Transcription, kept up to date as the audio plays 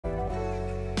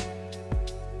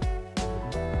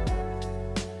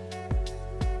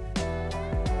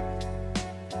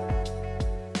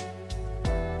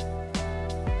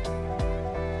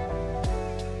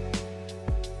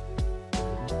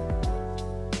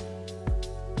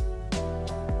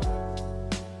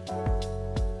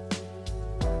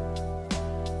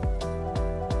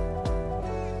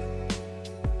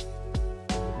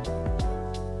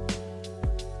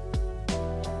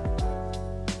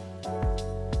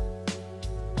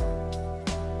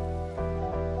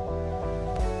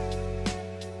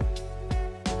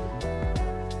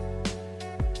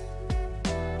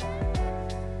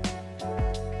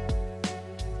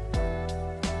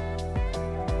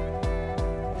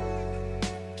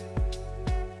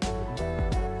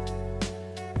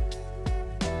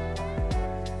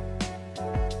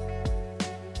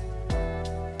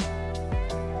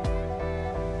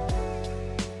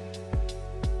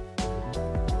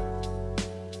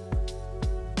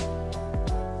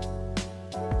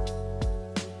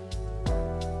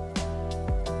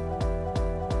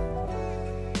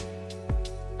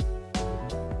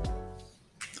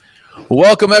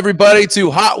Welcome, everybody,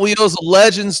 to Hot Wheels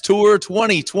Legends Tour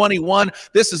 2021.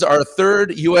 This is our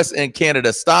third U.S. and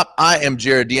Canada stop. I am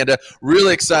Jared Dienda,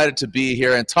 really excited to be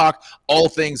here and talk all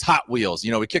things Hot Wheels.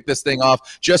 You know, we kicked this thing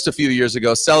off just a few years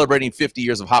ago, celebrating 50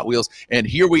 years of Hot Wheels, and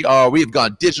here we are. We have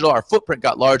gone digital. Our footprint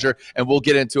got larger, and we'll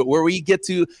get into it, where we get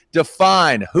to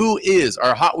define who is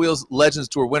our Hot Wheels Legends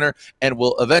Tour winner and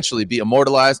will eventually be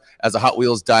immortalized as a Hot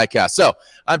Wheels diecast. So,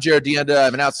 I'm Jared Dienda.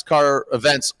 I've announced car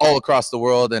events all across the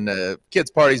world, and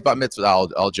kids' parties, bat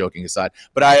mitzvahs, all joking aside.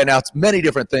 But I announced many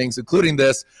different things, including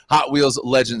this Hot Wheels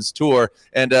Legends Tour.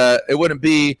 And it wouldn't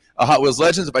be a Hot Wheels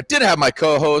Legends if I didn't have my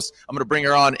co-host. I'm going to bring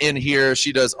her on in here.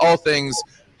 She does all things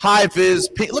high vis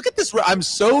paint. Look at this. I'm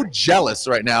so jealous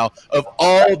right now of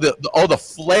all the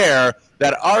flair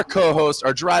that our co-host,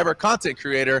 our driver, content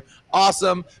creator,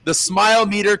 awesome, the Smile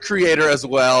Meter creator as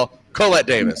well, Colette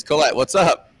Davis. Colette, what's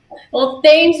up? Well,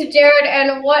 thanks, Jared,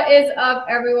 and what is up,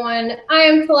 everyone? I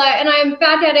am Colette, and I am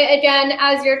back at it again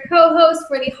as your co-host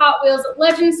for the Hot Wheels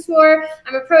Legends Tour.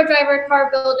 I'm a pro driver, car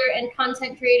builder, and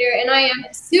content creator, and I am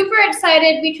super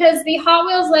excited because the Hot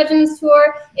Wheels Legends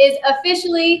Tour is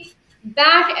officially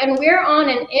back, and we're on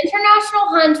an international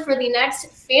hunt for the next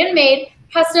fan-made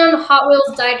custom Hot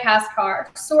Wheels diecast car,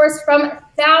 sourced from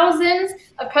thousands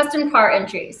of custom car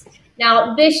entries.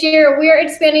 Now, this year, we are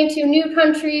expanding to new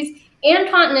countries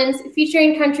and continents,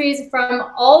 featuring countries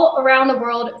from all around the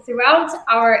world throughout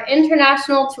our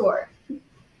international tour.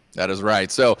 That is right.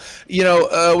 So, you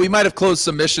know, we might have closed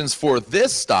submissions for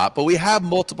this stop, but we have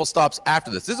multiple stops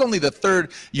after this. This is only the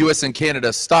third U.S. and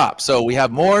Canada stop. So we have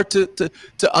more to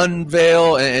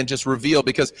unveil and just reveal,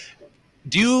 because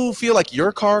do you feel like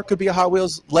your car could be a Hot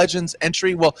Wheels Legends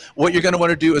entry? Well, what you're going to want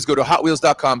to do is go to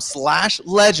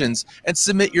hotwheels.com/legends and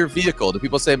submit your vehicle. Do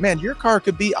people say, man, your car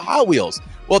could be a Hot Wheels?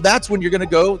 Well, that's when you're going to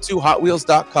go to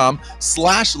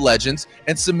hotwheels.com/legends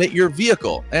and submit your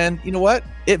vehicle. And you know what?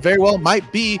 It very well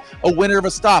might be a winner of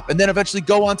a stop, and then eventually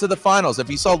go on to the finals. If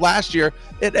you saw last year,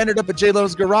 it ended up at J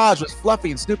Lo's garage with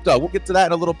Fluffy and Snoop Dogg. We'll get to that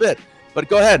in a little bit. But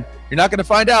go ahead. You're not going to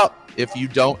find out if you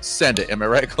don't send it. Am I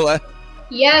right, Colette?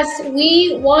 Yes,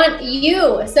 we want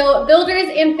you. So builders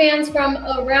and fans from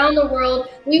around the world,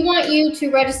 we want you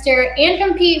to register and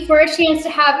compete for a chance to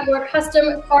have your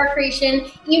custom car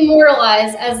creation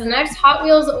immortalized as the next Hot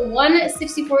Wheels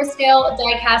 1/64 scale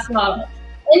diecast model.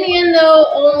 In the end, though,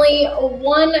 only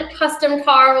one custom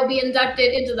car will be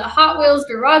inducted into the Hot Wheels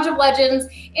Garage of Legends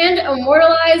and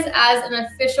immortalized as an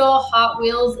official Hot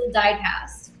Wheels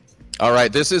diecast. All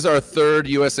right, this is our third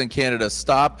U.S. and Canada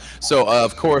stop. So,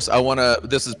 of course,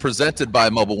 this is presented by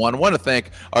Mobil 1. I want to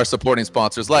thank our supporting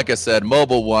sponsors. Like I said,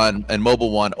 Mobil 1 and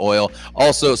Mobil 1 Oil.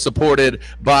 Also supported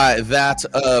by that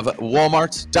of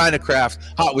Walmart, Dynacraft,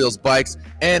 Hot Wheels Bikes,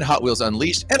 and Hot Wheels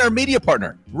Unleashed, and our media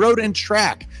partner, Road and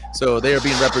Track. So they are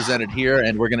being represented here,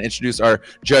 and we're going to introduce our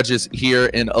judges here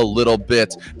in a little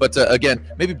bit. But again,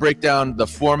 maybe break down the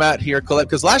format here, Colette,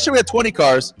 because last year we had 20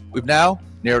 cars. We've now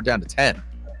narrowed down to 10.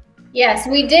 Yes,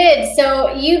 we did.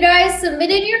 So you guys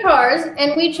submitted your cars,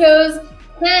 and we chose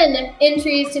 10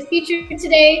 entries to feature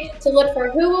today to look for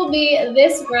who will be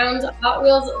this round's Hot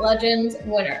Wheels Legends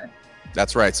winner.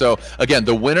 That's right. So, again,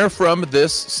 the winner from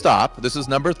this stop, this is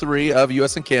number 3 of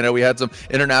U.S. and Canada. We had some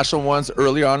international ones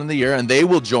earlier on in the year, and they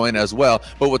will join as well.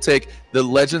 But we'll take the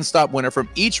Legend Stop winner from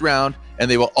each round,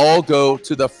 and they will all go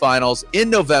to the finals in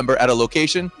November at a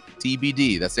location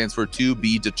TBD. That stands for to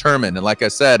be determined. And like I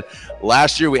said,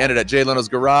 last year we ended at Jay Leno's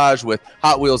garage with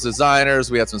Hot Wheels designers.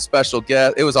 We had some special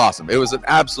guests. It was awesome. It was an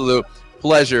absolute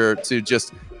pleasure to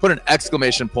just put an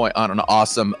exclamation point on an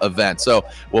awesome event. So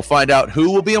we'll find out who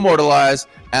will be immortalized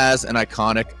as an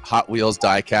iconic Hot Wheels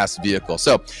diecast vehicle.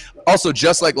 So also,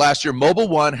 just like last year, Mobil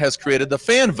 1 has created the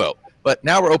fan vote, but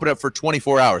now we're opening up for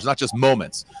 24 hours, not just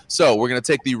moments. So we're going to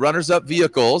take the runners-up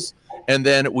vehicles, and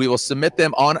then we will submit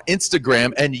them on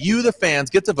Instagram, and you, the fans,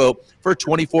 get to vote for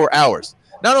 24 hours.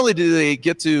 Not only do they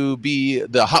get to be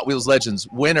the Hot Wheels Legends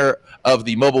winner of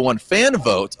the Mobil 1 fan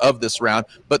vote of this round,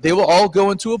 but they will all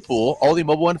go into a pool. All the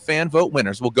Mobil 1 fan vote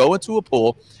winners will go into a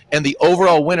pool, and the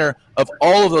overall winner of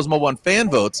all of those Mobil 1 fan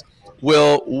votes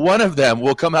one of them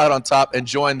will come out on top and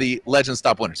join the Legend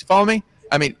Stop winners. You follow me?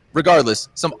 I mean, regardless,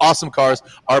 some awesome cars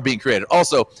are being created.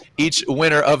 Also, each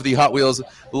winner of the Hot Wheels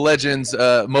Legends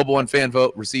Mobil 1 fan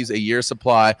vote receives a year's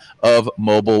supply of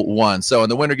Mobil 1. So,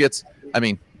 and the winner gets, I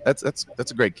mean, that's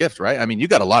a great gift, right? I mean, you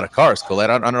got a lot of cars, Colette.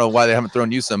 I don't know why they haven't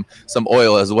thrown you some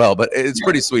oil as well, but it's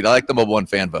pretty sweet. I like the Mobil 1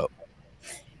 fan vote.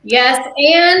 Yes,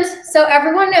 and so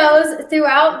everyone knows,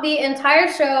 throughout the entire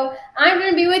show, I'm going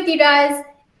to be with you guys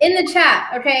in the chat.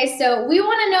 Okay, so we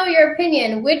want to know your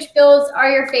opinion. Which builds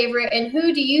are your favorite, and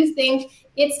who do you think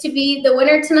gets to be the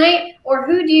winner tonight, or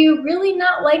who do you really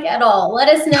not like at all? Let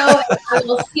us know, and I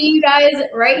will see you guys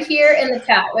right here in the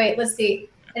chat. Wait, let's see.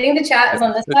 I think the chat is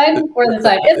on this side or the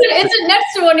side. It's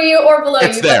next to one of you or below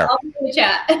it's you. There. I'll be in the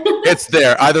chat. It's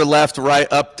there, either left, right,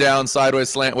 up, down,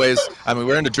 sideways, slantways. I mean,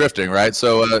 we're into drifting, right?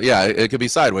 So yeah, it could be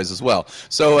sideways as well.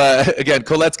 So again,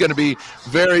 Colette's going to be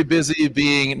very busy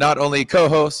being not only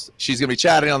co-host, she's going to be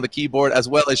chatting on the keyboard as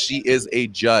well as she is a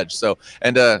judge. So,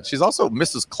 and she's also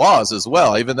Mrs. Claus as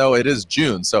well, even though it is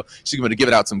June. So she's going to give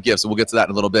out some gifts, and we'll get to that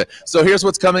in a little bit. So here's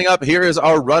what's coming up. Here is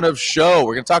our run of show.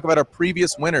 We're going to talk about our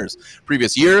previous winners,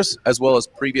 previous years, as well as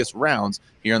previous rounds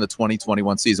here in the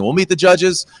 2021 season. We'll meet the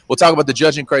judges. We'll talk about the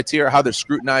judging criteria, how they're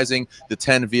scrutinizing the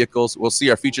 10 vehicles. We'll see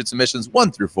our featured submissions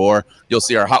 1 through 4. You'll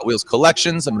see our Hot Wheels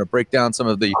collections. I'm going to break down some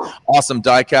of the awesome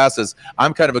die casts, as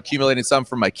I'm kind of accumulating some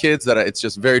from my kids that it's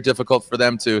just very difficult for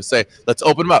them to say, let's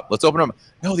open them up. Let's open them up.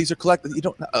 No, these are collected. You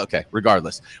don't know. Okay,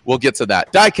 regardless. We'll get to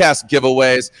that. Die cast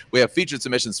giveaways. We have featured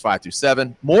submissions 5 through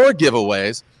 7. More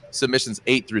giveaways. Submissions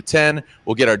 8 through 10.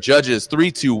 We'll get our judges 3,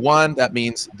 2, 1. That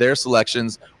means their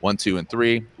selections 1, 2, and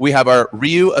 3. We have our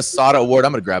Ryu Asada Award.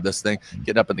 I'm going to grab this thing,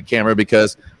 get up in the camera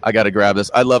because I got to grab this.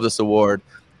 I love this award.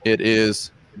 It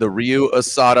is the Ryu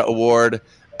Asada Award,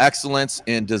 Excellence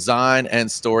in Design and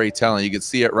Storytelling. You can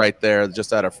see it right there,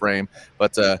 just out of frame.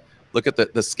 But look at the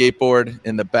skateboard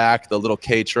in the back, the little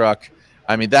K truck.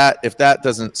 I mean, that if that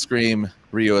doesn't scream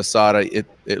Ryu Asada,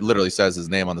 it literally says his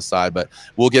name on the side. But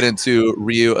we'll get into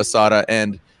Ryu Asada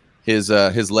and his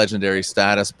legendary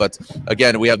status. But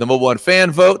again, we have the Mobil 1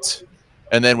 fan vote,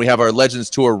 and then we have our Legends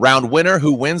Tour round winner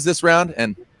who wins this round.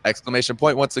 And exclamation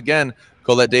point once again,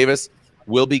 Colette Davis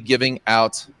will be giving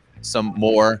out some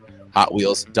more Hot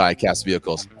Wheels die-cast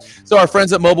vehicles. So our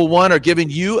friends at Mobil 1 are giving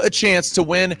you a chance to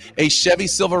win a Chevy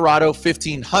Silverado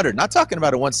 1500. Not talking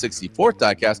about a 1/64th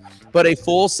die-cast, but a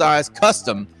full-size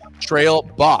custom Trail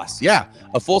Boss. Yeah,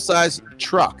 a full-size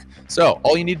truck. So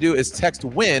all you need to do is text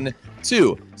WIN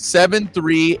to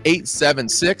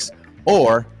 73876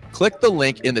 or click the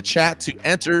link in the chat to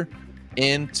enter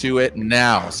into it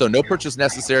now. So no purchase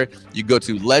necessary. You go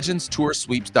to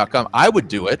legendstoursweeps.com. I would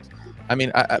do it. I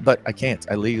mean, but I can't.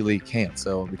 I legally can't.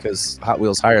 So because Hot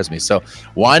Wheels hires me. So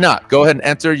why not? Go ahead and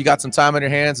enter. You got some time on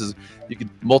your hands. You can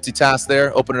multitask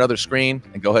there, open another screen,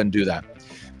 and go ahead and do that.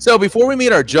 So before we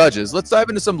meet our judges, let's dive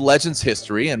into some Legends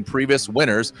history and previous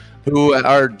winners who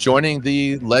are joining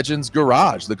the Legends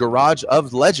Garage, the Garage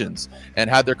of Legends, and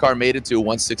had their car made into a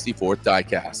 1/64th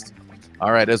die-cast.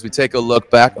 All right, as we take a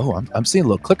look back, oh, I'm seeing a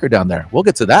little clicker down there. We'll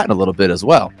get to that in a little bit as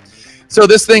well. So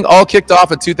this thing all kicked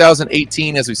off in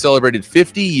 2018 as we celebrated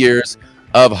 50 years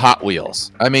of Hot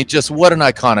Wheels. I mean, just what an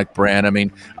iconic brand. I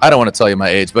mean, I don't want to tell you my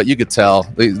age, but you could tell.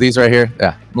 These right here,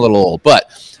 yeah, I'm a little old, but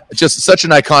just such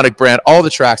an iconic brand. All the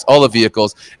tracks, all the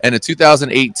vehicles. And in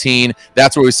 2018,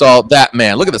 that's where we saw that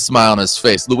man. Look at the smile on his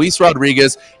face. Luis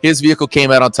Rodriguez, his vehicle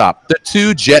came out on top. The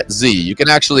 2 Jet Z. You can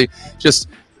actually just,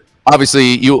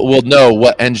 obviously, you will know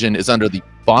what engine is under the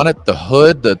bonnet, the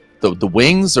hood, the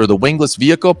wings, or the wingless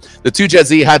vehicle. The 2 Jet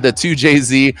Z had the 2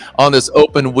 JZ on this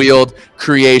open-wheeled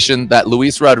creation that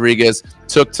Luis Rodriguez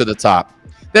took to the top.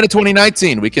 Then in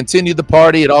 2019, we continued the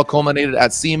party. It all culminated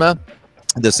at SEMA,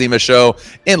 the SEMA show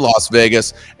in Las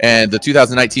Vegas, and the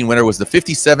 2019 winner was the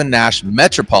 57 Nash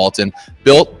Metropolitan,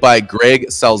 built by Greg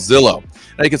Salzillo.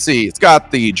 Now you can see it's got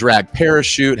the drag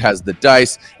parachute, has the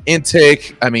dice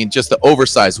intake. I mean, just the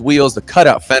oversized wheels, the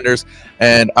cutout fenders,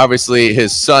 and obviously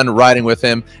his son riding with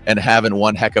him and having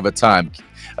one heck of a time.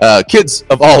 Kids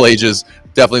of all ages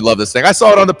definitely love this thing. I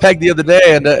saw it on the peg the other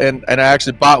day, and I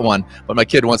actually bought one, but my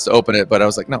kid wants to open it. But I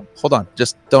was like, no, hold on,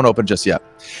 just don't open just yet.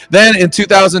 Then in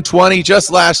 2020, just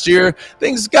last year,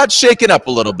 things got shaken up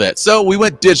a little bit. So we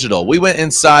went digital. We went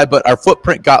inside, but our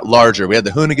footprint got larger. We had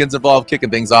the Hoonigans involved kicking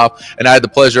things off, and I had the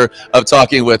pleasure of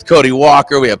talking with Cody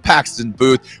Walker. We have Paxton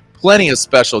Booth. Plenty of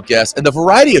special guests, and the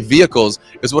variety of vehicles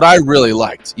is what I really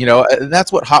liked. You know, and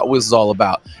that's what Hot Wheels is all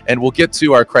about. And we'll get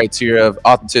to our criteria of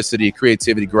authenticity,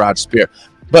 creativity, garage spirit.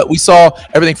 But we saw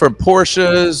everything from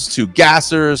Porsches to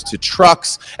gassers to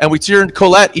trucks, and we turned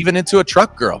Colette even into a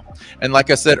truck girl. And like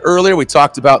I said earlier, we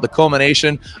talked about the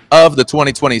culmination of the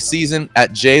 2020 season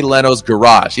at Jay Leno's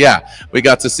Garage. Yeah, we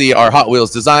got to see our Hot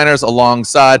Wheels designers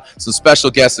alongside some special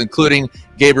guests, including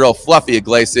Gabriel Fluffy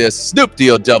Iglesias, Snoop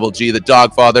Double G, the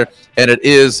Dogfather, and it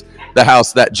is the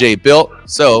house that Jay built,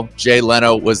 so Jay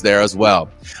Leno was there as well.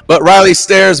 But Riley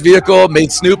Stair's vehicle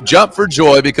made Snoop jump for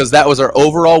joy because that was our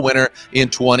overall winner in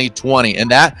 2020, and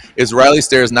that is Riley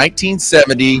Stair's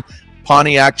 1970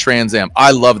 Pontiac Trans Am.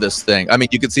 I love this thing. I mean,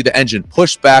 you can see the engine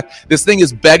pushed back. This thing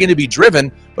is begging to be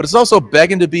driven, but it's also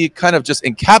begging to be kind of just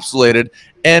encapsulated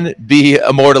and be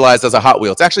immortalized as a Hot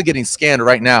Wheel. It's actually getting scanned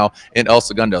right now in El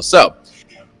Segundo. So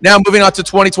now moving on to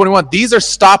 2021, these are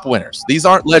stop winners. These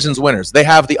aren't Legends winners. They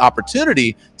have the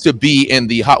opportunity to be in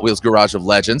the Hot Wheels Garage of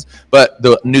Legends, but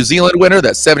the New Zealand winner,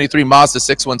 that 73 Mazda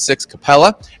 616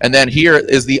 Capella, and then here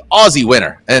is the Aussie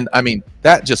winner. And I mean,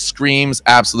 that just screams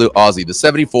absolute Aussie. The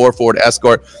 74 Ford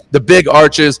Escort, the big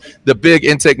arches, the big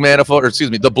intake manifold, or excuse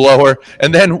me, the blower,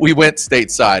 and then we went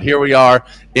stateside. Here we are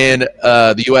in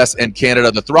the U.S. and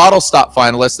Canada. The throttle stop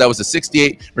finalist, that was a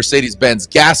 68 Mercedes-Benz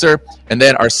Gasser, and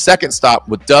then our second stop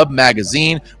with Dub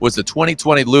Magazine was the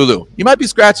 2020 Lulu. You might be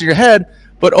scratching your head,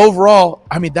 but overall,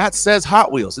 I mean, that says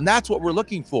Hot Wheels, and that's what we're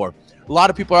looking for. A lot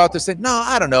of people are out there saying, no,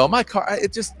 I don't know, my car,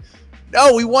 it just...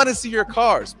 No, we want to see your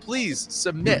cars. Please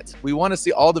submit. We want to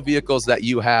see all the vehicles that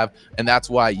you have, and that's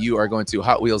why you are going to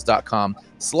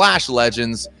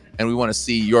hotwheels.com/legends, and we want to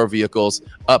see your vehicles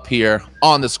up here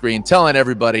on the screen, telling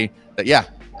everybody that, yeah,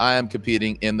 I am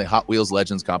competing in the Hot Wheels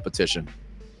Legends competition.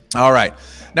 All right,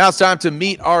 now it's time to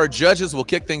meet our judges. We'll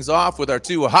kick things off with our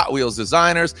two Hot Wheels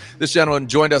designers. This gentleman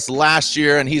joined us last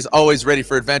year, and he's always ready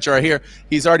for adventure. Right here,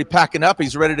 he's already packing up.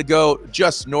 He's ready to go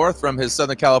just north from his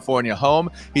Southern California home.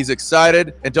 He's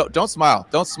excited, and don't smile.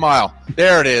 Don't smile.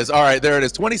 There it is. All right, there it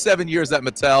is. 27 years at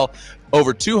Mattel,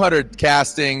 over 200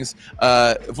 castings,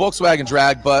 Volkswagen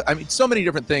drag, but I mean, so many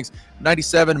different things.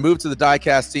 97, moved to the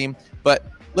diecast team. But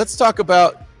let's talk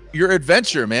about your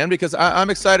adventure, man, because I'm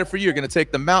excited for you. You're going to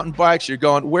take the mountain bikes. You're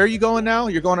going, where are you going now?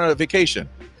 You're going on a vacation.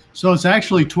 So it's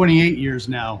actually 28 years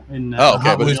now in oh, okay,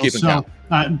 Hot but Wheels. Who's keeping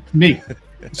count? Me.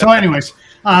 So anyways,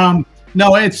 no,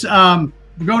 it's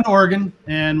we're going to Oregon,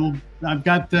 and I've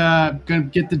got going to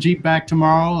get the Jeep back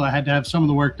tomorrow. I had to have some of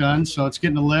the work done, so it's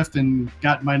getting a lift and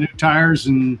got my new tires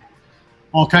and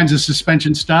all kinds of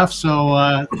suspension stuff.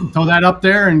 So throw that up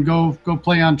there and go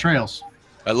play on trails.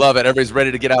 I love it. Everybody's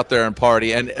ready to get out there and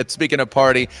party. And speaking of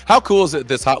party, how cool is it,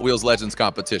 this Hot Wheels Legends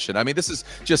competition? I mean, this is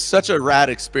just such a rad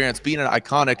experience, being an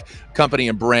iconic company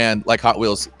and brand like Hot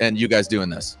Wheels, and you guys doing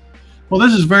this. Well,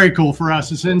 this is very cool for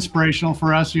us. It's inspirational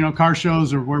for us. You know, car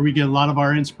shows are where we get a lot of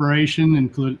our inspiration,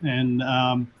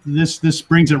 and this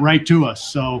brings it right to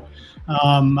us. So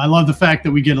I love the fact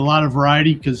that we get a lot of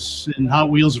variety, because in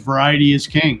Hot Wheels, variety is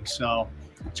king. So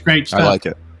it's great stuff. I like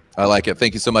it. I like it.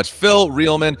 Thank you so much. Phil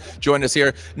Reelman joined us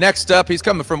here. Next up, he's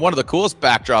coming from one of the coolest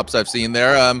backdrops I've seen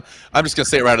there. I'm just going to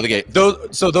say it right out of the gate.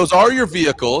 Those are your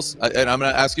vehicles, and I'm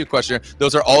going to ask you a question.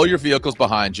 Those are all your vehicles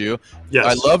behind you. Yes,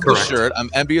 I love correct. the shirt. I'm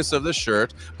envious of the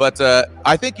shirt. But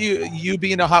I think you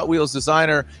being a Hot Wheels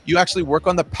designer, you actually work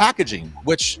on the packaging,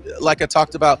 which, like I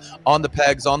talked about, on the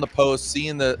pegs, on the posts,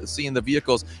 seeing the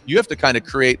vehicles, you have to kind of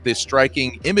create this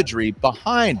striking imagery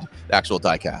behind the actual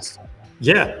diecast.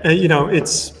 Yeah, and, you know,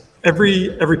 it's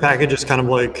every package is kind of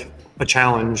like a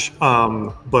challenge,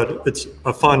 but it's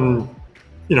a fun,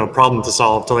 you know, problem to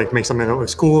solve, to like make something that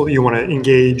looks cool. You want to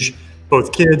engage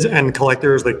both kids and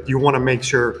collectors. Like, you want to make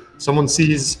sure someone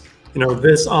sees, you know,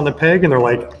 this on the peg and they're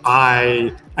like,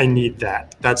 I need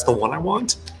that. That's the one I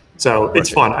want. So it's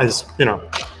fun. You know,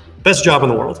 best job in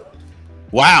the world.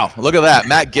 Wow, look at that.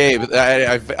 Matt Gabe.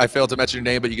 I failed to mention your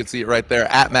name, but you can see it right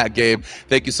there, at Matt Gabe.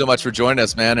 Thank you so much for joining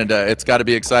us, man. And it's got to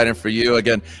be exciting for you.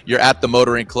 Again, you're at the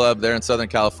Motoring Club there in Southern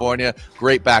California.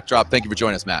 Great backdrop. Thank you for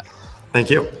joining us, Matt. Thank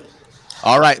you.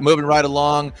 All right, moving right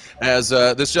along, as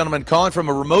this gentleman calling from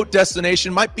a remote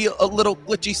destination, might be a little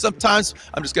glitchy sometimes.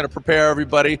 I'm just going to prepare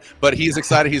everybody, but he's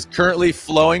excited. He's currently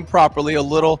flowing properly, a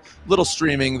little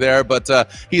streaming there, but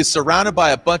he is surrounded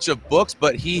by a bunch of books,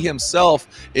 but he himself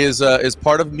is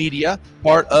part of media,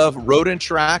 part of Road and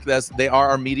Track. They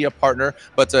are our media partner,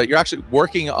 but you're actually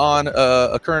working on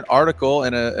a current article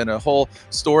and a whole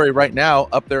story right now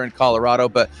up there in Colorado.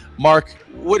 But Mark,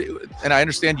 and I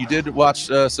understand you did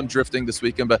watch some drifting this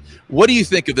weekend, but what do you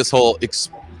think of this whole,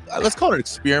 let's call it an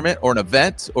experiment or an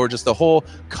event, or just the whole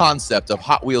concept of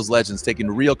Hot Wheels Legends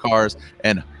taking real cars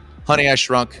and Honey, I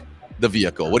Shrunk the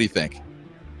vehicle? What do you think?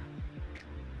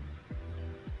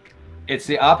 It's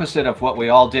the opposite of what we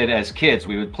all did as kids.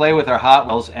 We would play with our Hot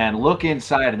Wheels and look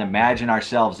inside and imagine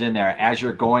ourselves in there as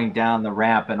you're going down the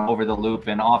ramp and over the loop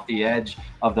and off the edge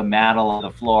of the mantle on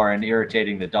the floor and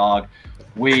irritating the dog.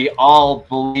 We all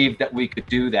believed that we could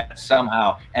do that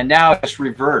somehow. And now it's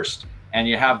reversed. And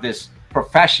you have this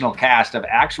professional cast of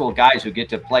actual guys who get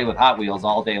to play with Hot Wheels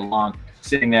all day long,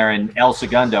 sitting there in El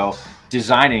Segundo,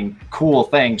 designing cool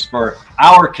things for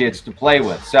our kids to play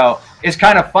with. So it's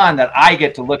kind of fun that I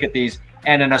get to look at these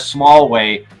and in a small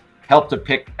way help to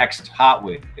pick next Hot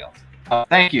Wheels.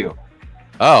 Thank you.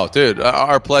 Oh, dude,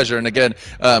 our pleasure. And again,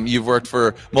 you've worked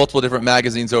for multiple different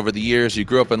magazines over the years. You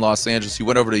grew up in Los Angeles. You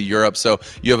went over to Europe. So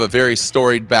you have a very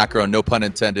storied background, no pun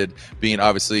intended, being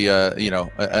obviously, you know,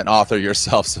 an author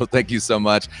yourself. So thank you so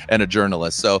much, and a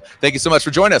journalist. So thank you so much for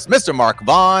joining us, Mr. Mark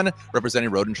Vaughn, representing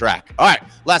Road and Track. All right,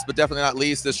 last but definitely not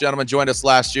least, this gentleman joined us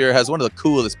last year, has one of the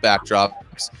coolest backdrops.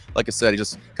 Like I said, he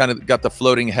just kind of got the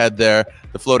floating head there,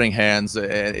 the floating hands.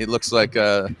 It looks like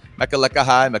Mecca Lecca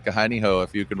High, Mecca High Ho,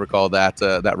 if you can recall that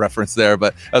that reference there.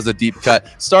 But that was a deep cut.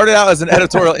 Started out as an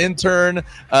editorial intern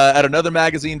at another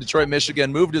magazine, Detroit,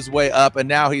 Michigan, moved his way up, and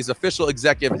now he's official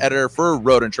executive editor for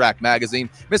Road and Track magazine,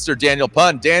 Mr. Daniel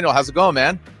Punn. Daniel, how's it going,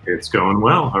 man? It's going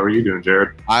well. How are you doing,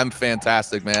 Jared? I'm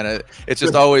fantastic, man. It's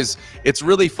just always, it's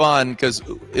really fun because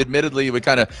admittedly we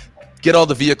kind of get all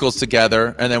the vehicles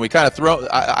together, and then we kind of throw,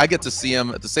 I get to see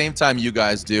them at the same time you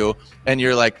guys do, and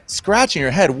you're like scratching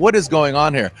your head, what is going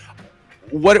on here?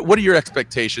 What are your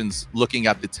expectations looking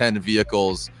at the 10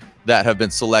 vehicles that have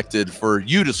been selected for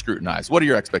you to scrutinize? What are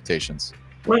your expectations?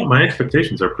 Well, my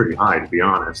expectations are pretty high, to be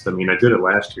honest. I mean, I did it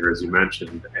last year, as you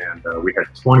mentioned, and we had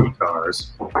 20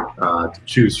 cars to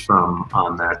choose from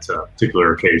on that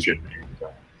particular occasion.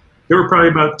 There were probably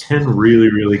about 10 really,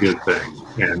 really good things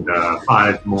and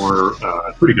 5 more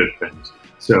pretty good things.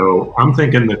 So I'm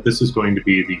thinking that this is going to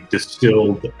be the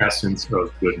distilled essence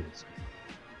of goodness.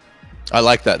 I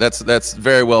like that. That's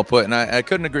very well put, and I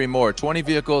couldn't agree more. 20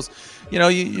 vehicles, you know,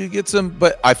 you get some,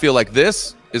 but I feel like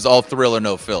this is all thrill or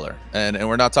no filler, and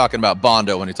we're not talking about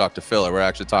Bondo when you talk to filler. We're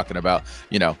actually talking about,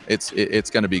 you know, it's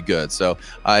going to be good. So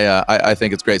I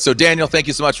think it's great. So Daniel, thank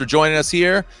you so much for joining us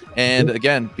here, and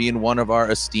again, being one of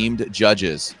our esteemed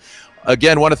judges.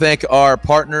 Again, want to thank our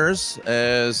partners.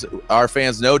 As our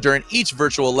fans know, during each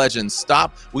Virtual Legends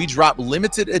stop, we drop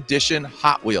limited edition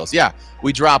Hot Wheels. Yeah,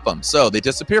 we drop them, so they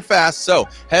disappear fast. So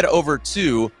head over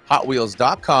to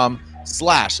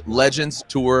hotwheels.com/Legends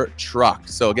Tour Truck.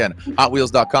 So again,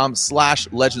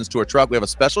 hotwheels.com/Legends Tour Truck. We have a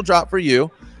special drop for you.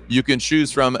 You can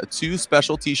choose from 2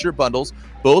 special t-shirt bundles,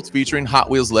 both featuring Hot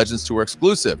Wheels Legends Tour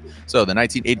exclusive. So the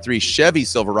 1983 Chevy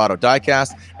Silverado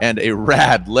diecast and a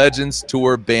rad Legends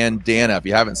Tour bandana. If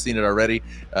you haven't seen it already,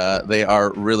 they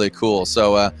are really cool.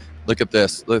 So look at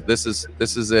this. Look, this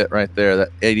is it right there.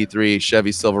 That 83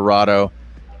 Chevy Silverado.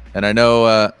 And I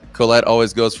know Colette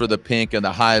always goes for the pink and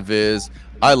the high vis.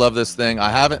 I love this thing. I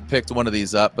haven't picked one of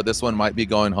these up, but this one might be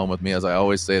going home with me, as I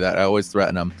always say that. I always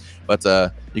threaten them. But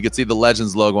you can see the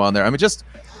Legends logo on there. I mean, just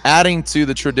adding to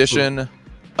the tradition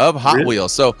of Hot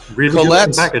Wheels. So really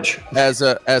Colette, package. as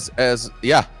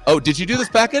yeah. Oh, did you do this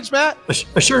package, Matt?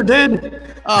 I sure did.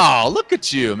 Oh, look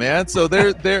at you, man. So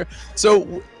they're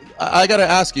so I got to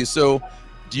ask you. So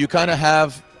do you kind of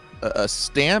have a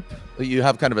stamp? You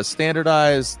have kind of a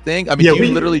standardized thing? I mean, yeah, do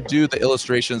you literally do the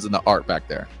illustrations and the art back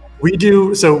there? We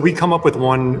do. So we come up with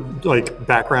one like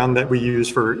background that we use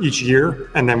for each year,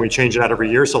 and then we change it out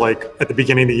every year. So like at the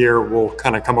beginning of the year, we'll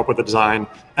kind of come up with a design,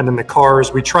 and then the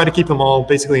cars, we try to keep them all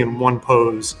basically in one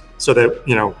pose so that,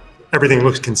 you know, everything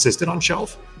looks consistent on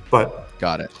shelf. But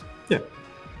got it. Yeah.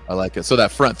 I like it. So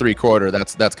that front 3/4,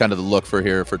 that's kind of the look for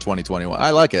here for 2021. I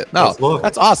like it. No,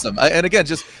 that's awesome. And again,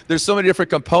 just there's so many different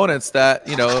components that,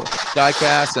 you know,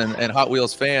 diecast and Hot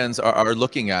Wheels fans are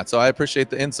looking at. So I appreciate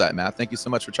the insight, Matt. Thank you so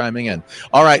much for chiming in.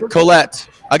 All right, Colette,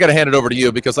 I got to hand it over to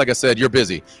you because, like I said, you're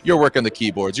busy. You're working the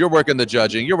keyboards. You're working the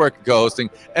judging. You're working co-hosting.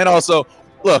 And also,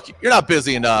 look, you're not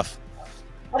busy enough.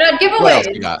 What about giveaways? What else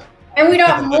you got? And we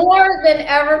got more than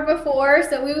ever before,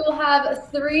 so we will have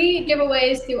 3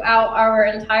 giveaways throughout our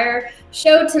entire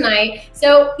show tonight.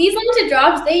 So these limited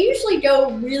drops, they usually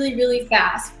go really, really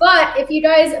fast. But if you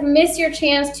guys miss your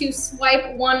chance to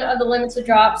swipe one of the limited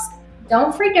drops,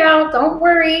 don't freak out, don't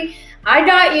worry. I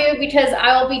got you, because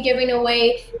I will be giving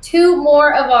away 2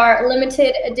 more of our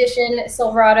limited edition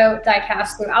Silverado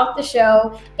diecast throughout the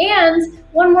show, and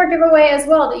 1 more giveaway as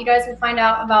well that you guys will find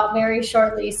out about very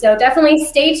shortly. So definitely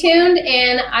stay tuned,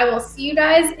 and I will see you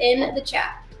guys in the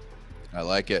chat. I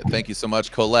like it. Thank you so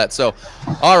much, Colette. So,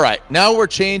 all right, now we're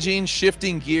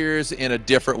shifting gears in a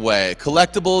different way.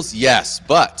 Collectibles, yes,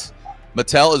 but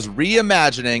Mattel is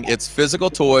reimagining its physical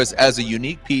toys as a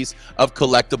unique piece of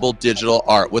collectible digital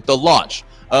art with the launch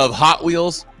of Hot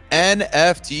Wheels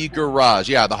NFT Garage.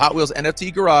 Yeah, the Hot Wheels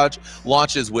NFT Garage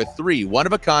launches with 3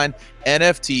 one-of-a-kind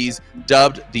NFTs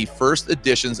dubbed the first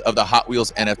editions of the Hot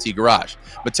Wheels NFT Garage.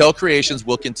 Mattel Creations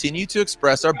will continue to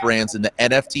express our brands in the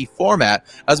NFT format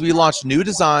as we launch new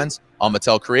designs on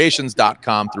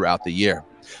MattelCreations.com throughout the year.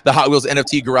 The Hot Wheels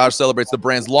NFT Garage celebrates the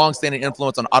brand's long-standing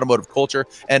influence on automotive culture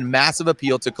and massive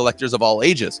appeal to collectors of all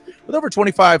ages. With over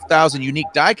 25,000 unique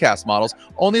die-cast models,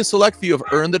 only a select few have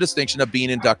earned the distinction of being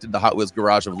inducted to the Hot Wheels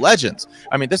Garage of Legends.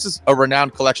 I mean, this is a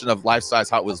renowned collection of life-size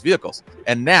Hot Wheels vehicles.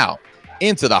 And now,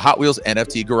 into the Hot Wheels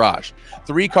NFT Garage.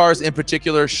 3 cars in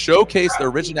particular showcase the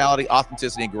originality,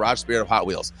 authenticity, and garage spirit of Hot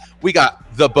Wheels. We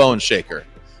got the Bone Shaker,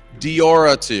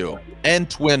 Diora 2, and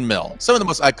Twin Mill, some of the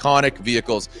most iconic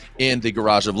vehicles in the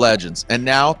Garage of Legends. And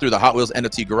now, through the Hot Wheels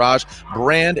NFT Garage,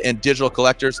 brand and digital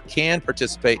collectors can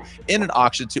participate in an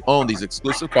auction to own these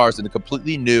exclusive cars in a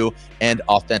completely new and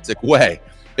authentic way.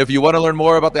 If you want to learn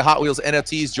more about the Hot Wheels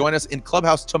NFTs, join us in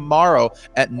Clubhouse tomorrow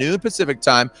at noon Pacific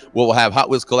time, where we'll have Hot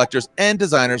Wheels collectors and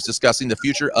designers discussing the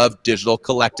future of digital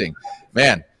collecting.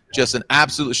 Man, just an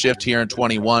absolute shift here in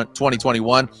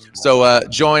 2021. So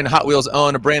join Hot Wheels'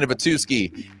 own Brandon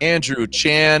Vatuski, Andrew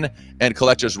Chan, and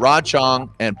collectors Rod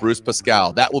Chong and Bruce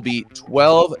Pascal. That will be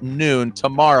 12 noon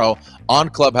tomorrow on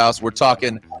Clubhouse. We're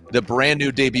talking the brand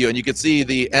new debut, and you can see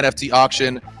the NFT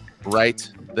auction right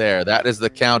there. That is the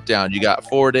countdown. You got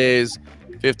 4 days,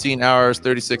 15 hours,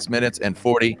 36 minutes, and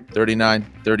 40, 39,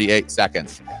 38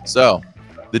 seconds. So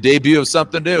the debut of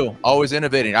something new, always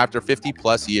innovating after 50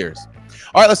 plus years.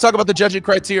 All right, let's talk about the judging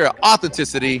criteria: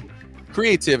 authenticity,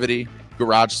 creativity,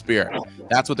 garage spirit.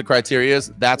 That's what the criteria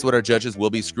is. That's what our judges will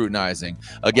be scrutinizing.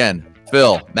 Again,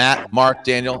 Phil, Matt, Mark,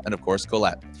 Daniel, and of course,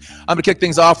 Colette. I'm gonna kick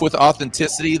things off with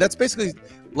authenticity. That's basically,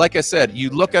 like I said, you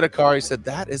look at a car, you said,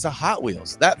 that is a Hot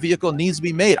Wheels. That vehicle needs to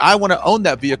be made. I want to own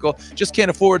that vehicle, just can't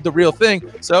afford the real thing.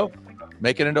 So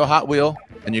make it into a Hot Wheel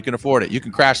and you can afford it. You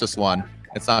can crash this one.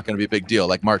 It's not going to be a big deal.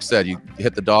 Like Mark said, you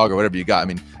hit the dog or whatever you got. I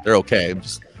mean, they're okay. I'm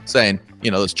just saying,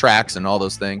 you know, those tracks and all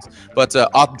those things. But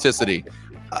authenticity.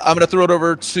 I'm going to throw it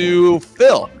over to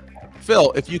Phil.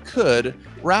 Phil, if you could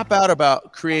wrap out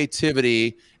about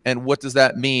creativity and what does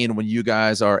that mean when you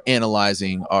guys are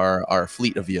analyzing our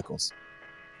fleet of vehicles?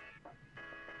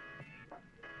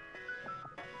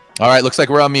 All right, looks like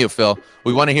we're on mute, Phil.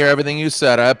 We want to hear everything you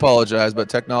said. I apologize, but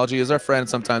technology is our friend,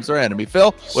 sometimes our enemy.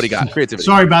 Phil, what do you got? Creativity.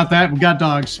 Sorry about that. We got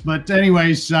dogs. But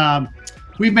anyways,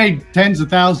 we've made tens of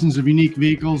thousands of unique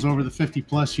vehicles over the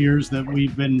 50-plus years that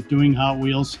we've been doing Hot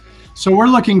Wheels. So we're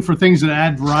looking for things that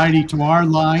add variety to our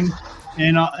line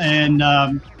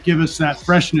and give us that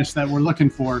freshness that we're looking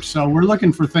for. So we're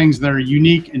looking for things that are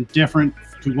unique and different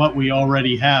to what we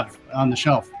already have on the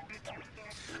shelf.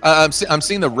 I'm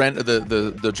seeing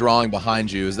the drawing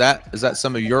behind you. Is that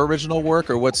some of your original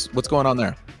work, or what's going on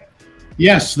there?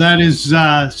 Yes, that is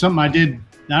something I did.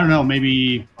 I don't know,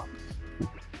 maybe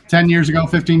 10 years ago,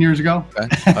 15 years ago. Okay.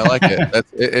 I like it.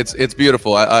 It's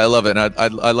beautiful. I love it. And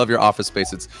I love your office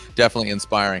space. It's definitely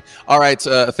inspiring. All right.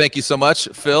 Thank you so much,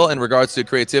 Phil, in regards to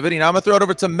creativity. Now I'm going to throw it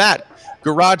over to Matt.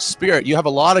 Garage spirit. You have a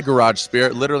lot of garage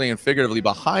spirit, literally and figuratively,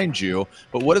 behind you.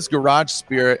 But what does garage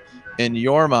spirit in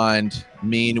your mind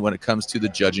mean when it comes to the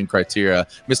judging criteria?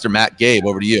 Mr. Matt Gabe,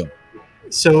 over to you.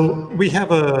 So we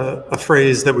have a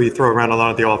phrase that we throw around a lot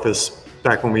at the office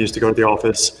back when we used to go to the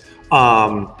office.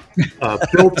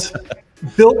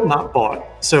 Built, not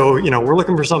bought. So, you know, we're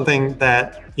looking for something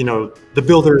that, you know, the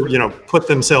builder, you know, put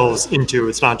themselves into.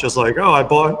 It's not just like, oh, I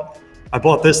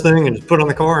bought this thing and just put it on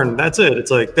the car and that's it.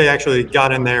 It's like they actually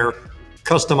got in there,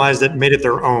 customized it, made it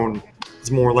their own. It's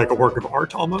more like a work of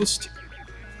art almost.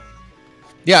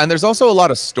 Yeah, and there's also a lot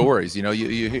of stories. You know,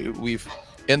 we've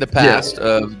in the past,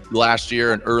 last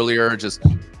year and earlier, just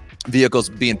vehicles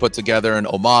being put together in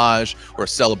homage or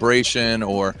celebration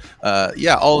or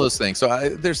all those things. So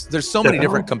there's so many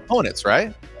different components,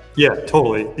 right? Yeah,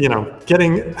 totally. You know,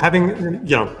 having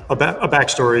you know a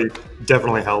backstory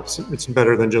definitely helps. It's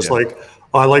better than just like,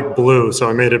 oh, I like blue, so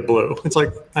I made it blue. It's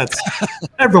like that's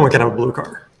everyone can have a blue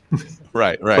car.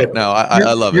 Right. No,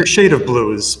 I love it. Your shade of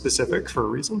blue is specific for a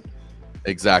reason.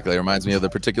 Exactly. It reminds me of the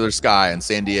particular sky in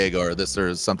San Diego or this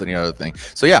or something or other thing.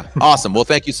 So yeah, awesome. Well,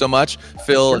 thank you so much,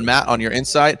 Phil and Matt, on your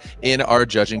insight in our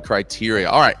judging criteria.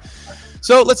 All right.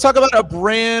 So let's talk about a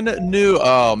brand new,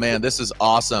 oh man, this is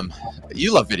awesome.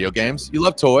 You love video games. You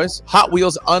love toys. Hot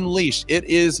Wheels Unleashed. It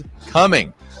is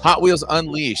coming. Hot Wheels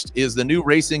Unleashed is the new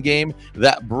racing game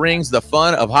that brings the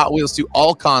fun of Hot Wheels to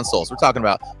all consoles. We're talking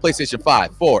about PlayStation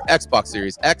 5, 4, Xbox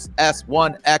Series, XS,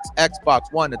 One X,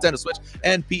 Xbox One, Nintendo Switch,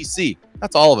 and PC.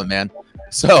 That's all of them, man.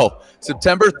 So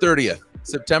September 30th,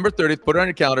 put it on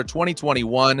your calendar,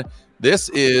 2021. This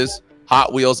is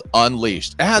Hot Wheels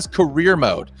Unleashed. It has career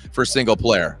mode for single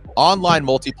player, online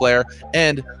multiplayer,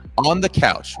 and on the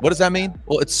couch. What does that mean?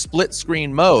 Well, it's split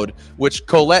screen mode, which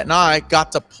Colette and I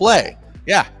got to play.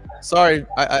 Yeah, sorry,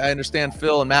 I understand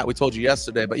Phil and Matt, we told you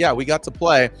yesterday, but yeah, we got to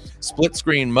play split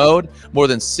screen mode, more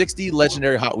than 60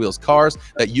 legendary Hot Wheels cars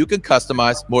that you can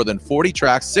customize, more than 40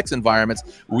 tracks, 6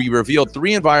 environments. We revealed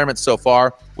 3 environments so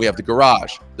far. We have the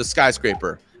garage, the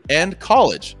skyscraper, and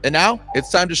college. And now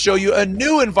it's time to show you a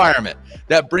new environment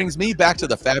that brings me back to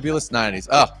the fabulous 90s.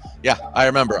 Oh, yeah, I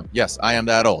remember them. Yes, I am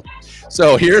that old.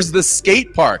 So here's the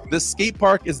skate park. The skate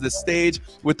park is the stage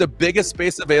with the biggest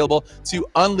space available to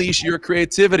unleash your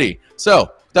creativity.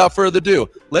 So without further ado,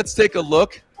 let's take a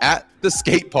look at the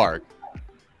skate park.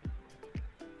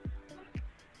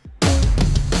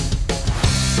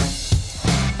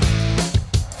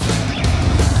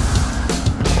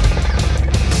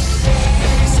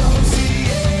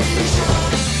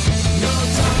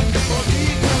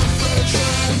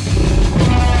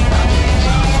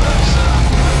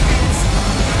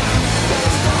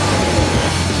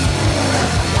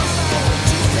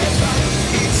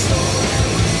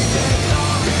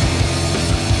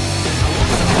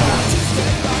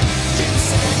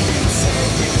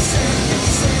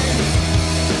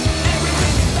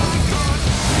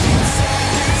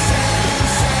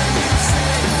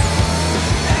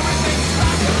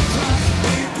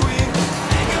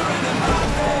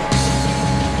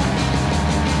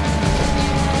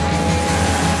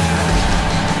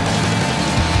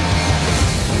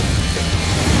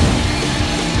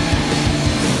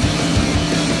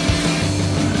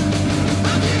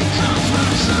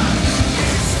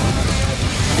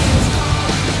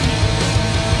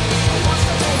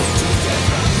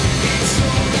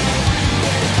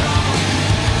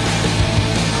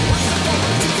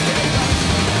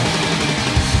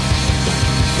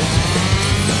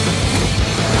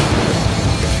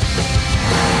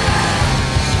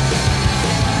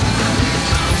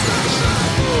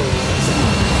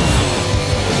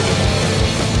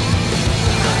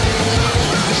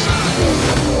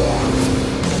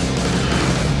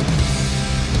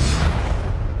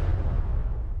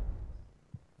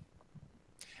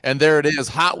 And there it is,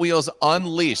 Hot Wheels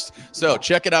Unleashed. So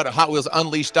check it out at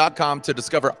HotWheelsUnleashed.com to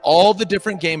discover all the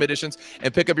different game editions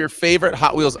and pick up your favorite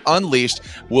Hot Wheels Unleashed.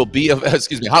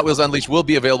 Hot Wheels Unleashed will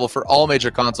be available for all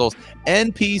major consoles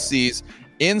and PCs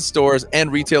in stores and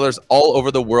retailers all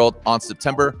over the world on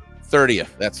September 30th.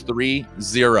 That's 30.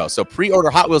 So pre-order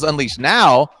Hot Wheels Unleashed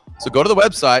now. So go to the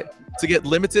website to get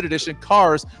limited edition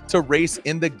cars to race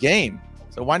in the game.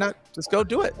 So why not just go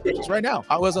do it just right now?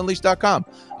 HotWheelsUnleashed.com.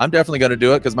 I'm definitely going to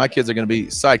do it because my kids are going to be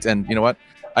psyched. And you know what?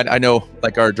 I know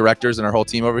like our directors and our whole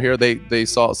team over here, they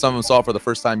saw, some of them saw it for the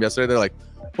first time yesterday. They're like,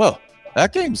 whoa,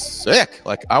 that game's sick.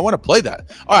 Like, I want to play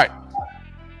that. All right.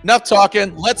 Enough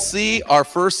talking. Let's see our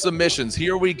first submissions.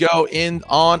 Here we go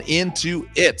into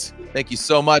it. Thank you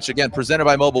so much. Again, presented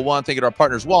by Mobil 1. Thank you to our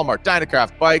partners, Walmart,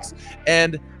 Dynacraft Bikes,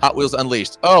 and Hot Wheels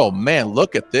Unleashed. Oh, man,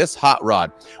 look at this hot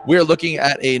rod. We're looking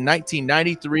at a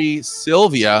 1993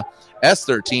 Silvia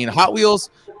S13. Hot Wheels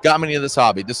got me into this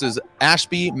hobby. This is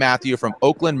Ashby Matthew from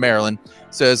Oakland, Maryland.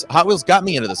 Says, Hot Wheels got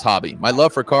me into this hobby. My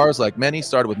love for cars, like many,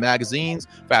 started with magazines,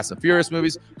 Fast and Furious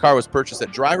movies. Car was purchased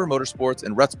at Driver Motorsports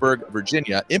in Rexburg,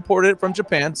 Virginia. Imported it from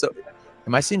Japan. So,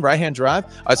 am I seeing right-hand drive?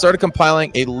 I started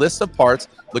compiling a list of parts,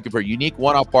 looking for unique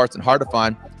one-off parts and hard to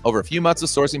find. Over a few months of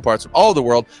sourcing parts from all over the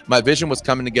world, my vision was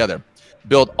coming together.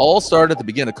 Build all started at the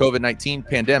beginning of COVID-19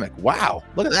 pandemic. Wow,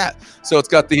 look at that. So it's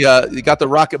got the you got the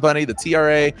Rocket Bunny, the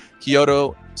TRA,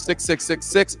 Kyoto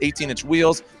 6666, 18-inch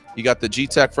wheels. You got the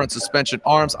G-Tech front suspension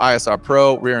arms, ISR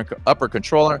Pro, rear and upper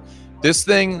controller. This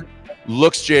thing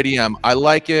looks JDM. I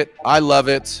like it. I love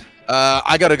it.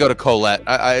 I got to go to Colette.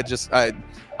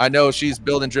 I know she's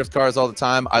building drift cars all the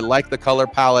time. I like the color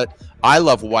palette. I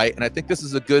love white, and I think this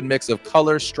is a good mix of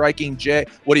color, striking. Jay,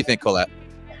 what do you think, Colette?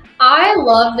 I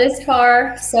love this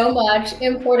car so much,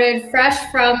 imported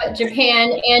fresh from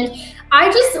Japan, and I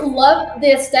just love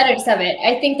the aesthetics of it.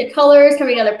 I think the colors come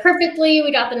together perfectly.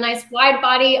 We got the nice wide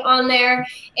body on there.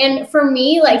 And for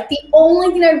me, like the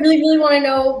only thing I really want to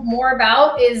know more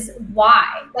about is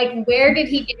why. Like, where did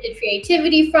he get the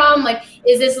creativity from? Like,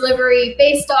 is this livery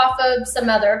based off of some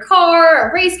other car,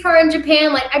 a race car in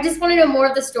Japan? Like, I just want to know more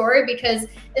of the story because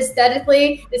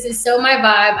aesthetically, this is so my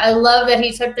vibe. I love that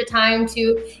he took the time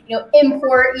to,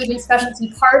 import even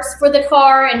specialty parts for the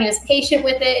car, and he was patient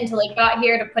with it until he got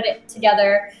here to put it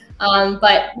together.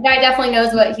 But the guy definitely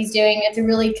knows what he's doing. It's a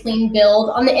really clean build.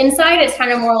 On the inside, it's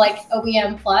kind of more like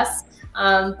OEM plus,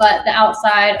 but the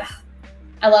outside,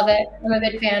 I love it. I'm a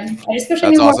big fan. I just wish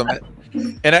I knew more awesome.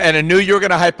 And I knew you were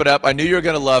going to hype it up. I knew you were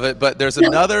going to love it. But there's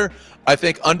another, I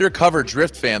think, undercover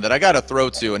drift fan that I got to throw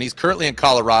to, and he's currently in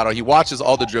Colorado. He watches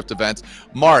all the drift events.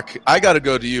 Mark, I got to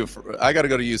go to you. I got to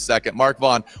go to you second. Mark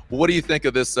Vaughn, what do you think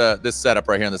of this this setup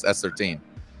right here in this S13?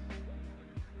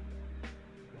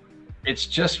 It's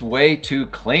just way too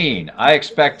clean. I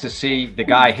expect to see the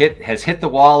guy has hit the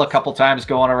wall a couple times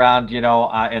going around, you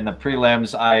know, in the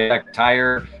prelims. I expect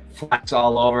tire flats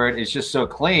all over it. It's just so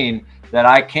clean that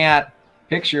I can't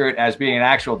picture it as being an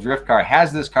actual drift car.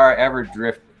 Has this car ever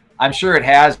drifted? I'm sure it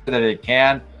has, that it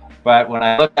can. But when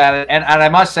I look at it, and I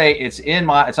must say it's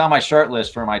on my short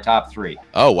list for my top 3.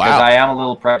 Oh, wow. Because I am a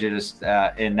little prejudiced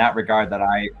in that regard, that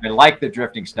I like the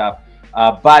drifting stuff,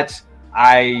 but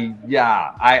I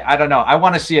don't know. I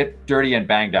want to see it dirty and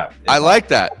banged up. I like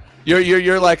that.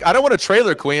 You're like, I don't want a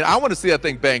trailer queen. I want to see that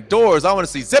thing bang doors. I want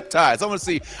to see zip ties. I want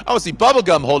to see bubble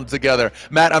gum holding together.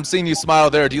 Matt, I'm seeing you smile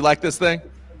there. Do you like this thing?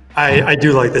 I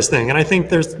do like this thing, and I think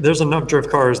there's enough drift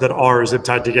cars that are zip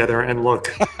tied together and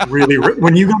look really.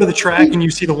 When you go to the track and you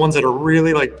see the ones that are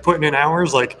really like putting in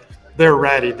hours, like they're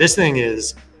ratty. This thing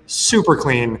is super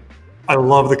clean. I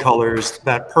love the colors.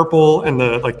 That purple and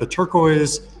the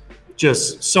turquoise,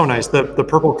 just so nice. The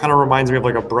purple kind of reminds me of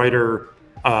like a brighter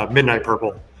midnight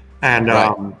purple, and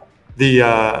right.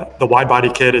 The wide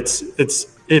body kit.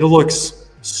 It looks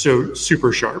so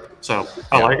super sharp. So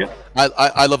I like it.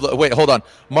 I love. Wait, hold on,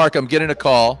 Mark. I'm getting a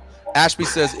call. Ashby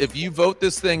says if you vote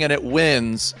this thing and it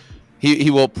wins,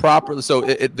 he will properly. So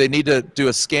they need to do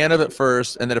a scan of it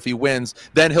first, and then if he wins,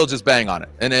 then he'll just bang on it,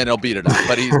 and then he'll beat it up.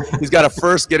 But he's got to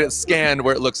first get it scanned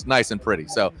where it looks nice and pretty.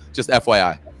 So just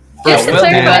FYI. Just to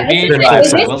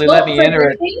clarify, will they let me enter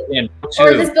it in 2?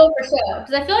 Or is this built for show?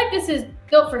 Because I feel like this is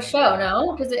built for show,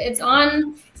 no? Because it's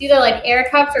either like air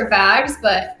cups or bags,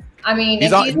 but I mean,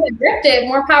 if he's gonna drift it,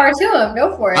 more power to him.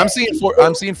 Go for it. I'm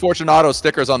seeing Fortunato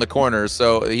stickers on the corners,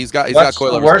 so he's got coilovers. What's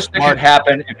the worst that could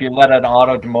happen if you let an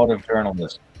automotive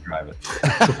journalist drive it?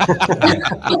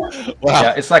 Wow.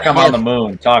 Yeah, it's like I'm on the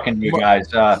moon talking to you guys.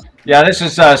 Yeah, this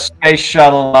is a space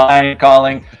shuttle line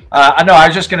calling. No, I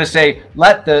was just gonna say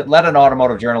let an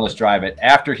automotive journalist drive it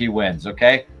after he wins.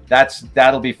 Okay,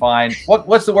 that'll be fine.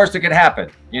 What's the worst that could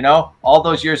happen? You know, all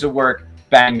those years of work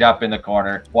banged up in the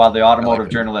corner while the automotive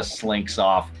journalist slinks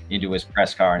off into his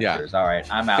press car and says, all right,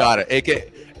 I'm out. Got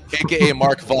it. AKA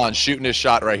Mark Vaughn shooting his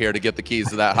shot right here to get the keys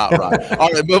to that hot rod.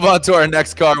 All right, move on to our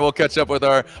next car. We'll catch up with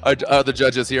our other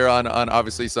judges here on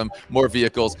obviously some more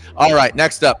vehicles. All right,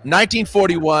 next up,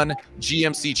 1941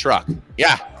 GMC truck.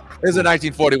 Yeah, there's a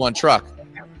 1941 truck.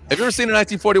 Have you ever seen a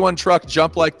 1941 truck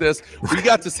jump like this? We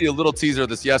got to see a little teaser of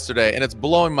this yesterday, and it's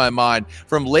blowing my mind.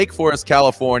 From Lake Forest,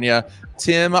 California,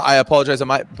 Tim, I apologize, I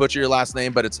might butcher your last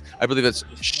name, but I believe it's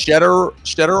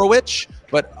Shedderowicz,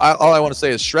 but all I want to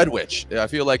say is Shredwich. I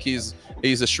feel like he's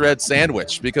a shred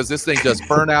sandwich because this thing does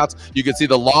burnouts. You can see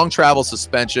the long travel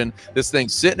suspension. This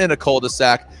thing's sitting in a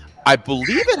cul-de-sac. I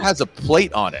believe it has a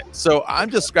plate on it. So I'm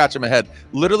just scratching my head.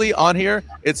 Literally on here,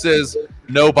 it says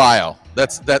no bio.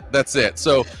 That's it.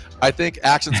 So I think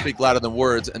actions speak louder than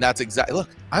words, and that's exactly. Look,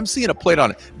 I'm seeing a plate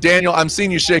on it. Daniel, I'm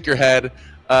seeing you shake your head.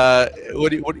 What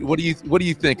do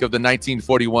you think of the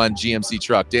 1941 GMC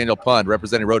truck? Daniel Pund,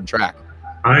 representing Road and Track.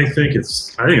 I think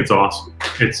it's awesome.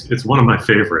 It's one of my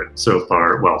favorite so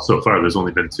far. Well, so far there's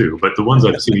only been 2, but the ones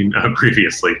I've seen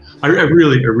previously, I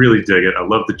really dig it. I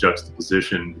love the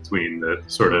juxtaposition between the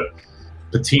sort of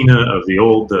patina of the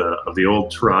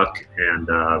old truck and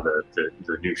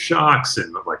the new shocks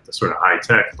and like the sort of high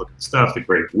tech looking stuff, the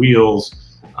great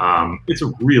wheels. It's a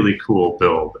really cool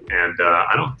build, and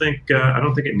I don't think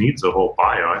it needs a whole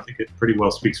bio. I think it pretty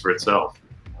well speaks for itself.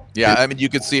 Yeah, I mean, you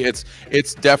can see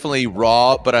it's definitely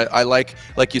raw, but I like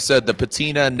you said, the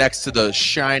patina next to the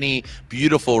shiny,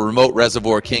 beautiful remote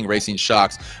Reservoir King racing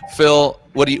shocks. Phil,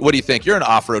 what do you think? You're an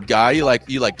off-road guy. You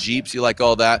like Jeeps. You like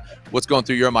all that. What's going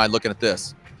through your mind looking at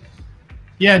this?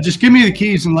 Yeah, just give me the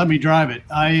keys and let me drive it.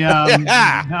 I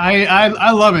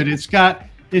love it. It's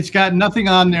got nothing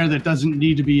on there that doesn't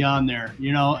need to be on there,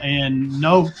 you know, and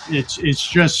no, it's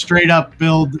just straight up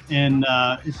build, and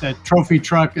it's that trophy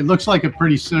truck. It looks like a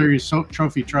pretty serious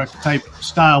trophy truck type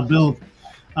style build.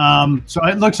 So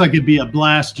it looks like it'd be a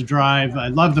blast to drive. I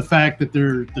love the fact that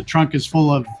the trunk is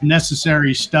full of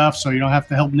necessary stuff, so you don't have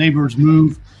to help neighbors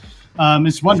move.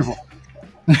 It's wonderful.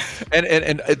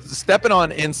 and stepping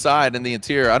on inside in the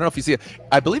interior, I don't know if you see it.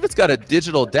 I believe it's got a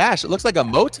digital dash. It looks like a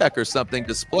Motec or something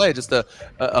display, just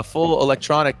a full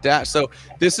electronic dash. So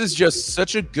this is just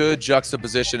such a good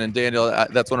juxtaposition. And Daniel,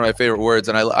 that's one of my favorite words,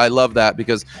 and I love that,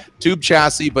 because tube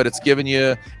chassis, but it's giving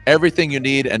you everything you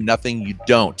need and nothing you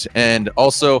don't. And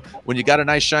also, when you got a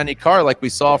nice shiny car like we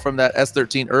saw from that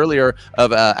S13 earlier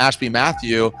of Ashby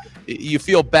Matthew, you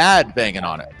feel bad banging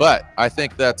on it. But I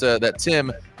think that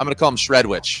Tim, I'm going to call him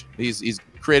Shredwich. He's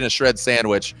creating a shred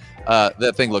sandwich.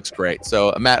 That thing looks great.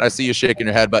 So Matt, I see you shaking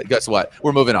your head, but guess what?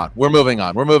 We're moving on. We're moving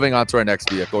on to our next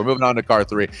vehicle. We're moving on to car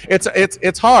 3.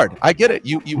 It's hard. I get it.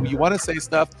 You want to say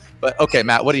stuff, but okay,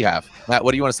 Matt, what do you have? Matt,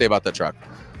 what do you want to say about that truck?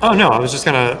 Oh no, I was just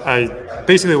gonna.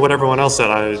 Basically what everyone else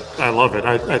said. I love it.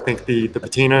 I think the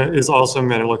patina is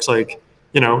awesome, and it looks like,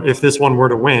 you know, if this one were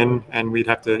to win and we'd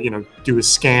have to, you know, do a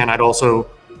scan, I'd also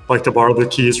like to borrow the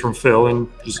keys from Phil and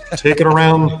just take it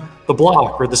around the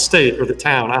block or the state or the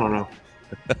town. I don't know.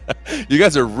 You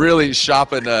guys are really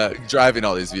shopping, driving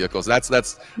all these vehicles.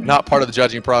 That's not part of the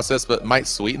judging process, but might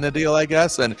sweeten the deal, I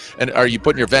guess. And are you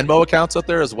putting your Venmo accounts up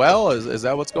there as well? Is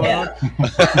that what's going on?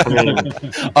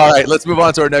 All right, let's move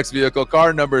on to our next vehicle,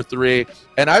 car number 3.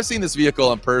 And I've seen this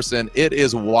vehicle in person. It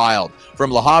is wild.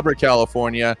 From La Habra,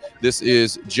 California, this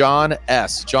is John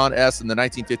S. John S. in the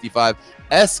 1955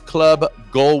 S Club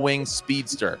Gullwing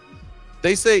Speedster.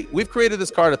 They say we've created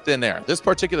this car to thin air. This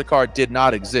particular car did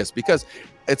not exist because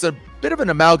it's a bit of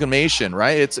an amalgamation,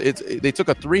 right? They took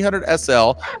a 300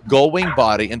 SL Gullwing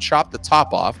body and chopped the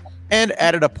top off and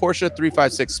added a Porsche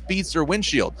 356 Speedster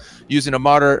windshield using a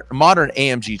modern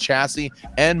AMG chassis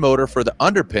and motor for the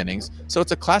underpinnings. So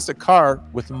it's a classic car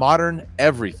with modern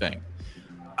everything.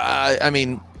 I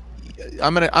mean,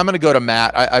 I'm gonna go to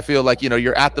Matt. I feel like, you know,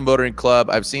 you're at the motoring club.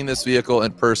 I've seen this vehicle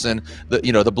in person.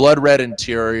 The blood red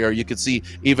interior. You can see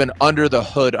even under the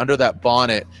hood, under that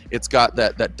bonnet, it's got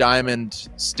that diamond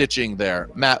stitching there.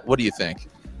 Matt, what do you think?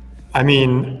 I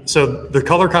mean, so the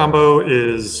color combo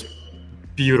is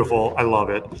beautiful. I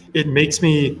love it. It makes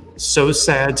me so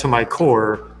sad to my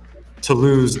core to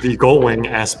lose the Gullwing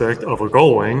aspect of a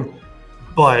Gullwing,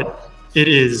 but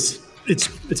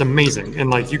it's amazing,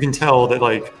 and like you can tell that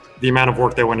like the amount of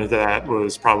work that went into that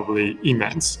was probably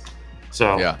immense.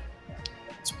 So yeah,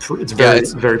 it's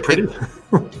very pretty.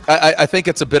 I think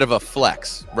it's a bit of a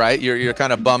flex, right? You're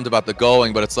kind of bummed about the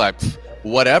Gullwing, but it's like,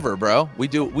 whatever, bro. We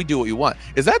do what you want.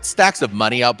 Is that stacks of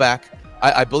money out back?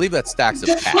 I believe that's stacks of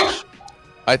cash.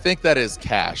 I think that is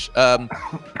cash. I'm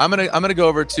gonna go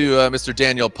over to Mr.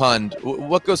 Daniel Pund.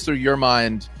 What goes through your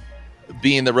mind,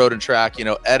 being the Road and Track, you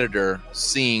know, editor,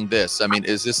 seeing this? I mean,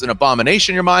 is this an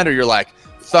abomination in your mind, or you're like,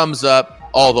 thumbs up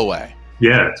all the way?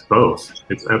 Yeah, it's both.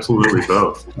 It's absolutely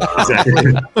both.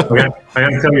 Exactly. I got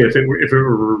to tell you, if it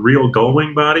were a real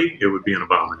Gullwing body, it would be an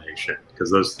abomination,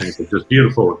 because those things are just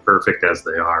beautiful and perfect as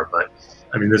they are. But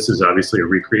I mean, this is obviously a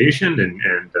recreation,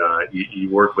 and you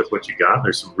work with what you got.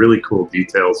 There's some really cool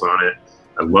details on it.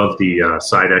 I love the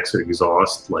side exit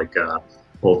exhaust, like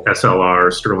old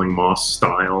SLR Sterling Moss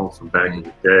style from back in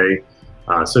the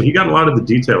day. So he got a lot of the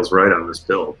details right on this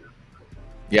build.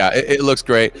 Yeah, it looks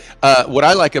great. What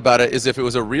I like about it is if it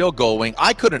was a real Gullwing,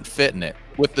 I couldn't fit in it.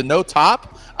 With the no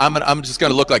top, I'm just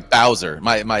gonna look like Bowser.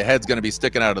 My head's gonna be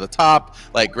sticking out of the top,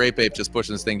 like Grape Ape just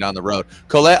pushing this thing down the road.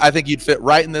 Colette, I think you'd fit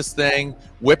right in this thing,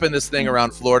 whipping this thing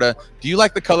around Florida. Do you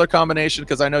like the color combination?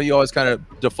 Because I know you always kind of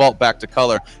default back to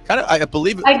color. I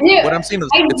believe I do. What I'm seeing is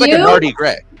it's like a Nardi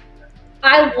gray.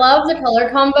 I love the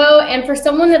color combo, and for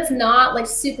someone that's not like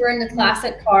super into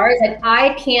classic cars, like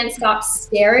I can't stop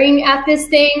staring at this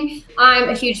thing. I'm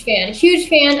a huge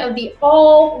fan of the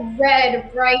all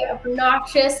red, bright,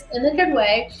 obnoxious, in a good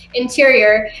way,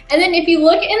 interior. And then if you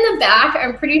look in the back,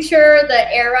 I'm pretty sure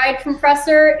the air ride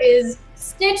compressor is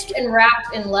stitched and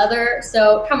wrapped in leather.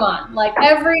 So come on, like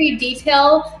every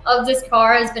detail of this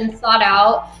car has been thought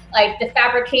out. Like the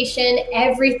fabrication,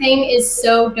 everything is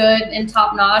so good and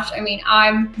top notch. I mean,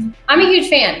 I'm a huge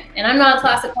fan, and I'm not a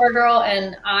classic car girl,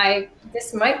 and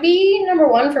this might be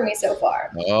 #1 for me so far.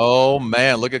 Oh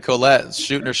man, look at Colette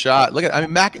shooting her shot. Look at, I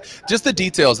mean, just the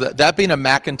details. That being a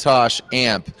Macintosh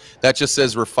amp, that just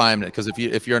says refinement. Because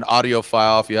if you're an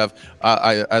audiophile, if you have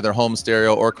either home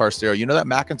stereo or car stereo, you know that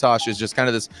Macintosh is just kind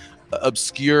of this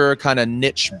obscure kind of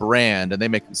niche brand, and they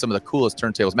make some of the coolest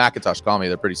turntables. Macintosh, call me,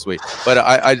 they're pretty sweet. But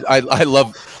I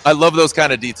love those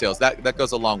kind of details. That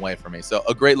goes a long way for me. So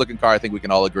a great looking car, I think we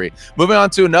can all agree. Moving on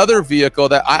to another vehicle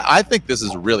that I think this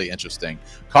is really interesting.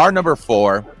 Car number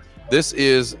 4. This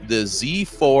is the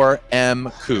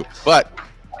Z4M Coupe, but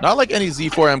not like any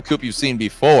Z4M Coupe you've seen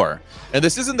before. And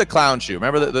this isn't the clown shoe.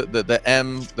 Remember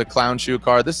the clown shoe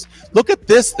car? Look at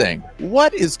this thing.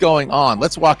 What is going on?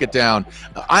 Let's walk it down.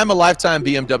 I'm a lifetime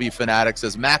BMW fanatic,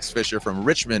 says Max Fisher from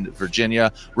Richmond,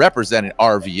 Virginia, representing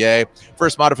RVA.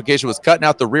 First modification was cutting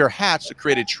out the rear hatch to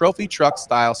create a trophy truck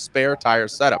style spare tire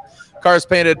setup. Car is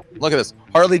painted, look at this,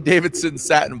 Harley Davidson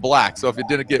satin black. So if it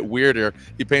didn't get weirder,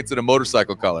 he paints it a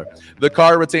motorcycle color. The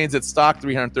car retains its stock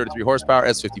 333 horsepower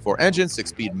S54 engine,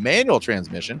 6-speed manual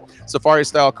transmission.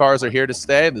 Safari-style cars are here to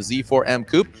stay. The Z4M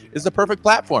Coupe is the perfect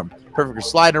platform. Perfect for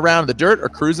sliding around in the dirt or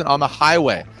cruising on the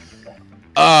highway.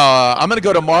 I'm going to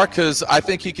go to Mark because I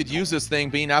think he could use this thing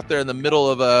being out there in the middle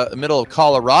of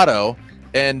Colorado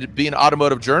and being an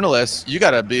automotive journalist. You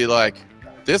got to be like,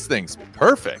 this thing's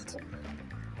perfect.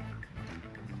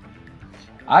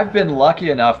 I've been lucky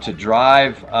enough to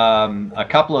drive a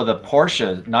couple of the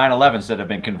Porsche 911s that have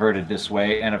been converted this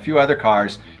way, and a few other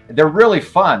cars. They're really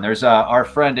fun. There's our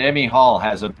friend Emmy Hall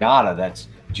has a Miata that's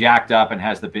jacked up and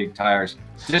has the big tires.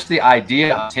 Just the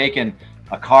idea of taking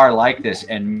a car like this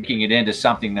and making it into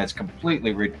something that's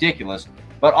completely ridiculous,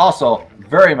 but also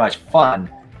very much fun.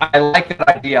 I like that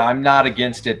idea. I'm not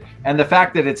against it. And the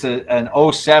fact that it's an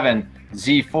 07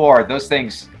 Z4, those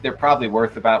things, they're probably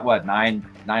worth about what,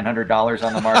 $900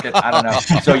 on the market. I don't know.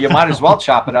 So you might as well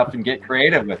chop it up and get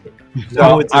creative with it.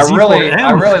 So I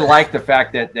really like the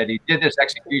fact that he did this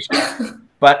execution.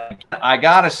 But I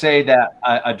gotta say that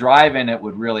a drive in it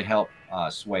would really help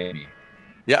sway me.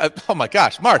 Yeah. Oh my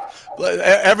gosh, Mark,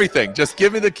 everything. Just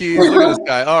give me the keys. Look at this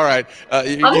guy. All right.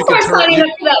 I'm gonna start signing up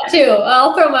for that too.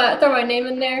 I'll throw my name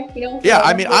in there. You know. Yeah.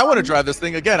 I mean, I want to drive this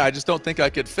thing again. I just don't think I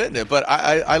could fit in it. But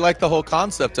I like the whole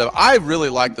concept of. I really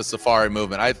like the Safari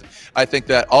movement. I think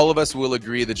that all of us will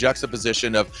agree the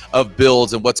juxtaposition of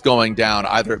builds and what's going down,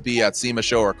 either it be at SEMA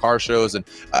show or car shows, and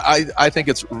I think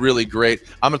it's really great.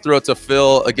 I'm gonna throw it to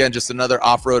Phil again, just another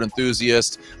off-road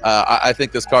enthusiast. I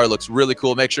think this car looks really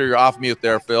cool. Make sure you're off mute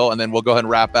there, Phil, and then we'll go ahead and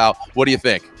wrap out. What do you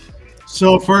think?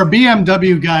 So for a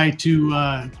BMW guy to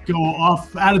go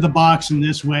off out of the box in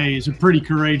this way is a pretty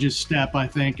courageous step. I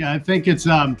think it's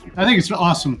awesome. I think it's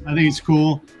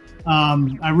cool.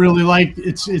 I really like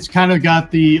it's kind of got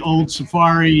the old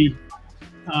Safari,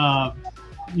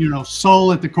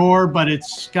 soul at the core, but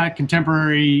it's got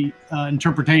contemporary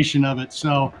interpretation of it.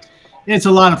 So it's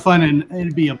a lot of fun, and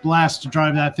it'd be a blast to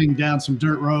drive that thing down some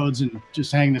dirt roads and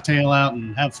just hang the tail out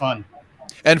and have fun.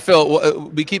 And Phil,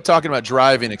 we keep talking about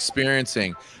driving,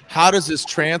 experiencing. How does this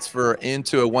transfer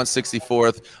into a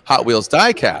 1/64th Hot Wheels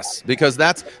diecast? Because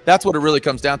that's what it really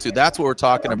comes down to. That's what we're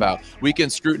talking about. We can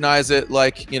scrutinize it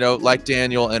like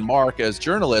Daniel and Mark as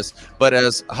journalists, but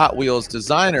as Hot Wheels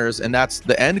designers, and that's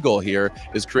the end goal here,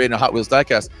 is creating a Hot Wheels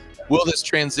diecast. Will this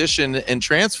transition and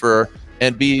transfer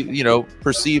and be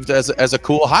perceived as a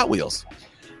cool Hot Wheels?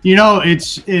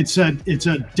 It's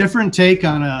a different take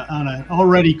on an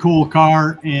already cool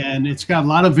car, and it's got a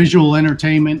lot of visual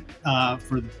entertainment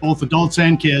for both adults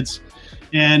and kids,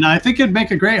 and I think it'd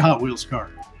make a great Hot Wheels car.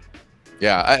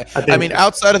 Yeah, I mean,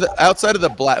 outside of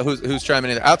the black, who's chiming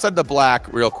in there? Outside of the black,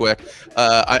 real quick,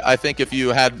 I think if you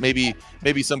had maybe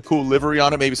some cool livery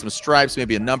on it, maybe some stripes,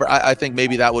 maybe a number, I think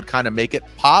maybe that would kind of make it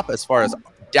pop as far as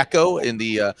deco in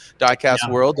the diecast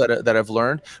world that I've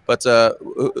learned. But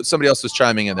somebody else was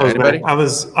chiming in there. Anybody? I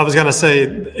was gonna say,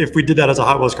 if we did that as a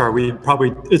Hot Wheels car, we'd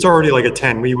probably, it's already like a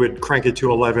 10. We would crank it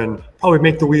to 11. Probably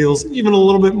make the wheels even a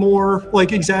little bit more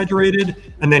like exaggerated,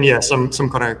 and then some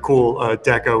kind of cool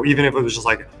deco. Even if it was just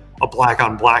like a black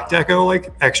on black deco,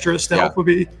 like extra stealth would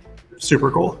be super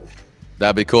cool.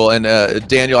 That'd be cool. And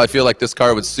Daniel, I feel like this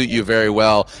car would suit you very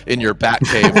well in your Bat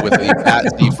Cave with the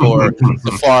Bat Z4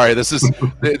 Safari. This is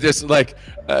just like,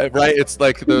 right? It's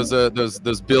like those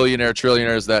billionaire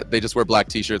trillionaires that they just wear black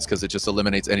T-shirts because it just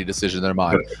eliminates any decision in their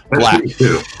mind. Black.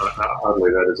 Too. Oddly,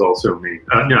 that is also me.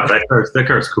 No, that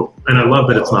car's cool, and I love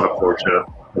that it's not a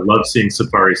Porsche. I love seeing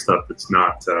Safari stuff that's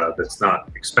not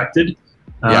expected,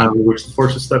 which the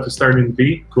Porsche stuff is starting to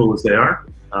be, cool as they are.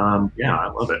 I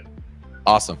love it.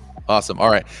 Awesome. All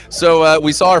right. So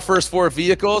we saw our first 4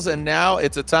 vehicles, and now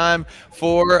it's a time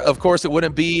for, of course, it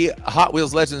wouldn't be Hot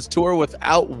Wheels Legends Tour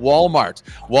without Walmart.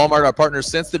 Walmart, our partner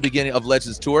since the beginning of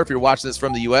Legends Tour. If you're watching this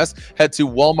from the US, head to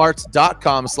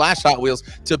walmart.com/Hot Wheels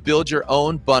to build your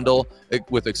own bundle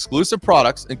with exclusive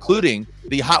products, including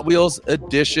the Hot Wheels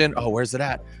Edition. Oh, where's it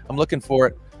at? I'm looking for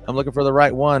it. I'm looking for the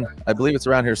right one. I believe it's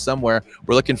around here somewhere.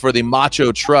 We're looking for the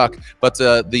Macho truck, but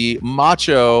the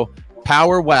Macho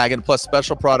Power Wagon plus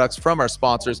special products from our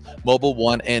sponsors, Mobil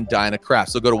 1 and Dynacraft.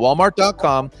 So go to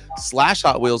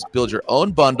walmart.com/Hot Wheels, build your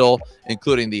own bundle,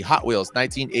 including the Hot Wheels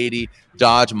 1980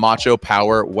 Dodge Macho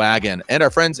Power Wagon. And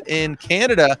our friends in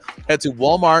Canada, head to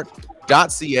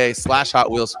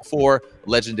walmart.ca/Hot Wheels for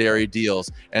legendary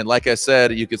deals. And like I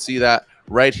said, you can see that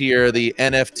right here, the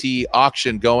NFT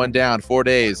auction going down 4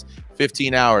 days,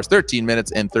 15 hours, 13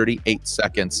 minutes, and 38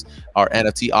 seconds, our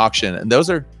NFT auction. And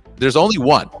there's only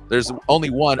one. There's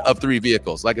only one of 3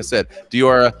 vehicles. Like I said,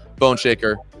 Diora, Bone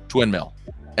Shaker, Twin Mill,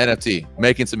 NFT,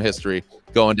 making some history,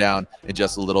 going down in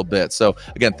just a little bit. So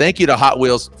again, thank you to Hot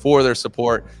Wheels for their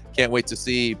support. Can't wait to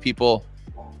see people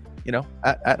you know,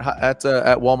 at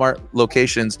Walmart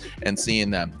locations and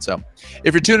seeing them. So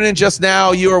if you're tuning in just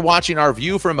now, you are watching our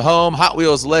View from Home Hot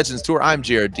Wheels Legends Tour. I'm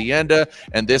Jared Deenda,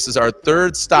 and this is our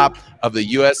third stop of the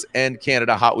U.S. and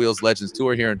Canada Hot Wheels Legends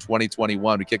Tour here in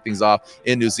 2021. We kick things off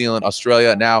in New Zealand,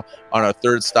 Australia, now on our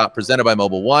third stop presented by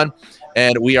Mobil 1.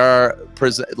 And we are,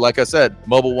 like I said,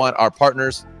 Mobil 1, our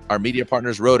partners, our media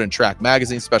partners, Road and Track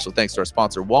Magazine. Special thanks to our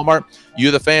sponsor, Walmart.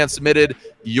 You, the fans, submitted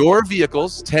your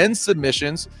vehicles, 10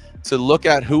 submissions, to look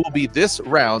at who will be this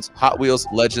round's Hot Wheels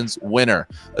Legends winner.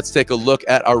 Let's take a look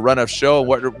at our run of show and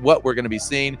what we're going to be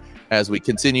seeing as we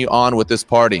continue on with this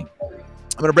party.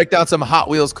 I'm going to break down some Hot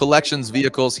Wheels Collections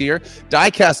vehicles here.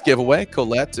 Diecast giveaway.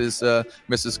 Colette is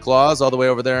Mrs. Claus all the way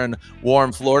over there in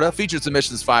warm Florida. Featured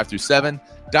submissions 5 through 7.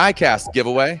 Diecast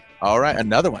giveaway. All right,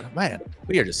 another one. Man,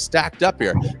 we are just stacked up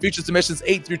here. Featured submissions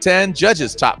 8 through 10.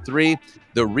 Judges top 3.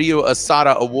 The Rio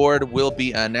Asada Award will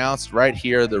be announced right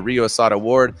here. The Rio Asada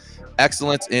Award.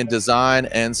 Excellence in design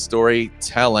and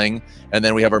storytelling. And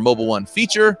then we have our Mobil 1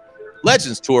 feature,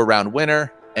 Legends Tour round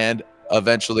winner, and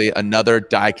eventually another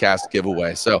diecast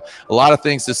giveaway. So a lot of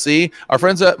things to see. Our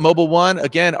friends at Mobil 1,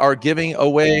 again, are giving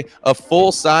away a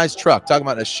full-size truck. Talking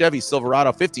about a Chevy Silverado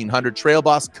 1500 Trail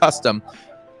Boss Custom.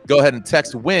 Go ahead and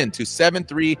text WIN to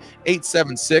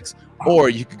 73876, or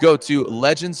you could go to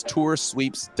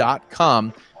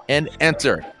legendstoursweeps.com and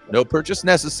enter. No purchase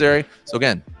necessary. So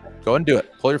again, go and do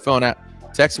it. Pull your phone out,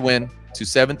 text WIN to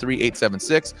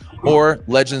 73876 or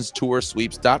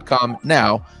legendstoursweeps.com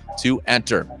now to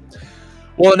enter.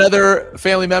 Well, another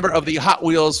family member of the Hot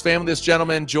Wheels family, this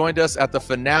gentleman joined us at the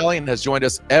finale and has joined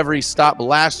us every stop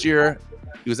last year.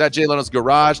 He was at Jay Leno's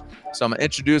garage, so I'm going to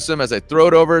introduce him as I throw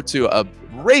it over to a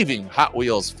raving Hot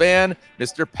Wheels fan,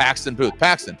 Mr. Paxton Booth.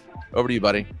 Paxton, over to you,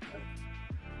 buddy.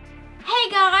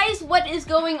 Hey guys, what is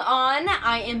going on?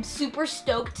 I am super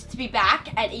stoked to be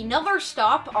back at another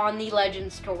stop on the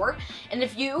Legends Tour. And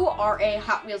if you are a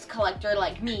Hot Wheels collector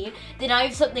like me, then I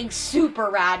have something super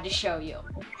rad to show you.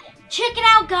 Check it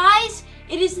out, guys!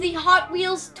 It is the Hot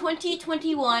Wheels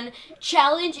 2021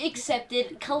 Challenge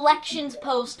Accepted Collections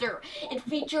poster. It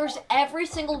features every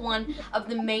single one of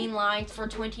the main lines for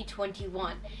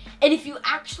 2021. And if you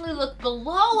actually look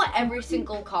below every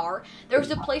single car,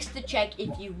 there's a place to check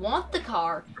if you want the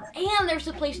car, and there's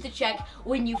a place to check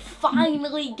when you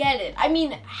finally get it. I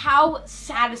mean, how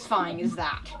satisfying is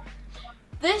that?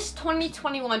 This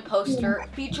 2021 poster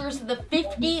features the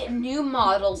 50 new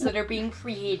models that are being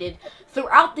created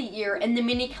throughout the year and the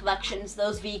mini collections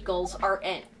those vehicles are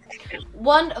in.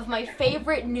 One of my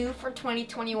favorite new for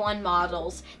 2021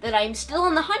 models that I'm still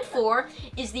on the hunt for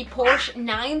is the Porsche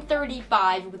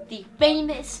 935 with the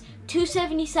famous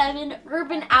 277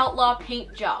 Urban Outlaw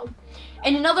paint job.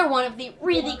 And another one of the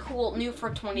really cool new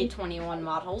for 2021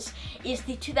 models is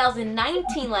the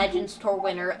 2019 Legends Tour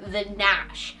winner, the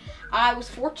Nash. I was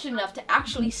fortunate enough to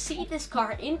actually see this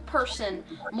car in person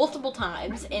multiple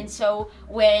times, and so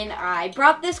when I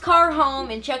brought this car home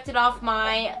and checked it off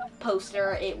my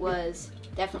poster, it was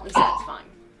definitely satisfying.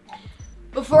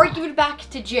 Before I give it back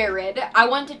to Jared, I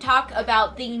want to talk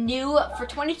about the new for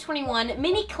 2021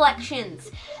 mini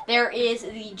collections. There is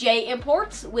the J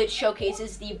Imports, which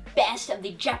showcases the best of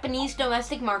the Japanese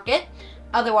domestic market,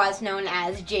 otherwise known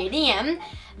as JDM.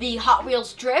 The Hot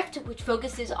Wheels Drift, which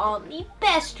focuses on the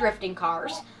best drifting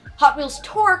cars. Hot Wheels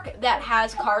Torque, that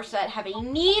has cars that have a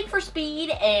need for speed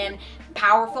and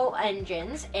powerful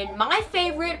engines. And my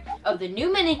favorite of the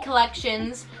new mini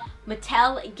collections,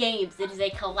 Mattel Games. It is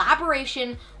a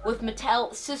collaboration with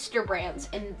Mattel sister brands,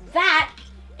 and that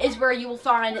is where you will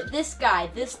find this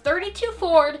guy, this 32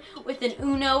 Ford with an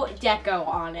Uno deco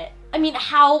on it. I mean,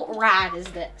 how rad is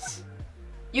this?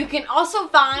 You can also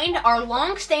find our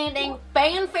long-standing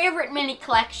fan favorite mini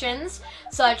collections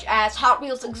such as Hot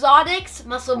Wheels Exotics,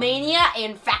 Musclemania,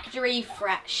 and Factory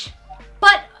Fresh.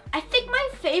 But I think my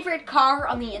favorite car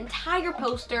on the entire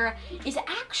poster is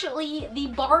actually the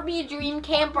Barbie Dream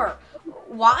Camper.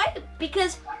 Why?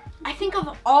 Because I think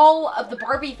of all of the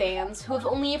Barbie fans who have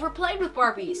only ever played with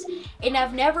Barbies and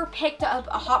have never picked up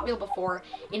a Hot Wheel before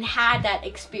and had that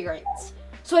experience.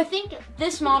 So I think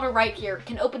this model right here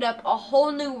can open up a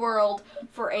whole new world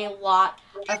for a lot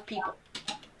of people.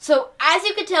 So as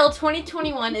you can tell,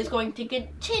 2021 is going to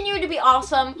continue to be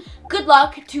awesome. Good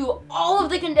luck to all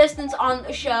of the contestants on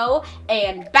the show,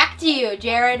 and back to you,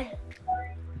 Jared.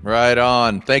 Right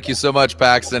on. Thank you so much,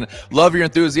 Paxton. Love your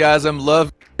enthusiasm.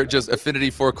 Love just affinity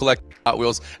for collecting Hot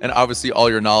Wheels and obviously all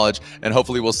your knowledge. And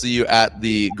hopefully we'll see you at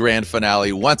the grand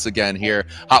finale once again here,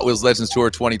 Hot Wheels Legends Tour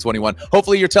 2021.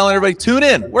 Hopefully you're telling everybody, tune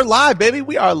in. We're live, baby.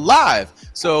 We are live.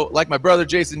 So like my brother,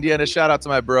 Jason Deanna, shout out to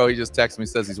my bro. He just texted me,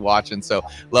 says he's watching. So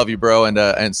love you, bro.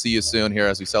 And see you soon here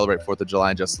as we celebrate 4th of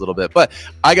July in just a little bit. But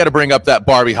I got to bring up that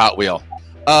Barbie Hot Wheel.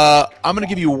 I'm going to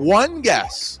give you one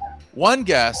guess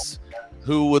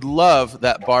who would love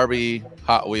that Barbie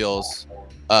Hot Wheels.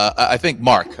 I think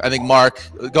Mark,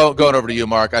 going over to you,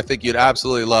 Mark. I think you'd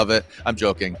absolutely love it. I'm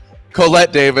joking.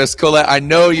 Colette Davis. Colette, I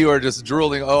know you are just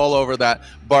drooling all over that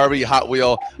Barbie Hot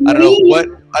Wheel. I don't know what,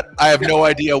 I have no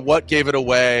idea what gave it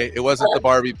away. It wasn't the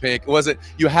Barbie pink. It wasn't,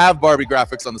 you have Barbie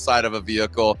graphics on the side of a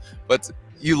vehicle, but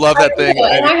you love that thing.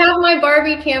 And I have my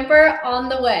Barbie camper on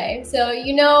the way. So,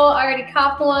 you know, I already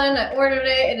copped one. I ordered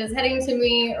it. It is heading to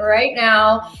me right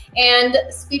now. And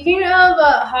speaking of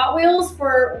Hot Wheels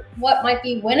for what might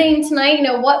be winning tonight, you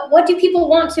know, what do people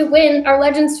want to win our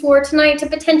Legends Tour tonight to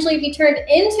potentially be turned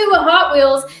into a Hot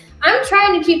Wheels? I'm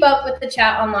trying to keep up with the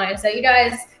chat online. So you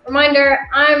guys, reminder,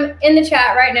 I'm in the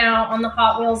chat right now on the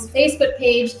Hot Wheels Facebook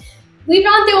page. We've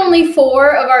got the only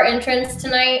 4 of our entrants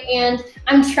tonight, and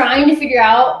I'm trying to figure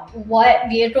out what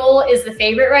vehicle is the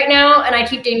favorite right now, and I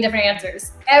keep getting different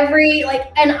answers.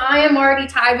 And I am already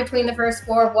tied between the first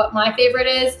 4 of what my favorite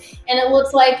is, and it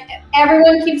looks like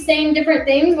everyone keeps saying different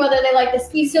things, whether they like the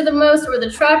Speedster the most, or the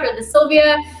truck, or the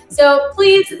Sylvia. So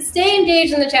please stay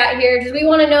engaged in the chat here, because we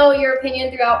want to know your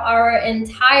opinion throughout our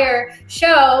entire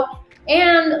show.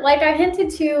 And like I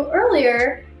hinted to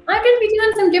earlier, I'm going to be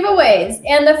doing some giveaways,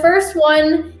 and the first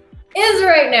one is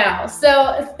right now.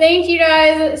 So thank you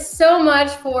guys so much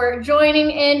for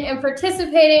joining in and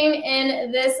participating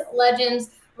in this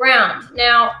Legends round.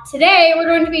 Now, today we're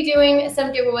going to be doing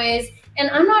some giveaways, and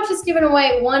I'm not just giving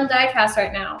away one diecast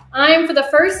right now. I'm, for the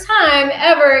first time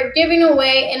ever, giving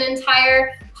away an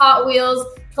entire Hot Wheels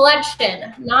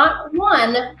collection. Not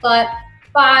 1, but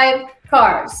 5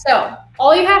 cars. So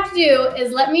all you have to do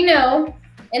is let me know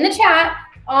in the chat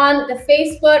on the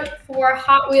Facebook for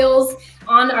Hot Wheels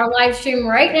on our live stream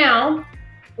right now.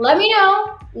 Let me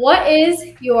know, what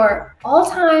is your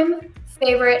all-time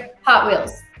favorite Hot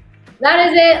Wheels? That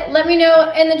is it. Let me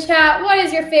know in the chat, what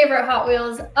is your favorite Hot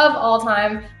Wheels of all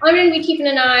time? I'm going to be keeping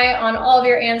an eye on all of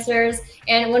your answers,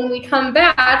 and when we come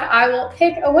back, I will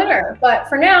pick a winner. But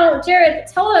for now, Jared,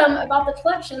 tell them about the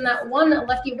collection that one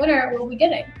lucky winner will be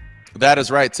getting. That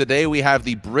is right. Today we have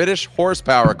the British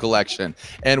Horsepower Collection,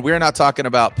 and we're not talking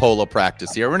about polo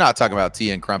practice here. We're not talking about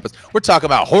tea and crumpets. We're talking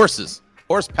about horses,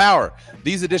 horsepower.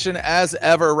 These edition, as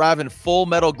ever, arrive in full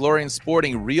metal glory and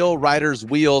sporting real riders'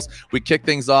 wheels. We kick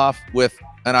things off with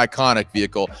an iconic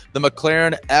vehicle, the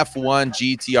McLaren F1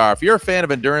 GTR. If you're a fan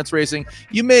of endurance racing,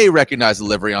 you may recognize the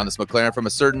livery on this McLaren from a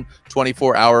certain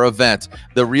 24-hour event.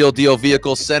 The real deal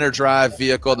vehicle, center drive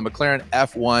vehicle, the McLaren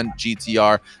F1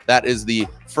 GTR. That is the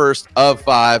first of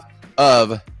 5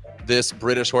 of this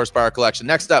British Horsepower Collection.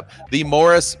 Next up, the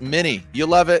Morris Mini. You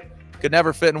love it. Could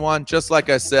never fit in one, just like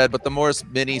I said, but the Morris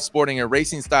Mini sporting a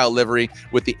racing style livery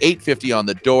with the 850 on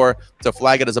the door to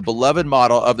flag it as a beloved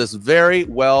model of this very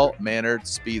well-mannered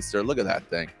speedster. Look at that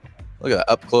thing. Look at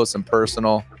that, up close and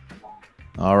personal.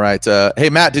 All right.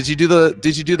 Hey Matt, did you do the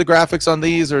graphics on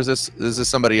these, or is this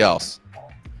somebody else?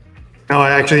 No,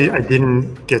 I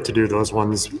didn't get to do those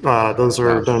ones. Those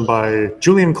are done by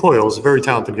Julian Coyles, a very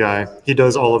talented guy. He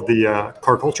does all of the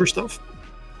car culture stuff.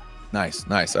 Nice,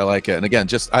 nice. I like it. And again,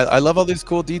 I love all these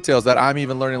cool details that I'm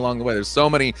even learning along the way. There's so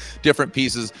many different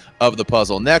pieces of the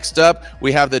puzzle. Next up,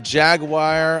 we have the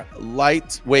Jaguar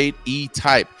Lightweight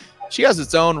E-Type. She has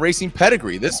its own racing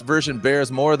pedigree. This version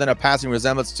bears more than a passing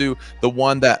resemblance to the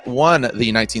one that won the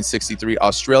 1963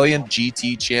 Australian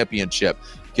GT Championship.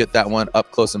 Get that one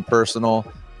up close and personal.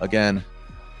 Again,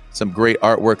 some great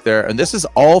artwork there. And this is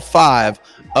all 5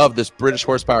 of this British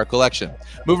Horsepower Collection.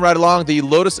 Moving right along, the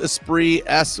Lotus Esprit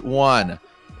S1.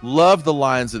 Love the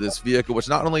lines of this vehicle, which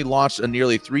not only launched a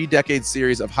nearly 3-decade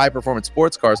series of high-performance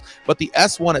sports cars, but the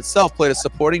S1 itself played a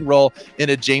supporting role in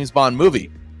a James Bond movie.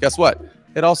 Guess what?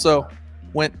 It also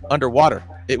went underwater.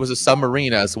 It was a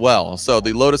submarine as well. So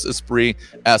the Lotus Esprit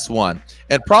S1.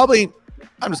 And probably,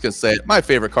 I'm just going to say it, my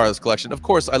favorite car of this collection. Of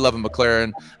course, I love a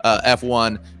McLaren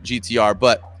F1 GTR,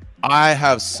 but I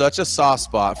have such a soft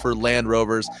spot for Land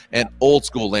Rovers and old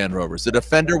school Land Rovers. The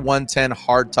Defender 110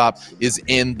 hardtop is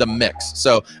in the mix.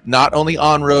 So not only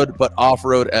on-road, but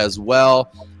off-road as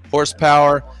well.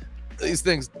 Horsepower, these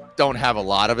things don't have a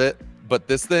lot of it, but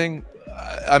this thing,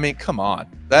 I mean, come on.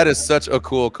 That is such a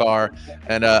cool car.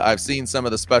 And I've seen some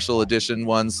of the special edition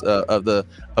ones of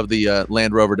the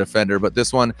Land Rover Defender, but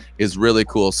this one is really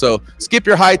cool. So skip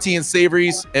your high tea and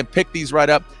savories and pick these right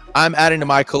up. I'm adding to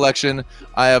my collection.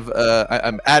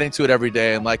 I'm adding to it every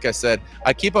day. And like I said,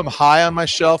 I keep them high on my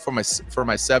shelf for my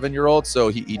 7-year-old, so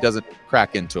he doesn't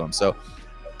crack into them. So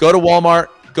go to Walmart.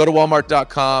 Go to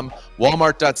walmart.com,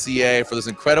 walmart.ca for those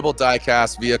incredible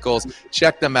die-cast vehicles.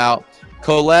 Check them out.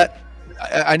 Colette,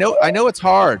 I know it's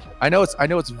hard. I know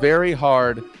it's very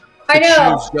hard to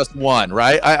choose just one,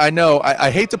 right? I know.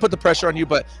 I hate to put the pressure on you,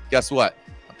 but guess what?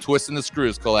 I'm twisting the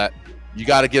screws, Colette. You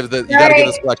got to give the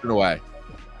selection away.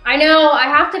 I know. I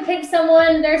have to pick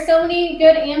someone. There's so many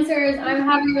good answers. I'm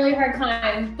having a really hard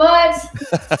time, but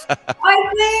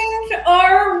I think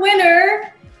our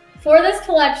winner for this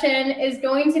collection is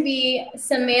going to be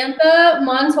Samantha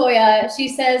Montoya. She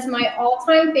says, my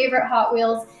all-time favorite Hot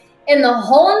Wheels in the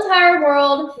whole entire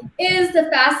world is the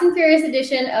Fast and Furious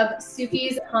edition of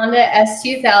Suki's Honda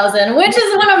S2000, which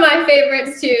is one of my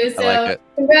favorites too. So I like it.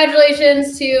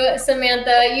 Congratulations to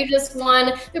Samantha. You just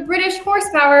won the British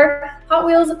Horsepower Hot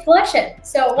Wheels collection.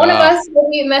 So one of us will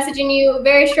be messaging you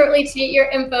very shortly to get your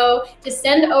info to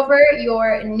send over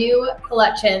your new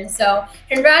collection. So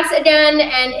congrats again.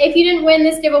 And if you didn't win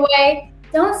this giveaway,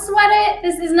 don't sweat it.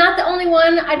 This is not the only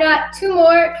one. I got 2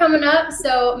 more coming up,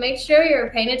 so make sure you're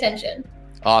paying attention.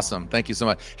 Awesome. Thank you so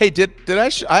much. Hey, did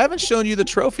I haven't shown you the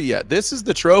trophy yet. This is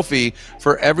the trophy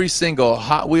for every single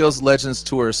Hot Wheels Legends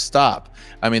Tour stop.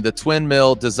 I mean, the Twin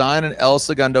Mill, design in El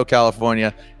Segundo,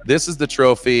 California. This is the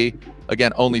trophy.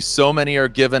 Again, only so many are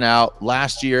given out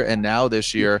last year and now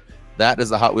this year. That is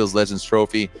the Hot Wheels Legends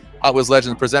trophy. Hot Wheels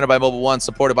Legends presented by Mobil 1,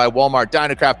 supported by Walmart,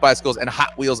 Dynacraft Bicycles, and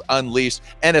Hot Wheels Unleashed.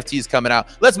 NFTs coming out.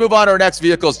 Let's move on to our next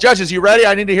vehicles. Judges, you ready?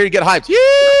 I need to hear you get hyped.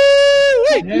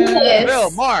 Yes. Bill,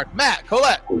 Mark, Matt,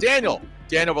 Colette, Daniel.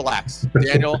 Daniel, relax.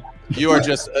 Daniel, you are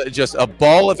just a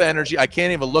ball of energy. I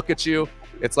can't even look at you.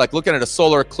 It's like looking at a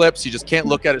solar eclipse. You just can't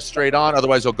look at it straight on,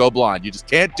 otherwise you'll go blind. You just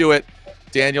can't do it.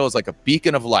 Daniel is like a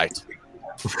beacon of light.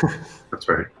 That's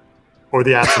right. Or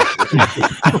the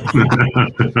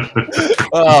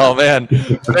Oh man,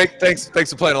 thanks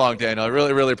for playing along, Daniel. I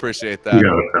really appreciate that.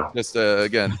 Yeah, just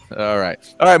again, all right,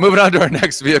 moving on to our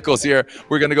next vehicles here.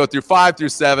 We're going to go through 5 through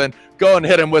 7. Go and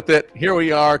hit them with it. Here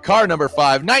we are, car number 5,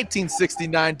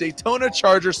 1969 Daytona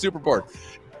Charger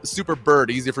Superbird.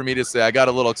 Easy for me to say. I got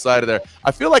a little excited there.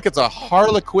 I feel like it's a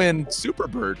Harlequin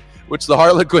Superbird, which is the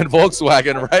Harlequin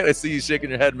Volkswagen, right? I see you shaking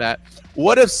your head, Matt.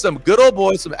 What if some good old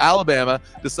boys from Alabama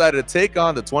decided to take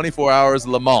on the 24 Hours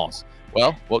Le Mans?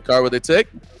 Well, what car would they take?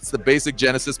 It's the basic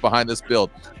genesis behind this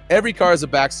build. Every car has a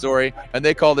backstory, and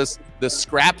they call this the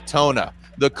Scrap-Tona,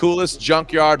 the coolest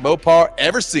junkyard Mopar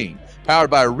ever seen. Powered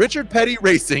by a Richard Petty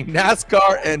Racing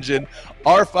NASCAR engine,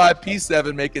 R5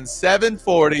 P7, making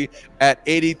 740 at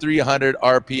 8,300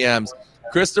 RPMs.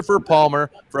 Christopher Palmer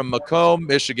from Macomb,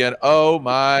 Michigan. Oh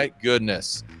my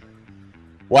goodness.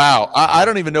 Wow. I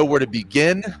don't even know where to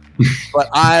begin, but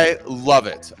I love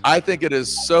it. I think it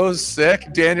is so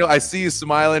sick. Daniel, I see you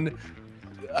smiling.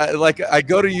 I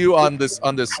go to you on this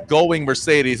Gullwing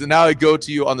Mercedes, and now I go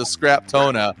to you on the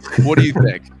Scrap-Tona. What do you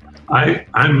think?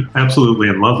 I'm absolutely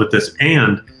in love with this.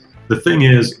 And the thing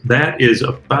is, that is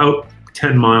about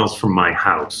 10 miles from my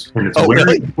house. And it's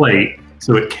wearing a plate,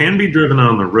 so it can be driven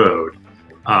on the road.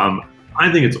 I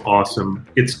think it's awesome.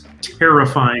 It's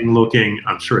terrifying looking.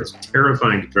 I'm sure it's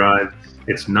terrifying to drive.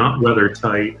 It's not weather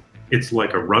tight. It's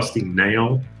like a rusty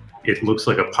nail. It looks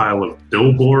like a pile of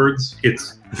billboards.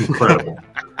 It's incredible.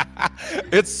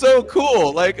 It's so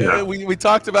cool. Like we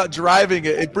talked about driving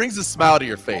it. It brings a smile to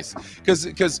your face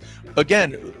because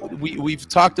again, we've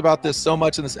talked about this so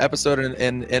much in this episode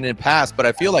and in past, but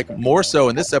I feel like more so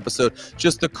in this episode,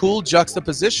 just the cool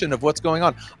juxtaposition of what's going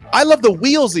on. I love the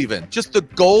wheels, even just the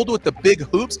gold with the big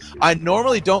hoops. I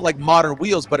normally don't like modern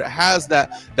wheels, but it has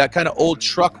that kind of old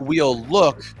truck wheel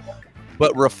look,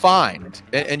 but refined,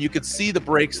 and you could see the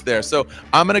brakes there. So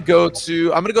I'm gonna go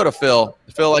to Phil.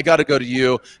 Phil, I got to go to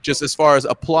you. Just as far as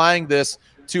applying this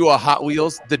to a Hot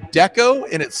Wheels, the deco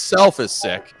in itself is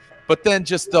sick, but then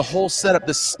just the whole setup,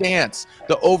 the stance,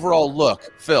 the overall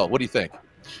look. Phil, what do you think?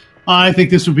 I think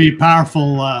this would be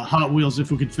powerful Hot Wheels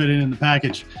if we could fit it in the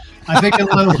package. I think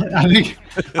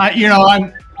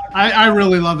I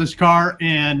really love this car,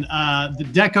 and the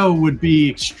deco would be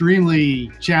extremely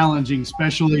challenging,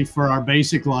 especially for our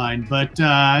basic line. But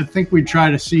I think we'd try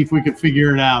to see if we could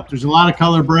figure it out. There's a lot of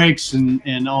color breaks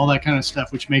and all that kind of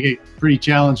stuff, which make it pretty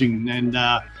challenging. And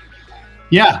I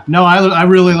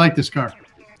really like this car.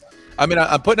 I mean,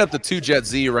 I'm putting up the 2Jet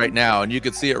Z right now, and you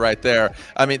can see it right there.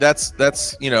 I mean, that's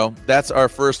our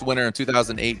first winner in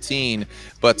 2018,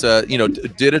 but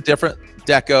did a different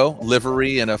deco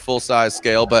livery and a full-size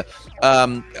scale. But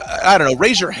I don't know.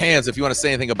 Raise your hands if you want to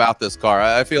say anything about this car.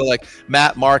 I feel like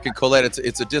Matt, Mark, and Colette,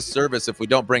 it's a disservice if we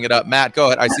don't bring it up. Matt, go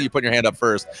ahead. I see you putting your hand up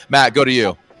first. Matt, go to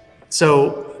you.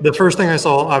 So the first thing I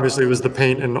saw, obviously, was the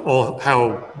paint and all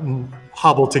how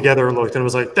hobbled together it looked, and it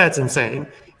was like, that's insane.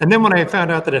 And then when I found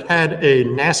out that it had a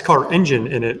NASCAR engine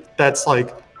in it, that's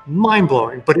like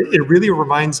mind-blowing. But it really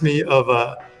reminds me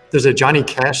of there's a Johnny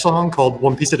Cash song called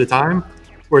 "One Piece at a Time,"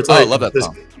 where it's like, I love that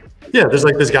song. Yeah, there's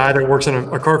like this guy that works in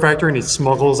a car factory and he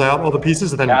smuggles out all the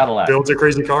pieces and then builds a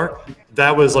crazy car.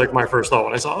 That was like my first thought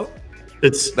when I saw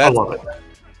it. I love it.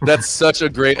 That's such a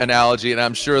great analogy, and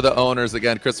I'm sure the owners,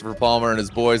 again, Christopher Palmer and his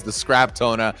boys, the Scrap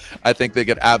Tona, I think they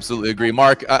could absolutely agree.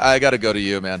 Mark, I got to go to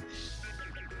you, man.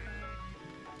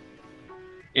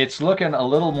 It's looking a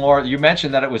little more. You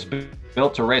mentioned that it was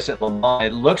built to race at Le Mans.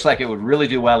 It looks like it would really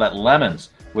do well at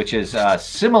Lemons, which is a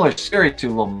similar series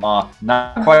to Le Mans,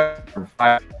 not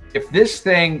quite. If this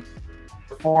thing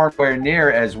performed where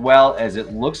near as well as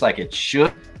it looks like it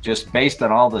should, just based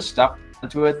on all the stuff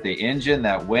to it, the engine,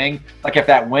 that wing, like if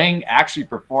that wing actually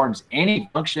performs any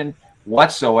function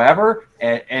whatsoever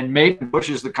and maybe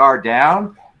pushes the car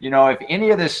down, if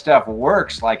any of this stuff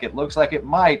works like it looks like it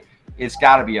might, it's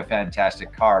got to be a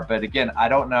fantastic car. But again, I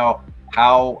don't know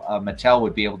how Mattel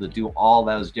would be able to do all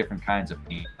those different kinds of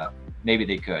things. Maybe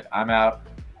they could. I'm out.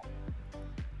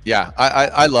 Yeah,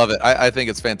 I love it. I think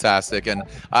it's fantastic. And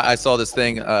I saw this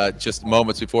thing just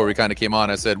moments before we kind of came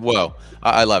on. I said, whoa,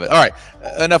 I love it. All right,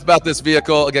 enough about this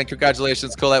vehicle. Again,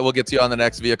 congratulations, Colette. We'll get to you on the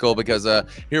next vehicle because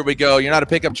here we go. You're not a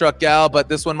pickup truck gal, but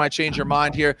this one might change your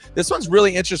mind here. This one's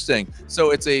really interesting.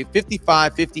 So it's a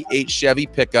 55, 58 Chevy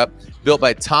pickup built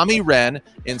by Tommy Wren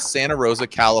in Santa Rosa,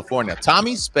 California.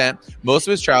 Tommy spent most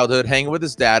of his childhood hanging with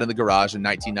his dad in the garage in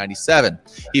 1997.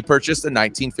 He purchased a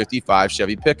 1955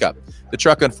 Chevy pickup. The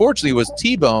truck, unfortunately, was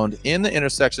T-boned in the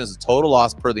intersection as a total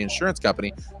loss per the insurance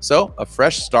company, so a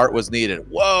fresh start was needed.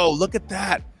 Whoa, look at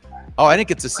that. Oh, I didn't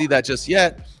get to see that just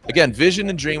yet. Again, vision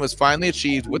and dream was finally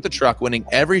achieved with the truck winning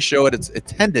every show it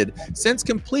attended since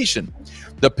completion.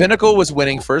 The Pinnacle was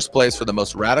winning first place for the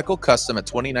most radical custom at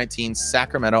 2019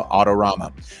 Sacramento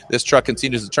Autorama. This truck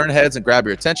continues to turn heads and grab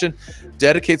your attention,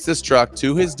 dedicates this truck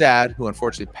to his dad, who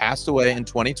unfortunately passed away in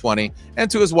 2020,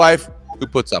 and to his wife, who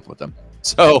puts up with him.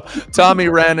 So Tommy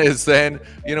Wren is saying,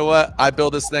 you know what? I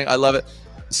built this thing. I love it.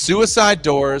 Suicide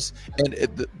doors, and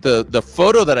the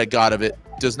photo that I got of it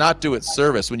does not do its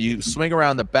service. When you swing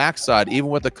around the backside,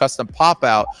 even with the custom pop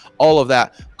out, all of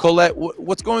that. Colette,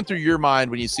 what's going through your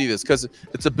mind when you see this? Because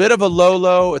it's a bit of a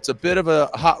low, it's a bit of a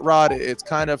hot rod. It's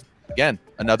kind of, again,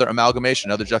 another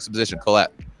amalgamation, another juxtaposition.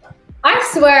 Colette. I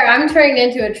swear I'm turning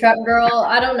into a truck girl.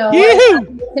 I don't know what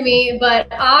happened to me, but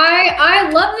I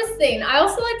love this thing. I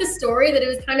also like the story that it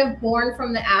was kind of born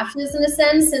from the ashes in a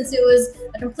sense, since it was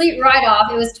a complete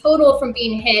write-off. It was total from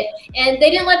being hit, and they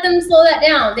didn't let them slow that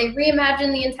down. They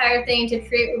reimagined the entire thing to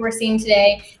create what we're seeing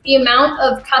today. The amount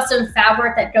of custom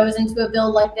fabric that goes into a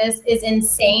build like this is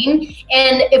insane.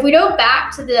 And if we go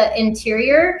back to the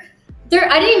interior,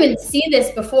 I didn't even see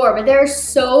this before, but there are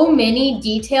so many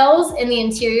details in the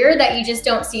interior that you just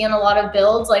don't see in a lot of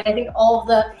builds. Like I think all of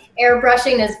the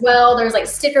airbrushing as well. There's like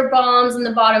sticker bombs in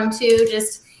the bottom too.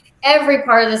 Just every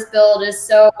part of this build is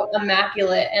so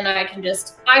immaculate, and I can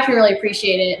really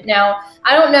appreciate it. Now,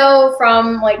 I don't know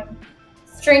from like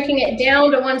shrinking it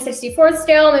down to 1/64th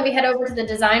scale, maybe head over to the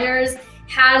designers.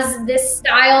 Has this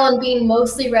style and being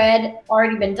mostly red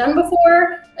already been done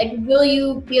before? Like, will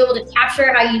you be able to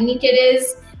capture how unique it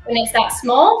is when it's that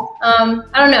small? I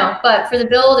don't know, but for the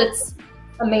build, it's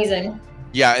amazing.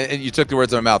 Yeah, and you took the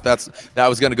words out of my mouth. That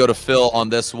was going to go to Phil on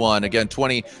this one. Again,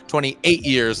 28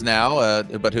 years now,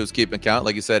 but who's keeping count?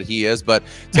 Like you said, he is. But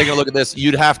taking a look at this,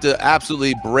 you'd have to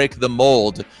absolutely break the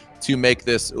mold to make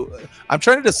this. I'm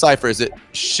trying to decipher, is it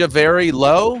Chevrolet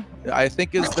Low? I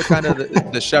think is the kind of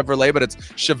the Chevrolet, but it's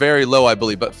Chevrolet Low, I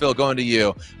believe. But Phil, going to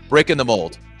you, breaking the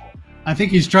mold. I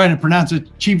think he's trying to pronounce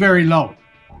it Chevrolet Low.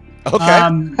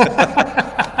 Okay.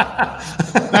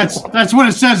 That's what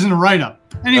it says in the write-up.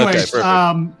 Anyways,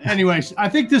 okay, anyways, I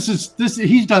think this.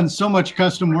 He's done so much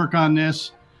custom work on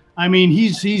this. I mean,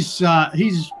 he's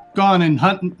gone and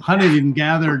hunted and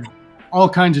gathered all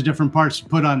kinds of different parts to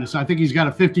put on this. I think he's got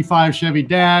a 55 Chevy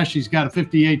dash. He's got a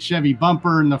 58 Chevy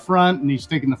bumper in the front, and he's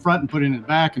taken the front and put it in the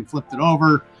back and flipped it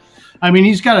over. I mean,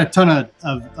 he's got a ton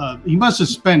of he must have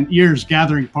spent years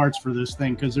gathering parts for this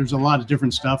thing, because there's a lot of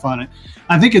different stuff on it.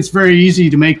 I think it's very easy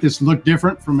to make this look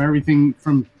different from everything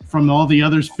from from all the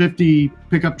others 50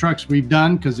 pickup trucks we've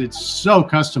done because it's so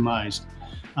customized.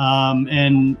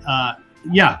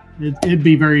 Yeah, it'd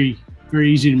be very, very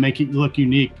easy to make it look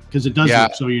unique because it does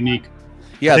look so unique.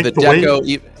 Yeah, the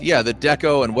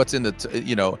deco and what's in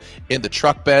the in the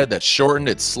truck bed that's shortened,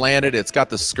 it's slanted, it's got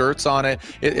the skirts on it.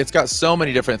 It's got so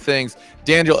many different things.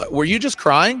 Daniel, were you just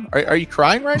crying? Are you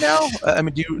crying right now? I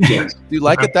mean, do you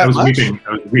like it that much?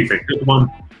 I was weeping.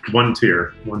 One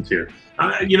tear.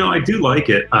 I do like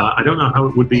it. I don't know how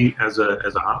it would be as a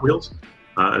Hot Wheels,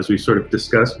 as we sort of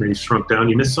discussed, maybe shrunk down.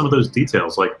 You missed some of those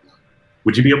details. Like,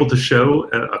 would you be able to show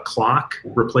a clock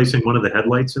replacing one of the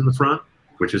headlights in the front,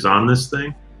 which is on this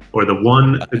thing, or the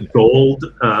one gold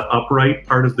upright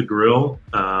part of the grille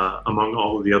among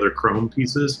all of the other chrome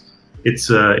pieces? It's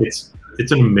an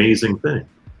amazing thing.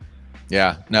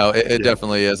 Yeah, no, it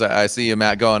definitely is. I see you,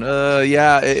 Matt, going,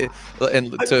 yeah.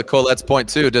 And to Colette's point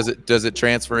too, does it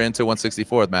transfer into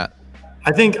 1/64th, Matt?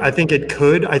 I think it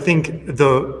could. I think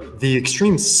the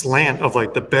extreme slant of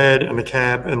like the bed and the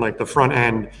cab and like the front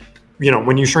end,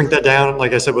 when you shrink that down,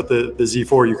 like I said with the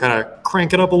Z4, you kind of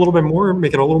crank it up a little bit more,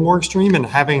 make it a little more extreme, and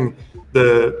having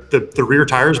the rear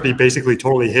tires be basically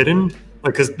totally hidden,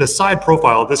 like because the side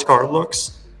profile of this car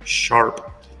looks sharp.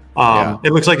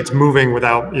 It looks like it's moving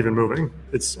without even moving.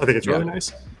 I think it's really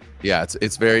nice. Yeah,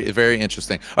 it's very, very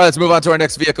interesting. All right, let's move on to our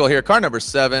next vehicle here. Car number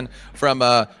 7 from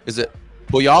is it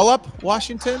Puyallup,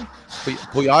 Washington?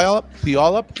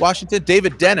 Puyallup, Washington.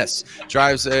 David Dennis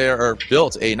drives or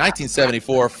built a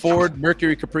 1974 Ford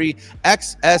Mercury Capri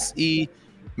XSE,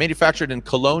 manufactured in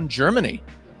Cologne, Germany.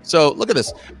 So look at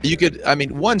this.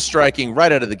 One striking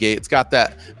right out of the gate. It's got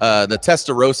that the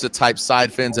Testarossa type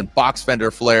side fins and box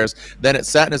fender flares. Then it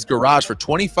sat in his garage for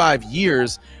 25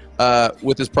 years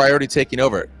with his priority taking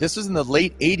over. This is in the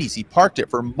late 80s. He parked it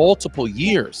for multiple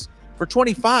years, for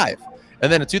 25.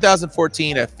 And then in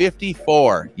 2014, at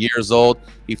 54 years old,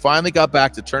 he finally got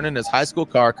back to turning his high school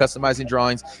car, customizing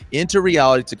drawings into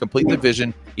reality to complete the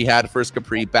vision he had for his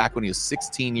Capri back when he was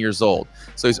 16 years old.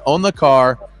 So he's owned the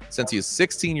car since he was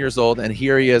 16 years old, and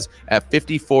here he is at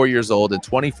 54 years old in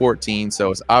 2014.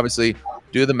 So it's obviously,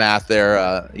 do the math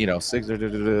there,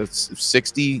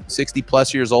 60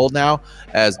 plus years old now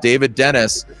as David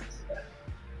Dennis.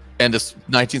 And this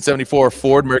 1974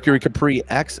 Ford Mercury Capri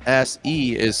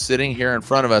XSE is sitting here in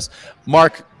front of us.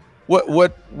 Mark, what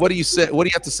do you say? What do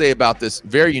you have to say about this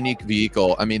very unique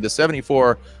vehicle? I mean, the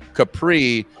 74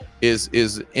 Capri is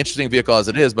an interesting vehicle as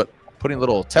it is, but putting a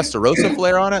little Testarossa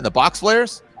flare on it and the box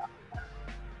flares.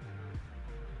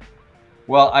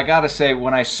 Well, I gotta say,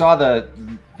 when I saw the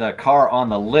car on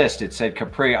the list, it said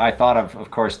Capri. I thought of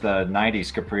course, the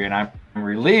 '90s Capri, and I'm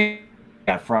relieved.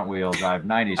 Got front wheel drive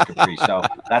 90s Capri, so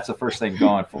that's the first thing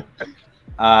going for.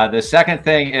 The second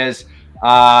thing is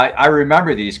I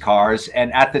remember these cars,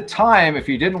 and at the time, if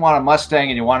you didn't want a Mustang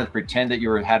and you wanted to pretend that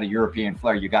you had a European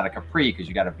flair, you got a Capri because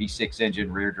you got a V6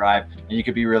 engine, rear drive, and you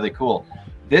could be really cool.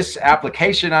 This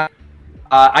application,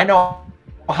 I know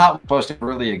how it's supposed to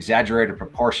really exaggerated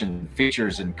proportion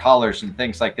features and colors and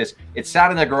things like this. It sat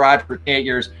in the garage for 8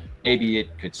 years. Maybe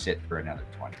it could sit for another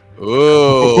 20.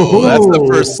 Oh, that's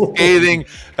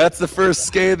the first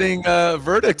scathing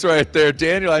verdict right there,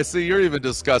 Daniel. I see you're even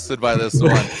disgusted by this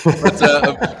one.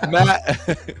 But, Matt,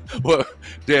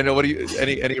 Daniel, what do you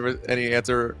any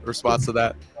answer response to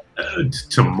that?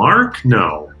 To Mark,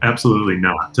 no, absolutely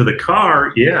not. To the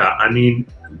car, yeah. I mean,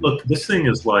 look, this thing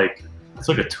is like it's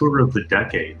like a tour of the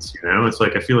decades. It's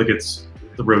like I feel like it's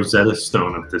the Rosetta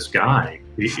Stone of this guy.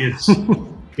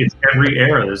 It's every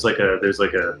era. There's like a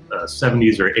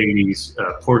 70s or 80s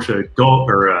Porsche Gulf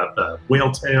or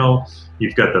Whale Tail.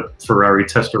 You've got the Ferrari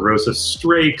Testarossa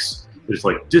Strakes. There's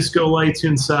like disco lights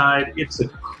inside. It's a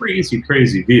crazy,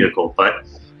 crazy vehicle. But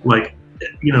like,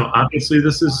 obviously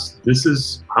this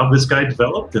is how this guy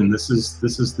developed, and this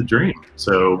is the dream.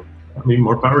 So I mean,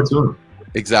 more power to him.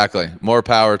 Exactly, more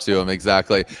power to him.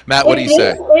 Exactly, Matt. What do you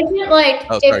say? Isn't like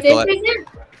if this isn't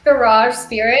garage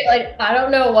spirit, like I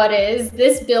don't know what is.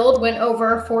 This build went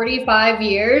over 45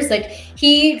 years. Like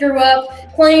he grew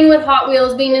up playing with Hot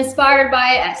Wheels, being inspired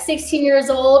by it at 16 years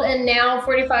old, and now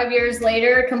 45 years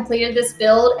later completed this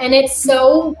build, and it's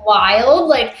so wild.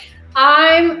 Like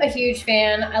I'm a huge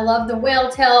fan. I love the whale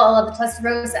tail. I love the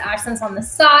Testarossa accents on the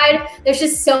side. There's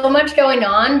just so much going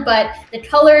on, but the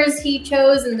colors he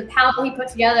chose and the palette he put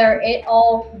together, it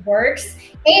all works.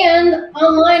 And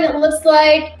online, it looks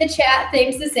like the chat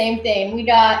thinks the same thing. We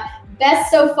got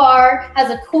best so far, has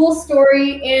a cool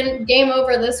story, and game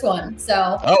over this one.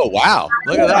 So. Oh wow!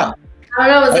 Look at that. I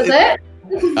don't know. Is this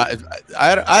it?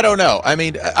 I don't know. I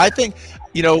mean, I think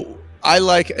I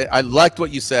liked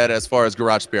what you said as far as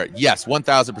garage spirit. Yes,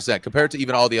 1000% compared to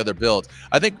even all the other builds.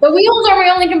 I think the wheels are my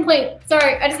only complaint.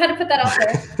 Sorry, I just had to put that out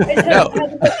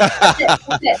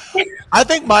there. I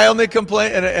think my only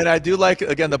complaint, and I do like,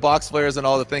 again, the box flares and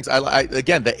all the things.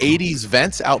 Again, the 80s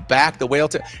vents out back, the whale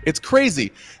tail. It's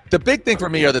crazy. The big thing for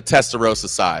me are the Testarossa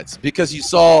sides, because you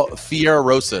saw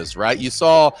Fierrosas, right? You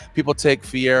saw people take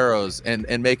Fierros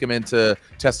and make them into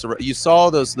Testarossa. You saw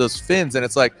those fins, and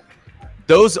it's like,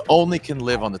 those only can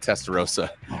live on the Testarossa.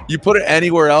 You put it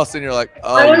anywhere else and you're like,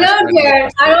 oh. I don't know, Jared.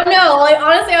 I don't know. Like,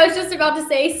 honestly, I was just about to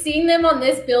say, seeing them on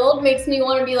this build makes me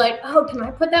want to be like, oh, can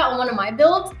I put that on one of my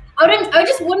builds? I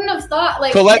just wouldn't have thought,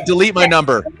 like. Colette, delete my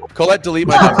number. Colette, delete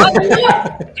my number.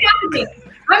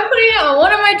 I'm putting it on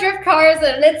one of my drift cars,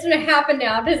 and it's going to happen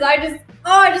now because I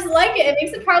just like it. It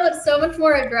makes the car look so much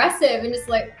more aggressive and just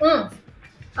like, I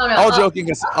don't know. All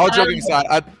joking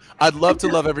aside, I'd love to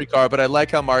love every car, but I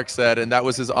like how Mark said, and that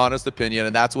was his honest opinion,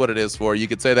 and that's what it is for. You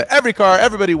could say that every car,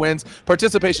 everybody wins,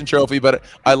 participation trophy, but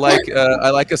I like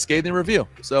a scathing review,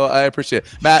 so I appreciate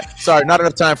it. Matt, sorry, not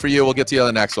enough time for you. We'll get to you on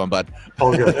the next one, bud.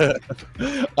 All good.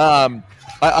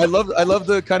 I love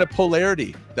the kind of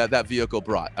polarity that vehicle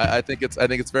brought. I think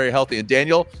it's very healthy. And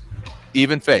Daniel,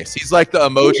 even face. He's like the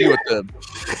emoji with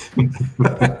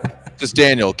the just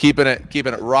Daniel keeping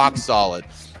it rock solid.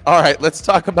 All right, let's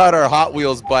talk about our Hot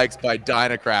Wheels bikes by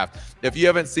Dynacraft. If you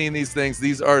haven't seen these things,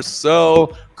 these are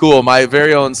so cool. My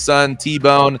very own son,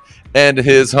 T-Bone, and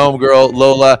his homegirl,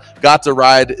 Lola, got to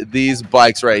ride these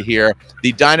bikes right here.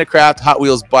 The Dynacraft Hot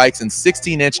Wheels bikes in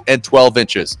 16-inch and 12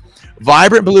 inches.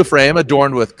 Vibrant blue frame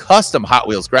adorned with custom Hot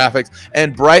Wheels graphics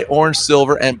and bright orange,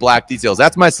 silver, and black details.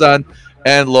 That's my son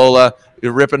and Lola.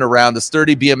 You're ripping around. The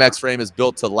sturdy BMX frame is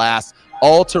built to last.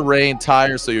 All-terrain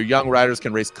tires so your young riders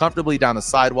can race comfortably down the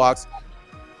sidewalks.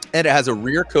 And it has a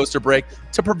rear coaster brake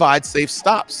to provide safe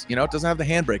stops. You know, it doesn't have the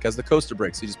handbrake, it has the coaster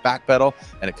brake. So you just backpedal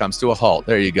and it comes to a halt.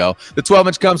 There you go. The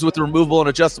 12-inch comes with removable and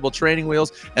adjustable training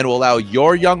wheels and will allow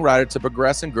your young rider to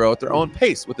progress and grow at their own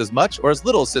pace with as much or as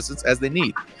little assistance as they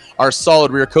need. Our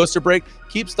solid rear coaster brake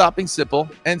keeps stopping simple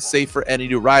and safe for any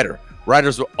new rider.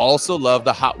 Riders will also love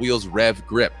the Hot Wheels Rev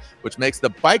Grip, which makes the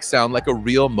bike sound like a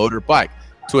real motor bike.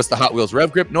 Twist the Hot Wheels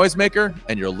Rev Grip noisemaker,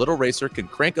 and your little racer can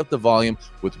crank up the volume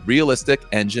with realistic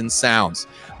engine sounds.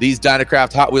 These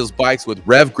Dynacraft Hot Wheels bikes with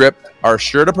Rev Grip are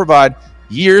sure to provide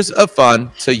years of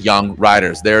fun to young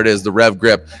riders. There it is, the Rev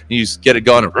Grip. You just get it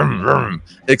going. Vroom, vroom.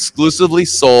 Exclusively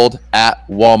sold at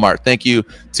Walmart. Thank you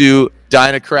to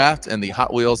Dynacraft and the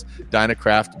Hot Wheels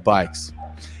Dynacraft bikes.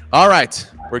 All right,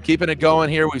 we're keeping it going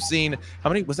here. We've seen, how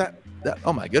many was that?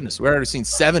 Oh my goodness, we've already seen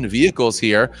 7 vehicles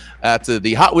here at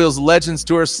the Hot Wheels Legends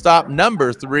Tour stop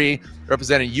number 3,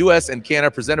 representing US and Canada,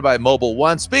 presented by Mobil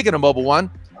 1. Speaking of Mobil 1,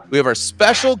 we have our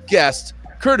special guest,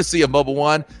 courtesy of Mobil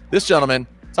 1. This gentleman,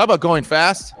 talk about going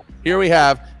fast. Here we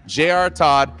have J.R.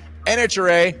 Todd,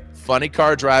 NHRA funny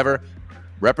car driver,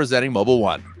 representing Mobil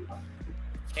 1.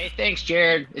 Hey, thanks,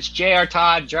 Jared. It's J.R.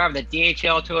 Todd, driver of the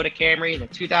DHL Toyota Camry, the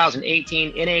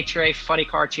 2018 NHRA Funny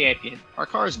Car Champion. Our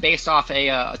car is based off a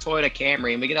Toyota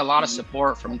Camry, and we get a lot of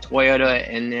support from Toyota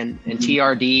and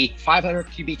TRD.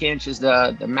 500 cubic inch is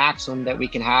the maximum that we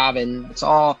can have, and it's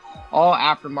all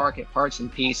aftermarket parts and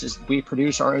pieces. We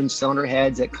produce our own cylinder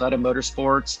heads at Clutta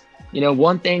Motorsports. You know,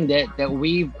 one thing that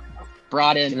we've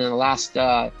brought in the last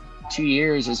 2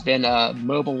 years has been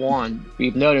Mobil 1.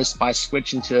 We've noticed by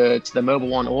switching to the Mobil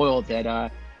 1 oil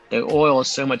that the oil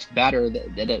is so much better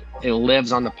that it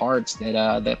lives on the parts,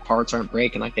 that parts aren't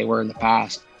breaking like they were in the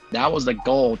past. That was the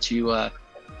goal, to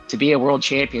be a world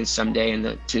champion someday,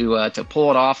 and to pull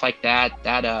it off like that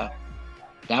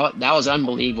was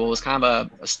unbelievable. It was kind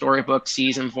of a storybook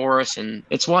season for us, and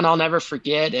it's one I'll never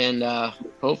forget. And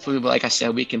hopefully, like I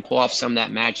said, we can pull off some of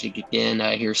that magic again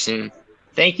here soon.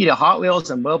 Thank you to Hot Wheels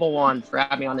and Mobil 1 for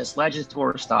having me on this Legends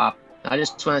Tour stop. I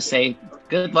just want to say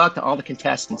good luck to all the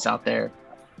contestants out there.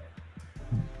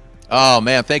 Oh,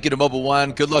 man, thank you to Mobil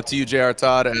 1. Good luck to you, J.R.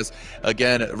 Todd, as,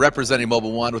 again, representing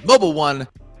Mobil 1. With Mobil 1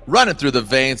 running through the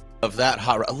veins of that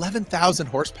hot 11,000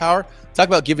 horsepower. Talk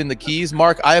about giving the keys.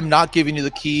 Mark, I am not giving you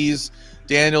the keys.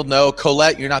 Daniel, no.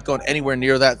 Colette, you're not going anywhere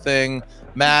near that thing.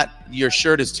 Matt, your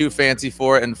shirt is too fancy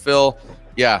for it. And Phil,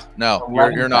 yeah, no,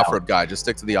 you're an off-road guy. Just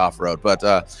stick to the off-road. But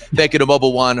thank you to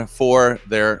Mobil 1 for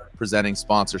their presenting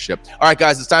sponsorship. All right,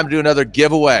 guys, it's time to do another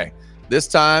giveaway. This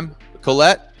time,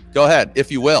 Colette, go ahead,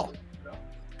 if you will.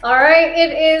 All right,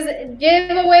 it is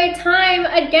giveaway time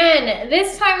again.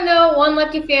 This time, though, one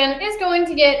lucky fan is going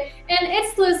to get an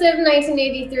exclusive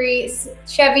 1983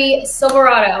 Chevy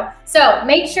Silverado. So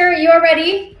make sure you are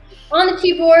ready. on the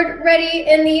keyboard, ready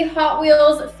in the Hot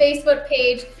Wheels Facebook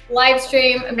page live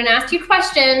stream. I'm going to ask you a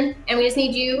question, and we just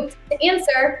need you to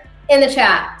answer in the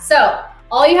chat. So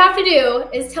all you have to do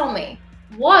is tell me,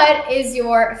 what is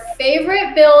your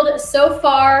favorite build so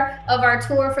far of our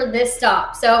tour for this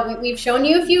stop? So we've shown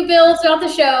you a few builds throughout the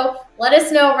show. Let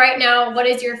us know right now, what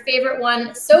is your favorite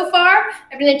one so far?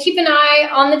 I'm going to keep an eye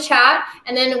on the chat,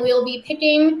 and then we'll be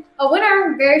picking a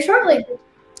winner very shortly.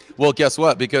 Well, guess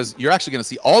what? Because you're actually going to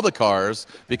see all the cars,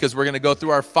 because we're going to go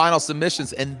through our final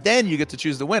submissions, and then you get to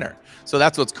choose the winner. So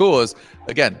that's what's cool is,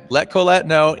 again, let Colette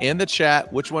know in the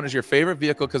chat which one is your favorite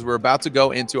vehicle, because we're about to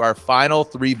go into our final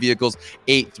 3 vehicles,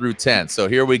 8 through 10. So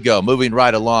here we go, moving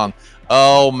right along.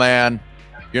 Oh man,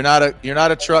 you're not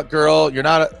a truck girl.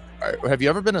 Have you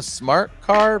ever been a smart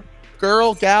car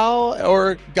girl, gal,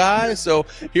 or guy? So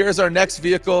here's our next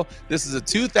vehicle. This is a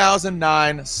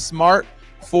 2009 Smart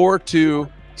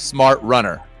 4.2 Smart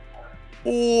Runner.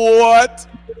 What?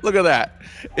 Look at that.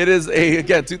 It is a,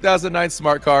 again, 2009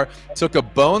 smart car. Took a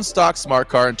bone stock smart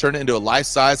car and turned it into a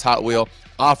life-size Hot Wheel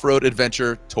off-road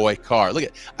adventure toy car. Look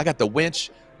at, I got the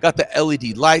winch, got the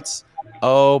LED lights.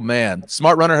 Oh man.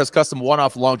 Smart Runner has custom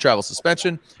one-off long travel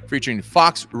suspension featuring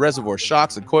Fox reservoir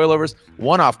shocks and coilovers,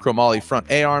 one-off chromoly front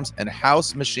A-arms, and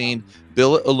house machined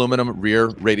billet aluminum rear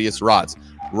radius rods.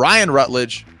 Ryan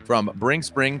Rutledge from Bring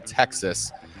Spring,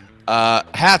 Texas.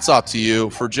 Hats off to you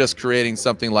for just creating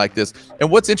something like this. And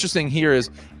what's interesting here is,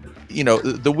 you know,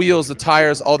 the wheels, the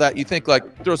tires, all that. You think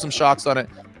like throw some shocks on it.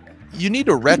 You need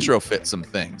to retrofit some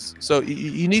things. So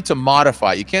you need to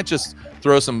modify. You can't just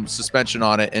throw some suspension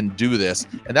on it and do this.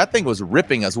 And that thing was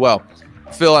ripping as well.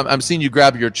 Phil, I'm seeing you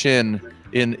grab your chin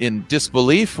in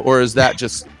disbelief, or is that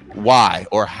just why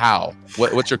or how?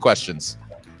 What's your questions?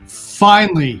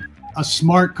 Finally, a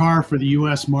smart car for the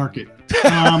U.S. market.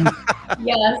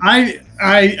 Yes.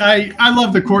 I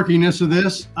love the quirkiness of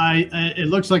this. It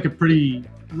looks like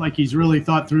like he's really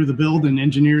thought through the build and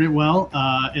engineered it well.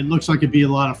 It looks like it'd be a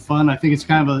lot of fun. I think it's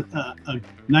kind of a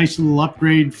nice little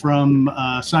upgrade from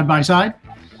side by side.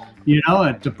 You know,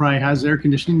 it probably has air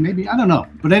conditioning, maybe, I don't know.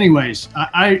 But anyways,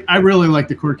 I really like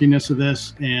the quirkiness of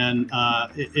this, and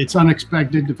it's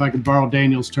unexpected, if I could borrow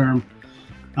Daniel's term.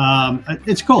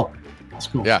 It's cool. It's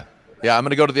cool. Yeah. Yeah, I'm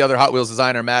going to go to the other Hot Wheels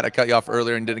designer, Matt. I cut you off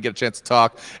earlier and didn't get a chance to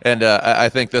talk. And I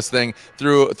think this thing,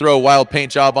 throw a wild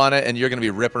paint job on it, and you're going to be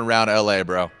ripping around LA,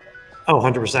 bro. Oh,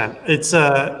 100%. It's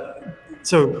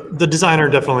so the designer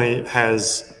definitely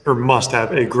has, or must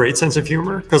have, a great sense of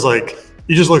humor, because like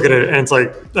you just look at it and it's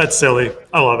like, that's silly.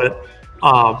 I love it.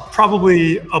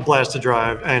 Probably a blast to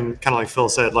drive, and kind of like Phil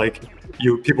said, like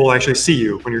people will actually see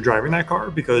you when you're driving that car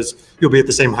because you'll be at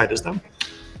the same height as them.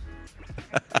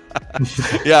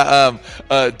 Yeah,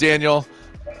 Daniel,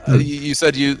 you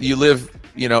said you live,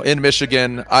 you know, in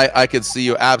Michigan. I could see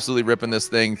you absolutely ripping this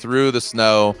thing through the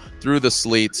snow, through the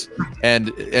sleet,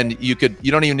 and you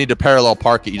don't even need to parallel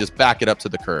park it. You just back it up to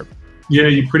the curb. Yeah,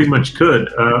 you pretty much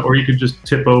could, or you could just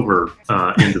tip over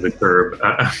into the curb.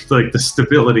 Like the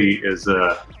stability is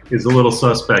a little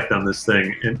suspect on this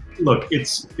thing. And look,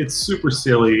 it's super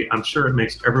silly. I'm sure it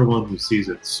makes everyone who sees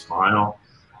it smile,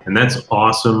 and that's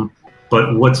awesome.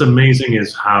 But what's amazing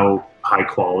is how high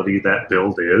quality that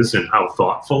build is and how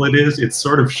thoughtful it is. It's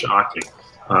sort of shocking.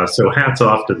 So hats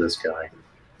off to this guy.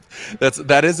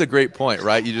 That is a great point,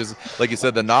 right? You just, like you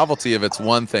said, the novelty of it's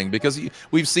one thing, because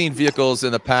we've seen vehicles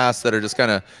in the past that are just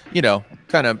kind of, you know,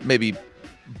 maybe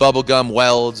bubblegum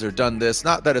welds or done this.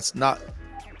 Not that it's not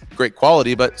great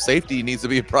quality, but safety needs to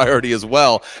be a priority as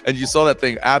well. And you saw that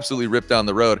thing absolutely rip down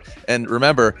the road. And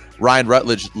remember, Ryan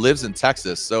Rutledge lives in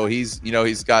Texas, so he's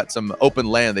got some open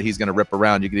land that he's going to rip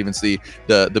around. You can even see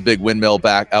the big windmill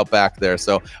out back there.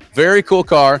 So very cool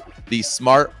car, the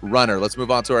Smart Runner. Let's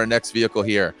move on to our next vehicle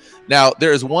here. Now,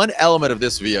 there is one element of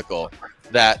this vehicle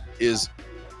that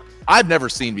I've never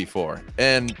seen before,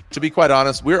 and to be quite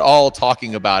honest, we're all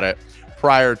talking about it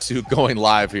prior to going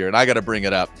live here, and I got to bring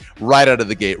it up right out of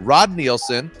the gate. Rod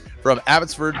Nielsen from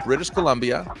Abbotsford, British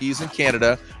Columbia. He's in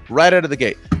Canada. Right out of the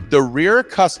gate, the rear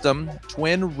custom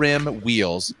twin rim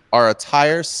wheels are a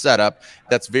tire setup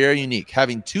that's very unique,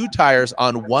 having 2 tires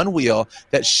on one wheel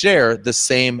that share the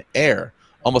same air.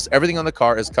 Almost everything on the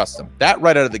car is custom. That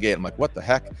right out of the gate, I'm like, what the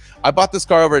heck? I bought this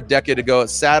car over a decade ago.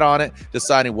 Sat on it,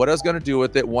 deciding what I was going to do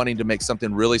with it, wanting to make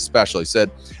something really special. He said,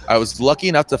 I was lucky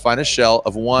enough to find a shell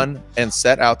of one and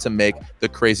set out to make the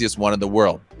craziest one in the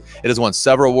world. It has won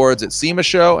several awards at SEMA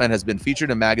Show and has been featured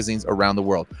in magazines around the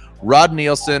world. Rod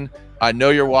Nielsen, I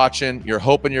know you're watching. You're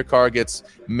hoping your car gets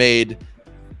made.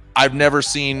 I've never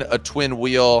seen a twin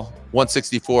wheel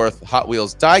 1/64th Hot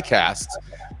Wheels die cast,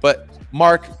 but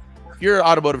Mark, you're an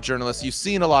automotive journalist. You've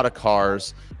seen a lot of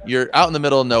cars. You're out in the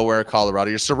middle of nowhere, Colorado.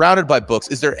 You're surrounded by books.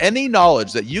 Is there any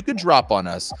knowledge that you could drop on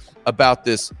us about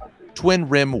this twin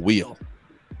rim wheel?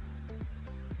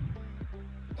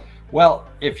 Well,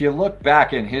 if you look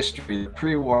back in history, the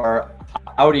pre-war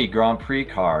Audi Grand Prix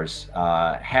cars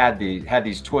had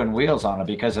these twin wheels on them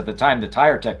because at the time the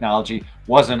tire technology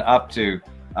wasn't up to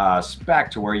spec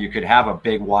to where you could have a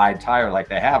big wide tire like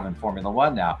they have in Formula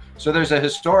One now. So there's a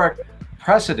historic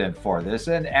precedent for this,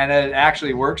 and it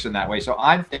actually works in that way. So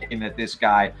I'm thinking that this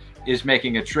guy is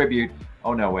making a tribute.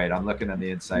 Oh no, wait, I'm looking on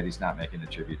the inside. He's not making a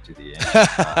tribute to the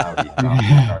Audi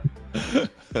car.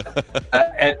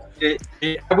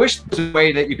 I wish there was a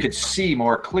way that you could see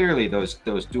more clearly those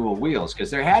dual wheels,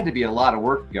 because there had to be a lot of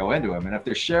work to go into them. And if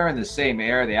they're sharing the same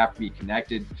air, they have to be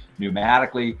connected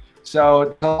pneumatically. So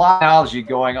there's a lot of technology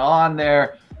going on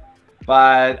there,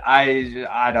 but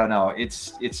I don't know.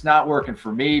 It's not working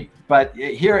for me. But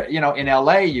here, you know, in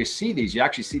LA, you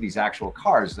actually see these actual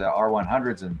cars, the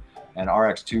R100s and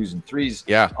RX2s and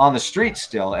 3s on the street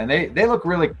still, and they look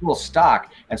really cool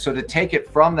stock. And so to take it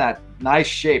from that nice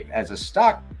shape as a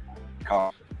stock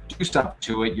car, do stuff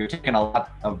to it, you're taking a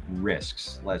lot of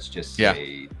risks. Let's just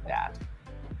say that.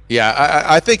 Yeah,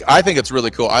 I think it's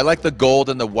really cool. I like the gold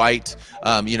and the white.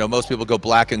 You know, most people go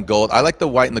black and gold. I like the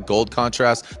white and the gold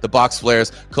contrast, the box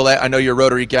flares. Colette, I know you're a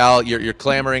rotary gal. You're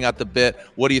clamoring at the bit.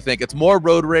 What do you think? It's more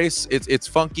road race. It's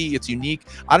funky. It's unique.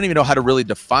 I don't even know how to really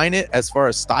define it as far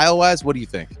as style-wise. What do you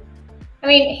think? I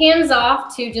mean, hands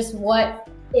off to just what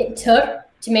it took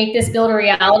to make this build a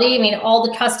reality. I mean, all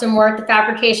the custom work, the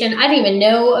fabrication. I didn't even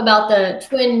know about the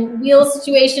twin wheel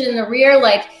situation in the rear.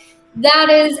 Like, that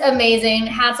is amazing.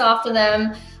 Hats off to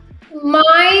them.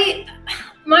 My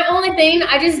only thing,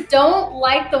 I just don't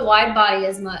like the wide body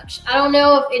as much. I don't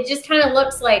know if it just kind of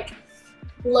looks like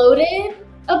bloated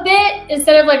a bit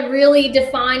instead of like really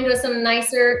defined with some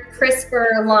nicer,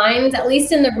 crisper lines, at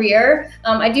least in the rear.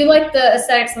 I do like the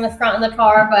aesthetics on the front of the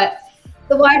car, but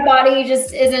the wide body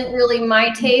just isn't really my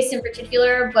taste in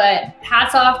particular, but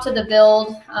hats off to the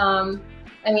build. I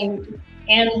mean,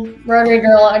 and Rotary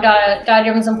Girl, I gotta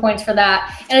give him some points for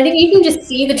that. And I think you can just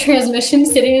see the transmission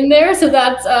sitting in there, so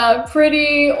that's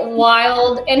pretty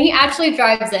wild. And he actually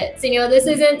drives it. So, you know, this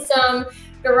isn't some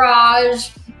garage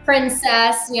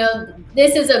princess. You know,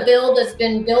 this is a build that's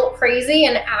been built crazy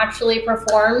and actually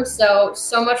performed. So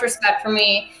much respect for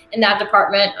me in that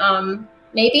department.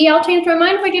 Maybe I'll change my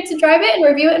mind if I get to drive it and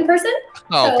review it in person.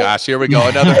 Oh gosh, here we go.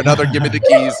 Another give me the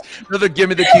keys. Another give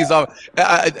me the keys off.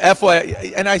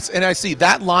 FYI, and I see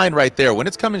that line right there when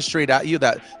it's coming straight at you.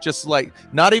 That just like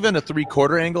not even a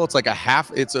 3/4 angle. It's like a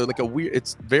half. It's like a weird.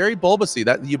 It's very bulbousy.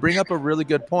 That you bring up a really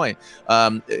good point.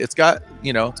 It's got,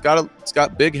 you know, it's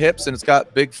got big hips and it's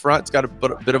got big front. It's got a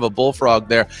bit of a bullfrog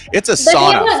there. It's a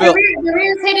sauna. The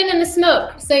rear is hidden in the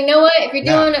smoke. So you know what? If you're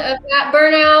doing a fat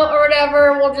burnout or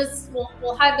whatever,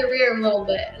 we'll hide the rear a little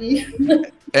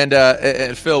bit.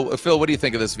 And Phil, what do you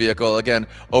think of this vehicle? Again,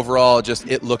 overall, just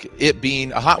it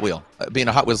being a Hot Wheels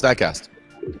diecast.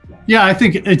 Yeah, I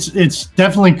think it's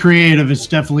definitely creative. It's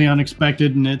definitely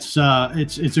unexpected, and it's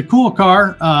a cool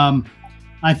car.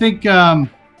 I think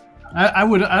I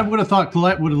would have thought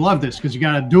Colette would have loved this because you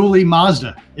got a dually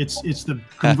Mazda. It's the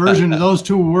conversion of those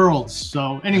two worlds.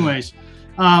 So, anyways,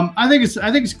 I think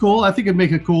it's cool. I think it'd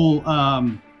make a cool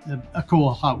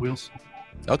Hot Wheels.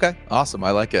 Okay, awesome. I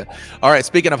like it. All right,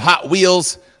 speaking of Hot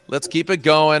Wheels, let's keep it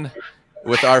going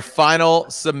with our final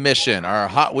submission, our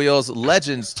Hot Wheels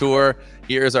Legends Tour.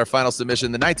 Here's our final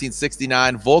submission, the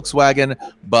 1969 Volkswagen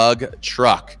Bug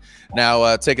Truck.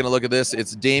 Now, taking a look at this,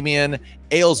 it's Damian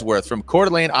Aylesworth from Coeur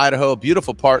d'Alene, Idaho,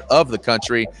 beautiful part of the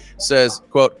country, says,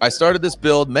 quote, I started this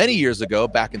build many years ago,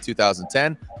 back in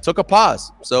 2010, took a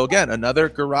pause. So again, another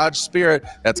garage spirit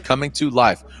that's coming to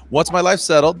life. Once my life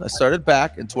settled, I started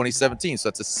back in 2017. So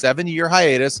that's a 7-year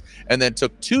hiatus, and then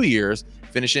took 2 years,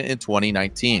 finishing in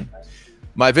 2019.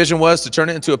 My vision was to turn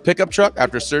it into a pickup truck.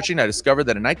 After searching, I discovered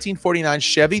that a 1949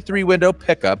 Chevy 3-window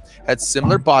pickup had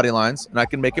similar body lines, and I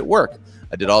can make it work.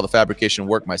 I did all the fabrication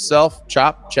work myself,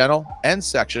 chop, channel, and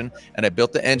section, and I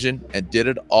built the engine and did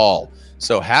it all.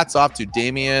 So hats off to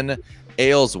Damian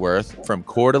Aylesworth from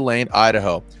Coeur d'Alene,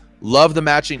 Idaho. Love the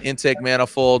matching intake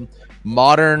manifold,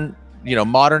 modern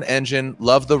engine.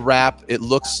 Love the wrap. It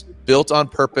looks built on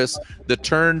purpose. The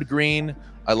turned green,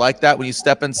 I like that when you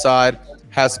step inside.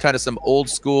 Has kind of some old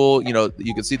school, you know,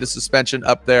 you can see the suspension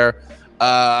up there.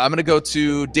 I'm going to go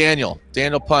to Daniel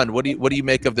Pund. What do you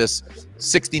make of this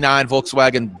 69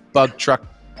 Volkswagen Bug Truck,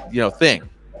 thing?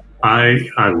 I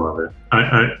love it.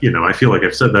 I feel like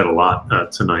I've said that a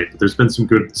lot tonight, but there's been some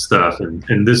good stuff,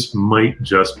 and this might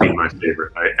just be my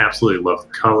favorite. I absolutely love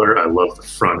the color. I love the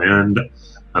front end.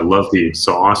 I love the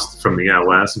exhaust from the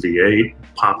LS V8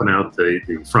 popping out the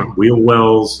front wheel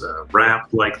wells,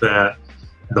 wrapped like that.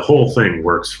 The whole thing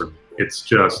works for me. It's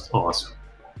just awesome.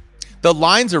 The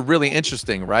lines are really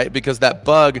interesting, right? Because that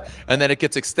bug, and then it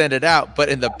gets extended out, but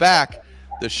in the back,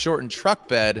 the shortened truck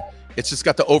bed, it's just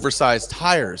got the oversized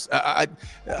tires. I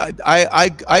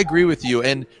agree with you.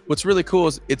 And what's really cool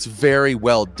is it's very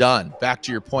well done. Back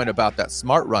to your point about that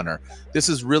smart runner, this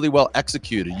is really well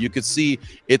executed. You could see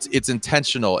it's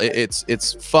intentional.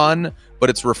 It's fun, but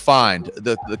it's refined.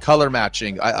 The color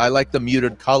matching, I like the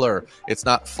muted color. It's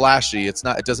not flashy. It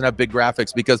doesn't have big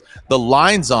graphics, because the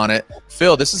lines on it,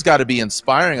 Phil, this has got to be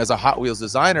inspiring as a Hot Wheels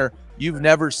designer. You've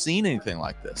never seen anything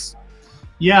like this.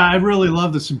 Yeah, I really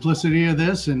love the simplicity of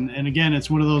this. And again, it's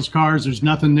one of those cars, there's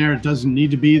nothing there. It doesn't need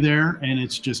to be there. And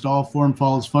it's just all form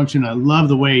follows function. I love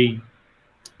the way he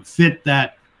fit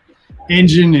that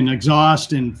engine and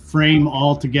exhaust and frame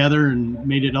all together and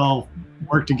made it all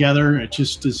work together. It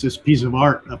just is this piece of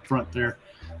art up front there.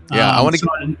 Yeah, I want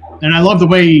to. And I love the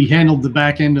way he handled the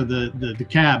back end of the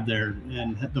cab there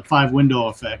and the 5-window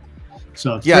effect.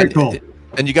 So it's very cool.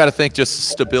 And you got to think just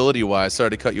stability-wise. Sorry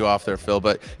to cut you off there, Phil,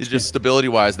 but it's just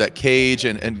stability-wise, that cage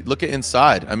and look at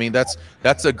inside. I mean, that's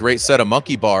a great set of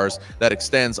monkey bars that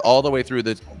extends all the way through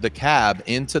the cab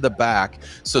into the back.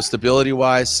 So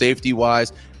stability-wise,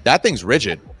 safety-wise, that thing's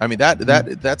rigid. I mean,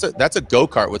 that's a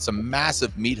go-kart with some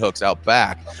massive meat hooks out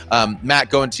back. Matt,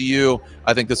 going to you,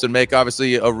 I think this would make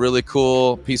obviously a really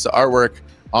cool piece of artwork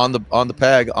on the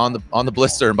peg, on the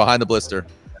blister and behind the blister.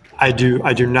 I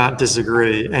do not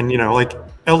disagree. And, you know, like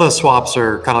LS swaps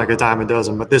are kind of like a dime a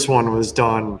dozen, but this one was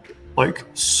done like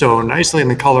so nicely,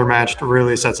 and the color matched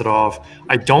really sets it off.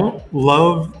 I don't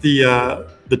love the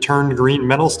turned green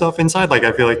metal stuff inside. Like,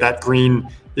 I feel like that green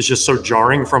is just so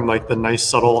jarring from like the nice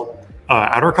subtle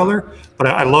outer color. But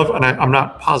I love, and I'm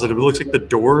not positive, it looks like the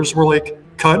doors were like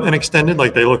cut and extended.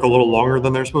 Like they look a little longer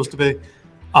than they're supposed to be.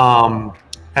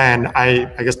 And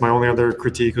I guess my only other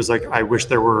critique was like, I wish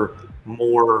there were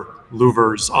more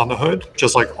louvers on the hood,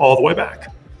 just like all the way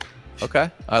back.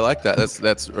 Okay, I like that.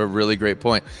 That's a really great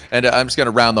point. And I'm just going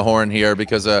to round the horn here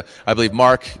because I believe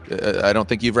Mark, I don't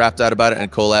think you've rapped out about it,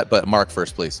 and Colette, but Mark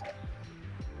first, please.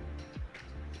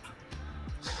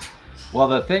 Well,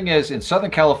 the thing is, in Southern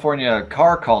California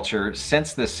car culture,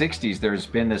 since the 60s, there's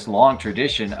been this long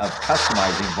tradition of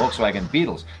customizing Volkswagen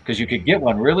Beetles, because you could get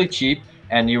one really cheap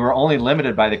and you were only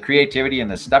limited by the creativity and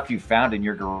the stuff you found in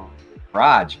your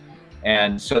garage.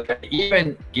 And so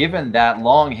even given that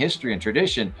long history and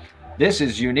tradition, this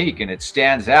is unique and it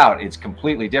stands out. It's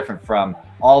completely different from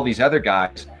all these other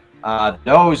guys.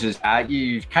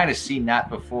 You've kind of seen that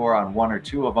before on one or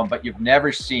two of them, but you've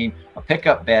never seen a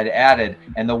pickup bed added.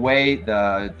 And the way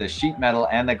the sheet metal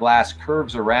and the glass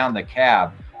curves around the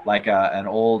cab, like an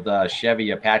old Chevy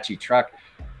Apache truck,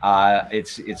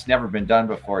 it's never been done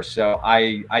before. So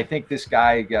I think this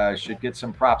guy should get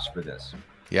some props for this.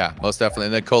 Yeah, most definitely.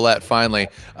 And then Colette, finally,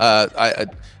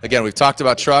 again, we've talked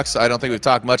about trucks. I don't think we've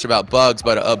talked much about bugs,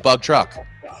 but a bug truck.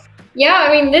 Yeah,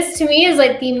 I mean, this to me is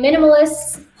like the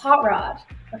minimalist hot rod.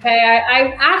 Okay,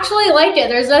 I actually like it.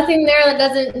 There's nothing there that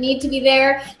doesn't need to be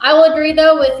there. I will agree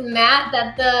though with Matt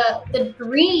that the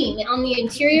green on the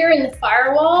interior and the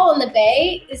firewall and the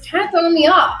bay is kind of throwing me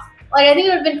off. Like, I think it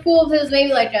would have been cool if it was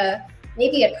maybe like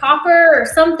maybe a copper or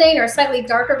something, or a slightly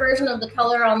darker version of the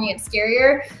color on the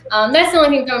exterior. That's the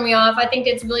only thing throwing me off. I think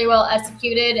it's really well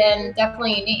executed and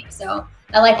definitely unique. So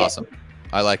I like it. Awesome.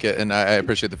 I like it, and I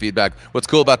appreciate the feedback. What's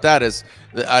cool about that is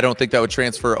I don't think that would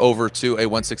transfer over to a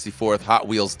 1/64th Hot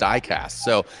Wheels diecast.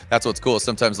 So that's what's cool.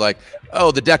 Sometimes like,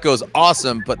 oh, the deco's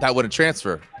awesome, but that wouldn't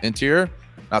transfer. Interior,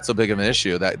 not so big of an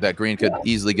issue. That green could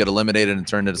easily get eliminated and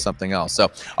turned into something else.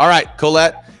 So, all right,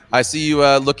 Colette, I see you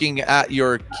looking at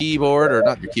your keyboard, or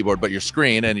not your keyboard, but your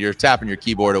screen, and you're tapping your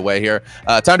keyboard away here.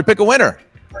 Time to pick a winner.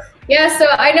 Yeah, so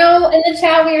I know in the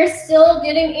chat we are still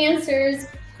getting answers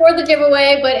for the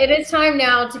giveaway, but it is time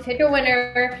now to pick a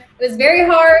winner. It was very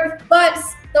hard, but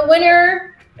the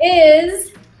winner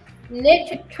is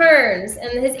Nick Kearns,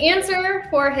 and his answer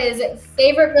for his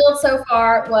favorite build so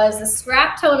far was the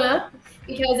Stratona,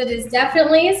 because it is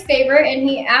definitely his favorite, and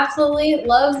he absolutely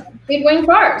loves big wing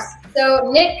cars.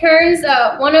 So Nick Kearns,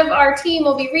 one of our team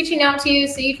will be reaching out to you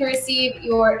so you can receive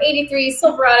your 83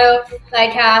 Silverado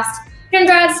diecast.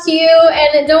 Congrats to you,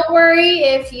 and don't worry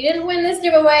if you didn't win this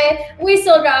giveaway. We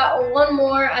still got one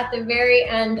more at the very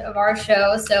end of our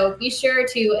show, so be sure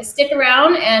to stick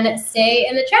around and stay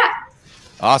in the chat.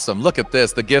 Awesome. Look at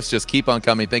this. The gifts just keep on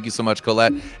coming. Thank you so much,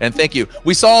 Colette, and thank you.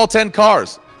 We saw all 10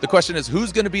 cars. The question is,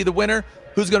 who's going to be the winner?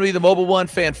 Who's going to be the Mobil One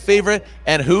fan favorite?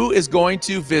 And who is going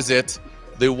to visit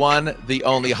the one, the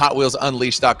only Hot Wheels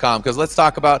Unleashed.com, because let's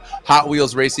talk about Hot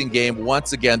Wheels racing game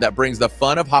once again that brings the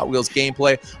fun of Hot Wheels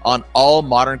gameplay on all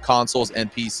modern consoles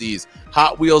and PCs.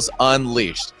 Hot Wheels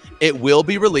Unleashed. It will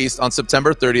be released on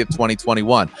September 30th,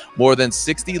 2021. More than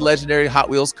 60 legendary Hot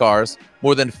Wheels cars,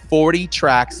 more than 40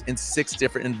 tracks in 6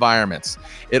 different environments.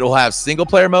 It will have single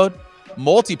player mode,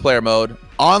 multiplayer mode,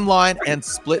 online, and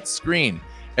split screen.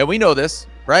 And we know this,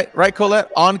 right? Right,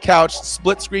 Colette? On couch,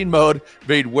 split screen mode,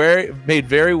 made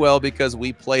very well because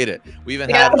we played it. We even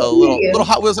had a little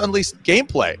Hot Wheels Unleashed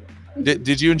gameplay.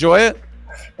 Did you enjoy it?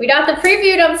 We got the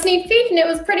preview of sneak peek, and it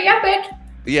was pretty epic.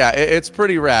 Yeah, it's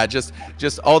pretty rad. Just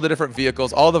all the different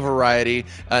vehicles, all the variety,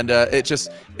 and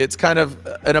it's kind of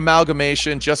an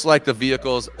amalgamation, just like the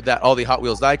vehicles that all the Hot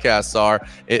Wheels diecasts are.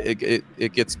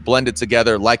 It gets blended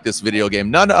together like this video game.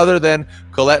 None other than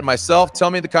Colette and myself. Tell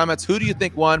me in the comments, who do you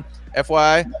think won?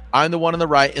 FYI, I'm the one on the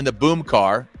right in the boom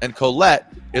car, and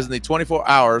Colette is in the 24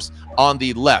 hours on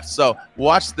the left. So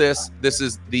watch this. This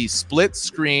is the split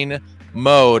screen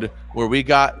mode where we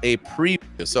got a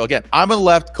preview. So again, I'm on the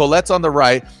left, Colette's on the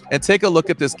right, and take a look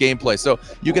at this gameplay. So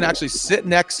you can actually sit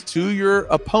next to your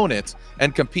opponent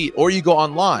and compete, or you go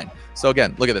online. So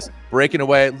again, look at this, breaking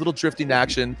away, little drifting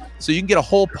action. So you can get a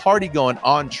whole party going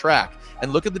on track.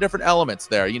 And look at the different elements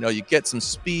there. You know, you get some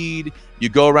speed, you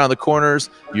go around the corners,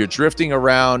 you're drifting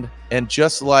around, and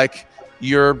just like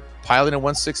you're piloting a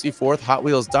 1/64th Hot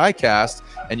Wheels diecast,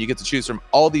 and you get to choose from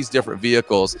all these different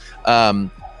vehicles.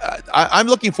 I'm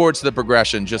looking forward to the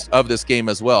progression just of this game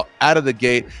as well. Out of the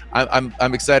gate, I'm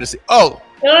excited to see. Oh,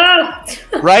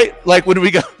 right, like when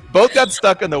we both got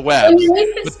stuck on the web. When you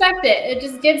least expect it, it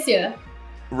just gets you.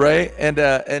 Right,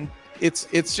 and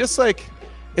it's just like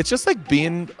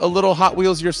being a little Hot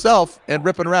Wheels yourself and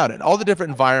ripping around in all the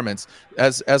different environments.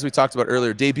 As we talked about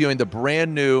earlier, debuting the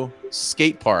brand new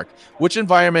skate park. Which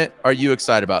environment are you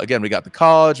excited about? Again, we got the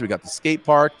college, we got the skate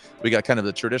park, we got kind of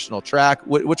the traditional track.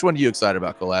 Which one are you excited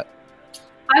about, Colette?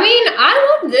 I mean,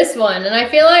 I love this one, and I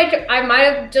feel like I might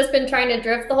have just been trying to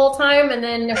drift the whole time, and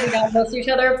then if we got close to each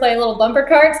other, play little bumper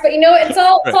carts. But you know, it's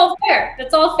all fair.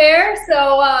 It's all fair.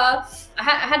 So I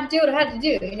had to do what I had to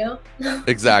do. You know.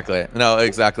 Exactly. No,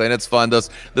 exactly, and it's fun. The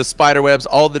spider webs,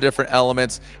 all the different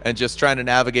elements, and just trying to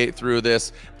navigate through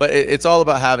this. But it's all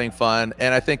about having fun,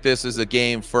 and I think this is a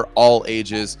game for all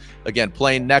ages. Again,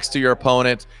 playing next to your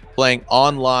opponent, playing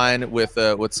online with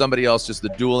somebody else, just the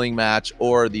dueling match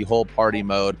or the whole party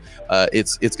mode.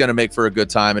 It's going to make for a good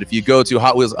time. And if you go to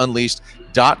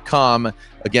HotWheelsUnleashed.com,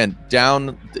 again,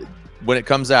 down when it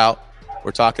comes out,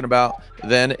 we're talking about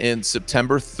then in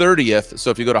September 30th.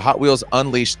 So if you go to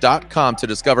HotWheelsUnleashed.com to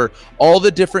discover all the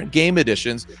different game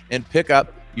editions and pick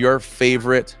up your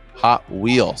favorite Hot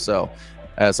Wheel. So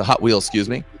as a Hot Wheel, excuse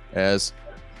me, as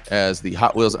the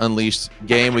Hot Wheels Unleashed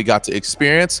game we got to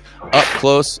experience up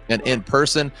close and in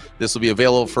person. This will be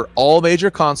available for all major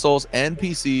consoles and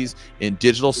PCs in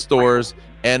digital stores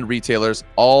and retailers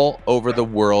all over the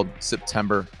world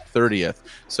September 30th.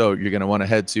 So you're going to want to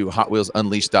head to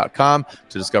HotWheelsUnleashed.com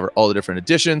to discover all the different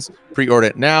editions. Pre-order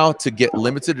it now to get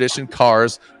limited edition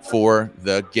cars for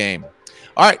the game.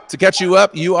 All right, to catch you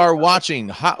up, you are watching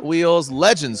Hot Wheels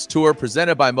Legends Tour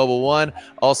presented by Mobil 1.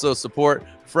 Also support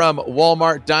from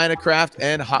Walmart, Dynacraft,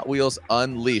 and Hot Wheels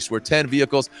Unleashed, where 10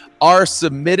 vehicles are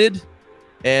submitted,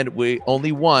 and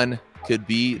only one could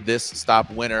be this stop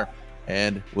winner,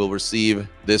 and will receive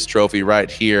this trophy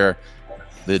right here,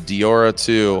 the Diora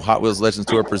 2 Hot Wheels Legends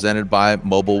Tour presented by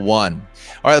Mobil 1. All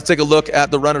right, let's take a look at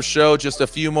the run of show. Just a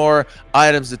few more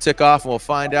items to tick off, and we'll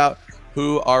find out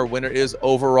who our winner is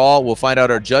overall. We'll find out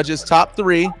our judges' top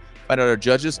three.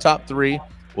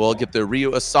 We'll get the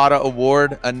Ryu Asada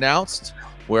Award announced,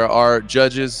 where our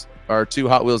judges, our 2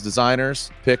 Hot Wheels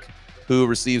designers, pick who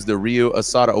receives the Ryu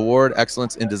Asada Award,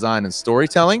 Excellence in Design and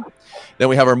Storytelling. Then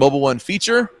we have our Mobil 1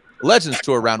 feature, Legends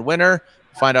Tour round winner,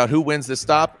 find out who wins this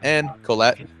stop, and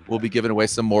Colette will be giving away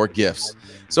some more gifts.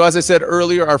 So as I said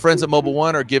earlier, our friends at Mobil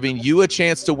 1 are giving you a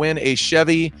chance to win a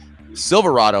Chevy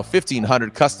Silverado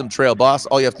 1500 Custom Trail Boss.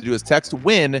 All you have to do is text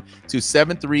WIN to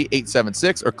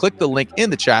 73876 or click the link in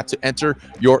the chat to enter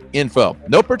your info.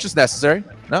 No purchase necessary.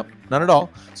 Nope, none at all.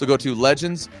 So go to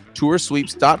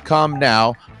legendstoursweeps.com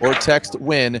now or text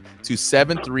WIN to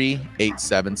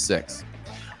 73876.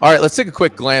 All right, let's take a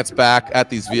quick glance back at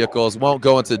these vehicles. Won't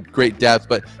go into great depth,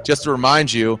 but just to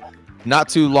remind you, not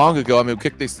too long ago, I mean, we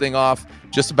kicked this thing off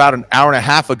just about an hour and a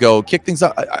half ago. Kick things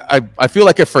up. I feel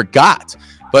like I forgot.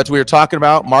 But we were talking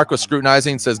about, Mark was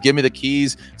scrutinizing, says, give me the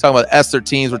keys. Talking about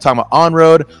S13s. We're talking about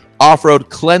on-road, off-road,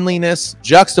 cleanliness,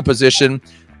 juxtaposition,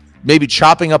 maybe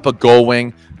chopping up a gull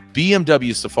wing,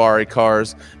 BMW safari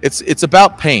cars. It's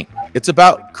about paint. It's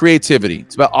about creativity.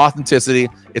 It's about authenticity.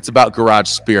 It's about garage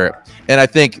spirit. And I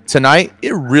think tonight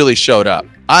it really showed up.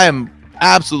 I am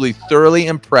absolutely thoroughly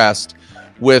impressed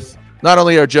with not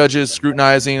only our judges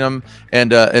scrutinizing them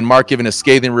and Mark giving a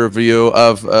scathing review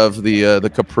of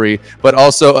the Capri, but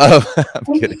also of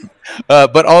I'm kidding,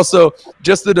 but also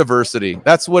just the diversity.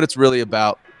 That's what it's really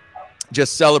about.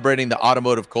 Just celebrating the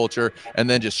automotive culture and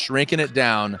then just shrinking it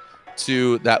down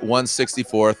to that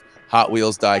 1/64th Hot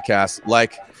Wheels diecast,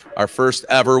 like our first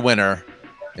ever winner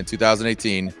in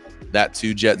 2018, that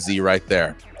 2-Jet Z right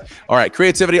there. All right,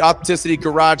 creativity, authenticity,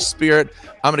 garage spirit.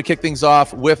 I'm going to kick things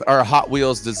off with our Hot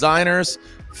Wheels designers.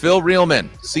 Phil Reelman,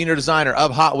 senior designer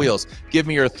of Hot Wheels. Give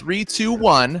me your 3, 2,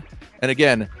 1. And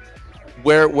again,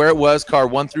 where it was, car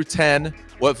 1 through 10,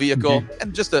 what vehicle,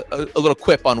 and just a little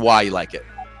quip on why you like it.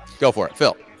 Go for it,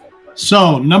 Phil.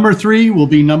 So number 3 will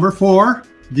be number 4,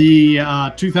 the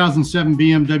 2007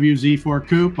 BMW Z4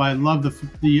 Coupe. I love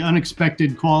the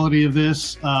unexpected quality of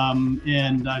this,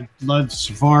 and I love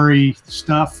safari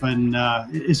stuff, and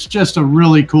it's just a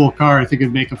really cool car. I think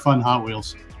it'd make a fun Hot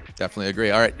Wheels. Definitely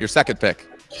agree. All right, your second pick.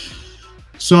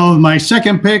 So my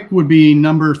second pick would be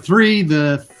number 3,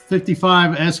 the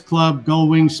 55 S Club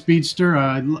Gullwing Speedster.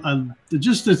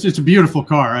 It's a beautiful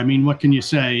car. I mean, what can you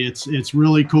say? It's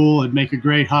really cool. It'd make a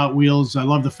great Hot Wheels. I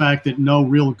love the fact that no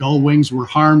real gull wings were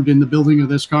harmed in the building of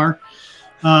this car,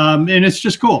 and it's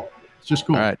just cool. It's just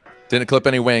cool. All right, didn't clip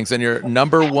any wings. And your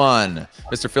number 1,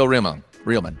 Mr. Phil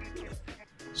Reelman.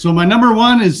 So my number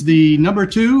 1 is the number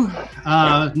 2,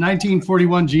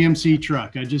 1941 GMC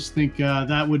truck. I just think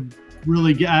that would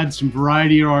really add some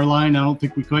variety to our line. I don't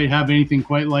think we quite have anything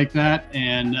quite like that,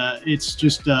 and it's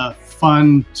just a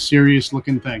fun, serious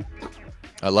looking thing.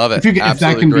 I love it. If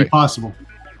that can be possible.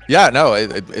 Yeah, no,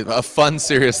 a fun,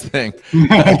 serious thing.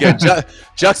 Again,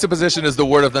 juxtaposition is the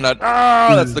word of the night.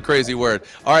 Oh, that's the crazy word.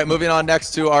 All right, moving on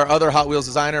next to our other Hot Wheels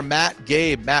designer, Matt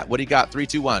Gabe. Matt, what do you got? 3,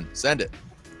 2, 1. Send it.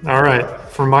 All right,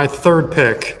 for my third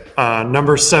pick,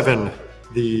 number 7.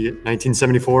 The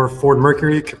 1974 Ford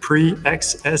Mercury Capri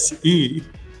XSE.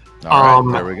 All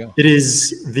right, there we go. It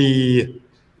is the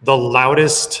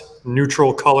loudest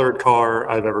neutral colored car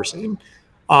I've ever seen.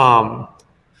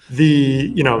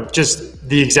 Just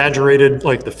the exaggerated,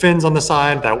 like the fins on the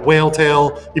side, that whale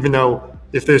tail, even though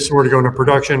if this were to go into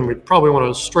production, we'd probably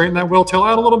want to straighten that whale tail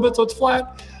out a little bit so it's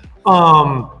flat.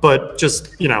 But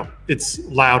just, it's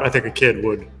loud. I think a kid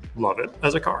would love it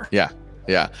as a car. Yeah.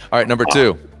 All right, number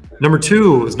 2. Number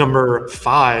 2 is number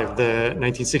 5, the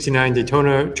 1969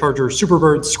 Daytona Charger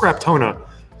Superbird Scraptona.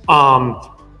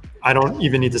 I don't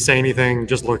even need to say anything.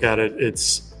 Just look at it.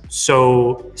 It's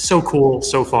so cool,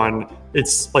 so fun.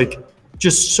 It's like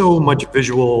just so much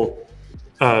visual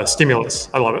stimulus.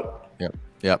 I love it.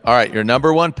 Yep. All right, your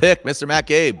number 1 pick, Mr. Matt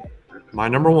Gabe. My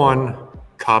number 1,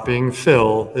 copying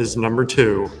Phil, is number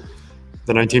 2,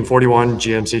 the 1941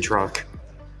 GMC truck.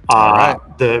 Right.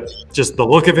 The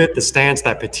look of it, the stance,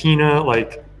 that patina,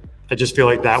 like I just feel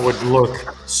like that would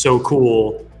look so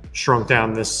cool shrunk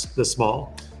down this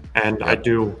small. And I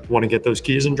do want to get those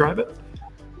keys and drive it.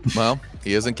 Well,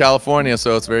 he is in California,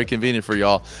 so it's very convenient for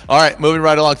y'all. All right, moving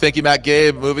right along. Thank you, Matt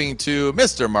Gabe. Moving to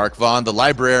Mr. Mark Vaughn, the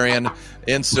librarian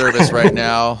in service right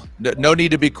now. No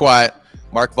need to be quiet.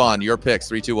 Mark Vaughn, your picks,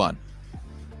 3, 2, 1.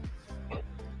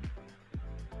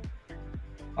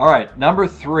 All right, number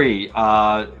 3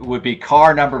 would be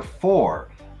car number 4,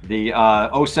 the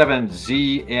 07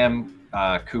 ZM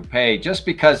Coupe, just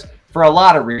because for a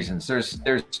lot of reasons. There's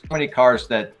so many cars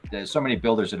there's so many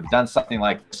builders that have done something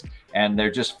like this, and they're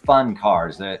just fun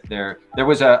cars. There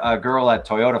was a girl at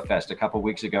Toyota Fest a couple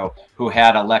weeks ago who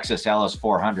had a Lexus LS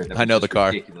 400 that was I know the car.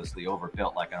 ridiculously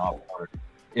overbuilt like an off-road.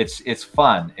 It's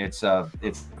fun. It's the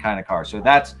kind of car. So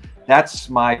that's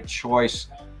my choice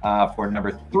for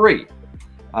number 3.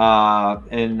 Car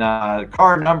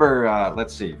number,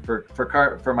 let's see,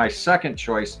 for my second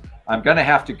choice, I'm going to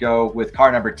have to go with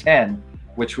car number 10,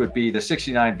 which would be the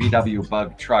 69 VW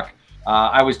Bug truck.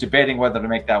 I was debating whether to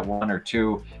make that 1 or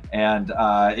 2, and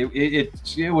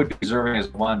it would be deserving as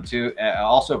 1 too,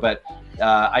 also, but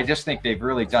I just think they've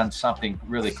really done something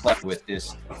really clever with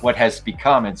this, what has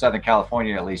become, in Southern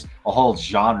California at least, a whole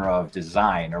genre of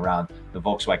design around the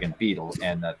Volkswagen Beetle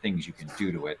and the things you can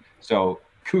do to it. So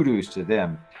kudos to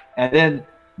them. And then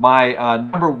my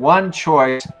number 1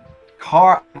 choice,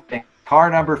 car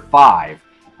number 5.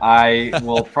 I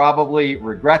will probably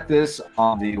regret this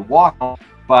on the walk,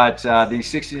 but the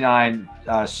 69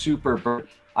 Superbird,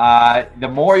 the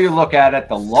more you look at it,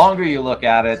 the longer you look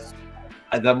at it,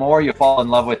 the more you fall in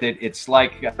love with it. It's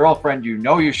like a girlfriend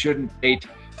you shouldn't date,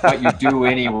 but you do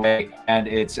anyway. And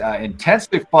it's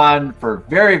intensely fun for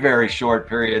very, very short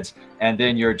periods. And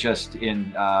then you're just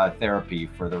in therapy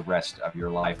for the rest of your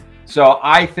life. So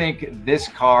I think this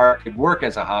car could work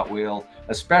as a Hot Wheel,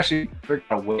 especially figure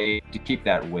out a way to keep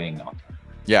that wing on.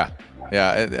 Yeah,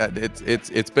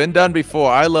 it's been done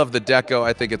before. I love the deco.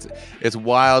 I think it's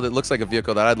wild. It looks like a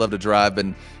vehicle that I'd love to drive,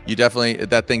 and you definitely,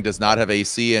 that thing does not have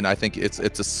AC, and I think it's a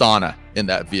sauna in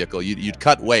that vehicle. You'd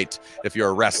cut weight if you're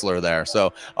a wrestler there.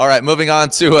 So, all right, moving on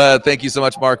to thank you so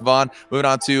much, Mark Vaughn. Moving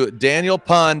on to Daniel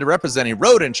Pund, representing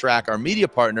Road and Track, our media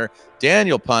partner.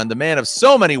 Daniel Pund, the man of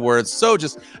so many words, so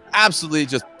just absolutely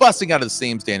just busting out of the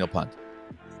seams. Daniel Pund.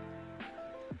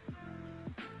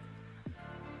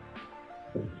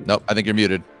 Nope, I think you're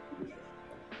muted.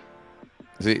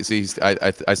 See,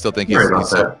 I still think he's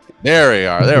so, there we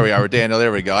are. There we are, Daniel.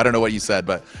 There we go. I don't know what you said,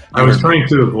 but I was trying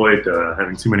to avoid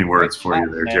having too many words for you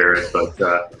there, Jared. But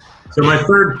so my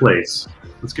third place.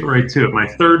 Let's get right to it. My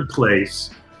third place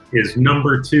is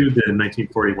number 2, the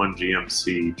 1941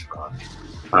 GMC truck.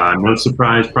 No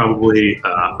surprise, probably.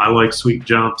 I like sweet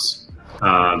jumps.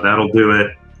 That'll do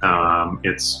it.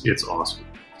 It's awesome.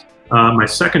 My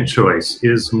second choice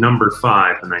is number 5,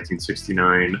 the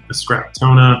 1969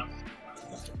 Scraptona,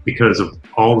 because of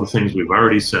all the things we've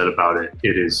already said about it.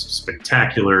 It is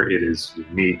spectacular, it is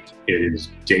unique, it is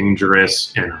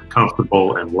dangerous and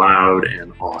uncomfortable and loud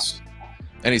and awesome.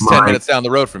 And he's 10 minutes down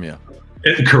the road from you.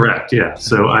 Correct, yeah.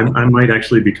 So I might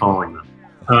actually be calling them.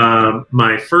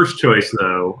 My first choice,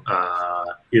 though,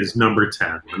 is number 10,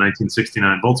 the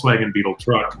 1969 Volkswagen Beetle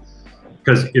truck,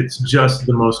 because it's just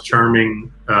the most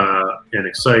charming and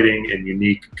exciting and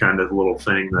unique kind of little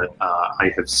thing that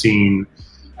I have seen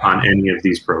on any of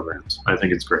these programs. I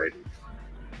think it's great.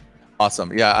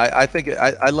 Awesome. Yeah, I think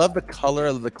I love the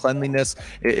color, the cleanliness.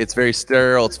 It's very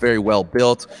sterile. It's very well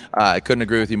built. I couldn't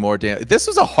agree with you more, Dan. This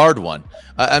was a hard one.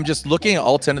 I'm just looking at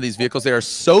all 10 of these vehicles. They are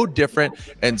so different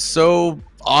and so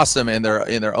awesome in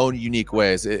their own unique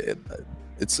ways.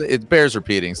 It bears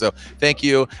repeating. So thank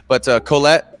you. But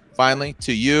Colette, finally,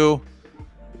 to you.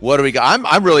 What do we got?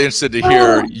 I'm really interested to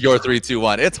hear your 3, 2,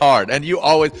 1. It's hard, and you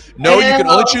always you can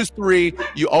only choose 3.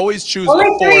 You always choose only a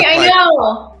 4th. 3. I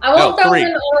know. I won't throw in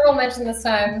an honorable mention this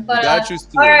time, but you gotta choose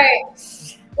 3. All right,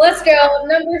 let's go.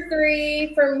 Number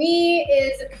 3 for me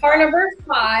is car number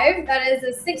 5. That is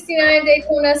a '69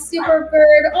 Daytona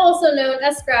Superbird, also known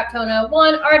as Scraptona.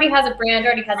 One already has a brand,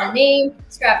 already has a name,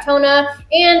 Scraptona,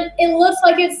 and it looks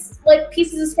like it's like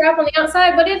pieces of scrap on the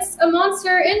outside, but it's a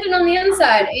monster engine on the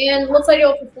inside, and looks like it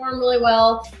will perform really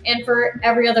well, and for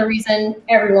every other reason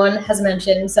everyone has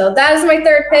mentioned. So that is my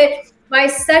third pick. My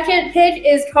second pick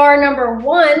is car number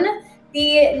 1,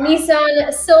 the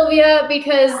Nissan Silvia,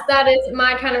 because that is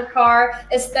my kind of car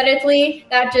aesthetically.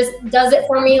 That just does it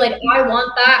for me. Like, I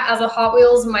want that as a Hot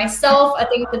Wheels myself. I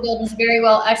think the build is very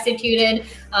well executed.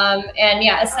 And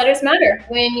yeah, aesthetics matter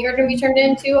when you're going to be turned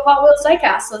into a Hot Wheels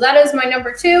diecast. So that is my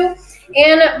number 2.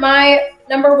 And my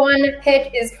number 1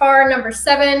 pick is car number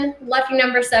 7, lucky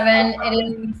number 7. It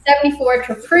is the '74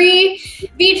 Capri,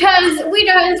 because we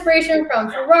got inspiration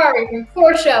from Ferrari, from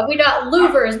Porsche. We got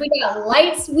louvers, we got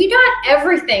lights, we got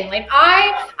everything. Like,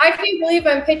 I can't believe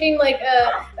I'm picking like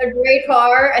a gray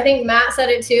car. I think Matt said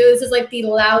it too. This is like the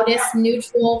loudest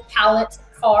neutral palette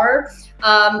car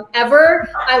ever.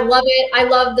 I love it. I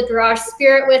love the garage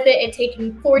spirit with it. It took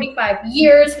me 45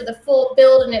 years for the full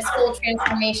build and its full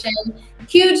transformation.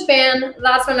 Huge fan.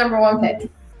 That's my number 1 pick.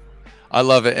 I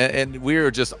love it, and we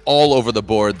were just all over the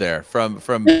board there. From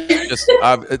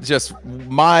just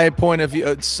my point of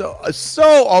view, so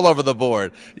all over the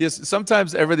board. Yes,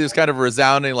 sometimes everything's kind of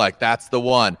resounding, like that's the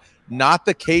one. Not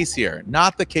the case here.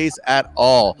 Not the case at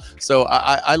all. So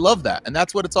I love that. And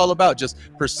that's what it's all about. Just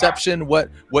perception, what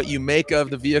you make of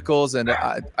the vehicles. And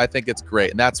I think it's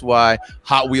great. And that's why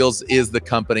Hot Wheels is the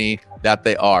company that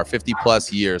they are, 50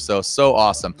 plus years. So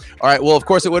awesome. All right. Well, of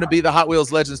course, it wouldn't be the Hot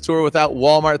Wheels Legends Tour without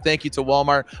Walmart. Thank you to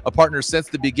Walmart, a partner since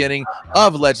the beginning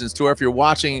of Legends Tour. If you're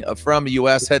watching from the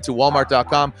US, head to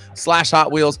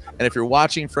walmart.com/Hot Wheels. And if you're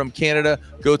watching from Canada,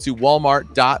 go to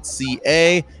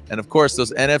walmart.ca. And of course,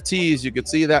 those NFTs, you can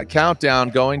see that countdown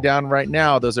going down right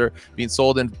now. Those are being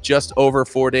sold in just over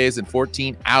 4 days and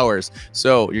 14 hours.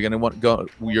 So you're going to want to go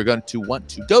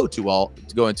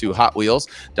into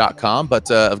hotwheels.com. But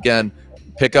again,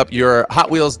 pick up your Hot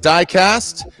Wheels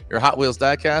diecast,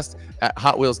 at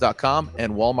hotwheels.com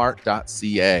and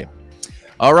walmart.ca.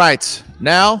 All right,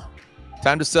 now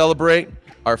time to celebrate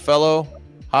our fellow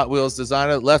Hot Wheels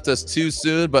designer. Left us too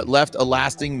soon, but left a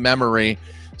lasting memory.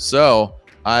 So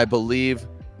I believe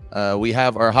we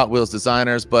have our Hot Wheels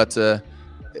designers, but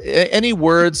any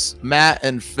words, Matt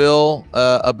and Phil,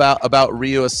 about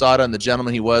Ryu Asada and the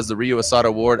gentleman he was, the Ryu Asada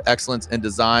Award, Excellence in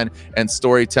Design and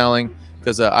Storytelling?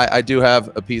 Because I do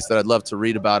have a piece that I'd love to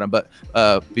read about him, but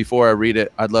before I read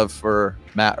it, I'd love for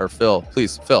Matt or Phil.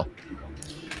 Please, Phil.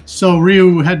 So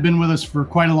Ryu had been with us for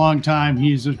quite a long time.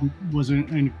 He was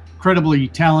an incredibly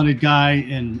talented guy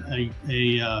and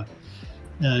a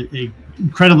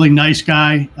incredibly nice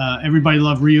guy. Everybody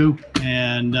loved Ryu,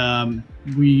 and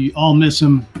we all miss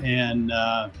him. And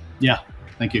yeah,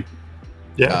 thank you.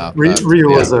 Yeah, Ryu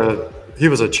was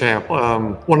a champ.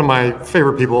 One of my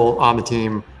favorite people on the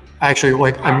team.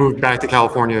 Actually, I moved back to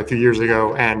California a few years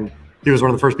ago, and he was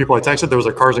one of the first people I texted. There was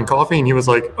a Cars and Coffee, and he was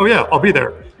like, "Oh yeah, I'll be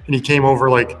there." And he came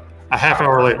over like a half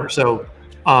hour later. So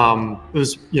it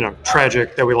was,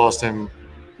 tragic that we lost him,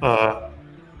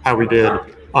 how we did.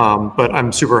 But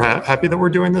I'm super happy that we're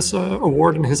doing this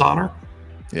award in his honor.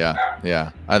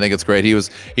 Yeah, I think it's great. He was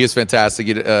fantastic.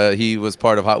 He was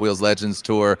part of Hot Wheels Legends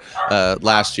Tour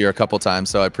last year a couple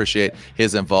times, so I appreciate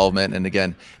his involvement. And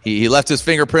again, he left his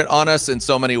fingerprint on us in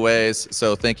so many ways.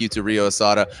 So thank you to Ryu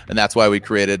Asada, and that's why we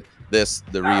created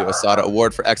the Ryu Asada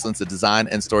Award for Excellence in Design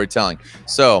and Storytelling.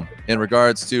 So in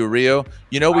regards to Ryu,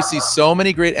 we see so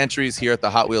many great entries here at the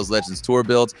Hot Wheels Legends Tour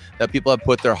builds that people have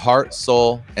put their heart,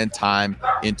 soul, and time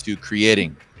into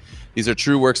creating. These are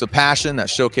true works of passion that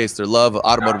showcase their love of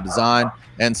automotive design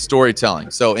and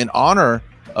storytelling. So in honor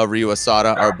of Ryu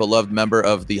Asada, our beloved member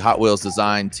of the Hot Wheels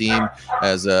design team,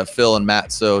 as Phil and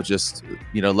Matt so just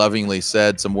lovingly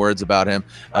said some words about him,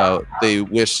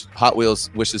 Hot Wheels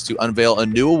wishes to unveil a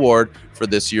new award for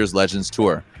this year's Legends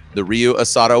Tour, the Ryu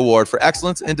Asada Award for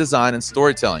Excellence in Design and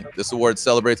Storytelling. This award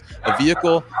celebrates a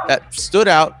vehicle that stood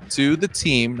out to the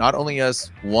team, not only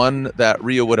as one that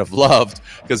Ryu would have loved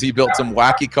because he built some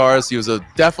wacky cars. He was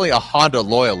definitely a Honda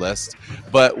loyalist,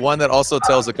 but one that also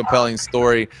tells a compelling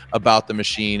story about the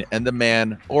machine and the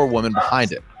man or woman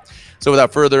behind it. So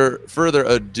without further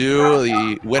ado,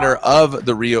 the winner of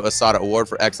the Ryu Asada Award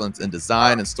for Excellence in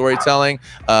Design and Storytelling,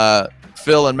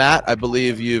 Phil and Matt, I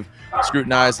believe you've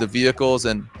scrutinized the vehicles,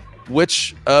 and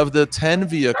which of the 10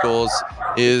 vehicles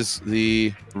is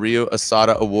the Ryu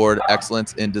Asada Award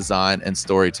Excellence in Design and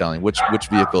Storytelling? Which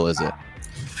vehicle is it?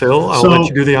 Phil, I'll let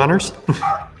you do the honors.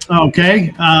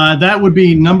 Okay, that would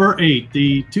be number 8,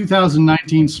 the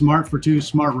 2019 Smart for 2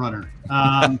 Smart Runner.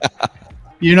 I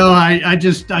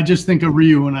just think of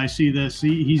Ryu when I see this.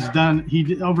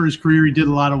 Over his career, he did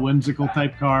a lot of whimsical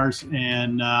type cars,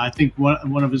 and I think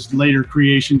one of his later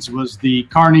creations was the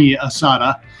Carney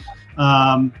Asada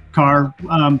car.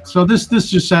 So this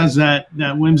just has that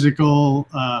whimsical,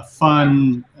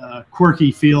 fun,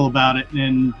 quirky feel about it.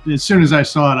 And as soon as I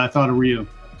saw it, I thought of Ryu.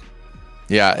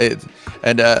 Yeah,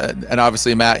 and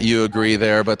obviously Matt, you agree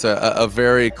there, but a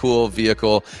very cool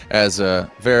vehicle, as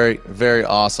very, very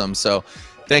awesome. So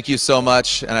thank you so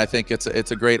much, and I think it's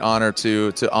a great honor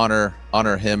to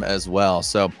honor him as well.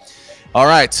 So, all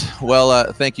right,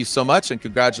 well, thank you so much, and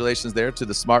congratulations there to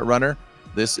the Smart Runner.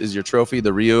 This is your trophy,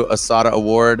 the Ryu Asada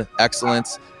Award,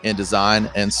 Excellence in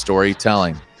Design and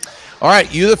Storytelling. All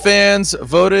right, you the fans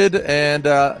voted, and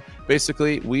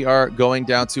basically we are going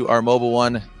down to our Mobil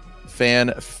 1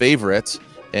 fan favorite,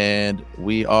 and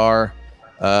we are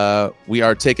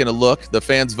taking a look. The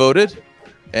fans voted,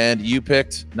 and you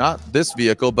picked not this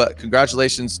vehicle, but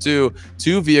congratulations to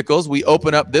 2 vehicles. We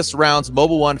open up this round's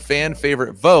Mobil 1 fan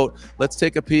favorite vote. Let's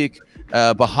take a peek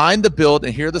behind the build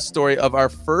and hear the story of our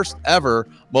first ever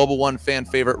Mobil 1 fan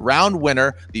favorite round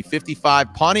winner, the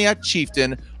 55 Pontiac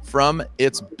Chieftain, from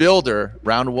its builder,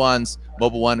 round 1's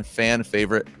Mobil 1 fan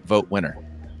favorite vote winner.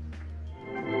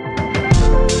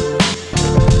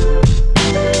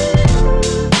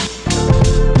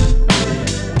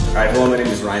 All right, hello, my name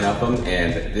is Ryan Upham,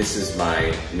 and this is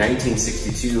my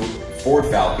 1962 Ford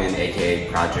Falcon, aka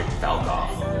Project Falcoff.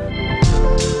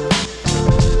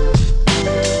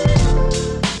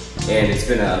 And it's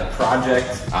been a project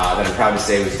that I'm proud to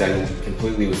say was done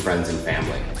completely with friends and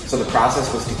family. So the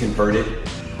process was to convert it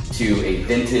to a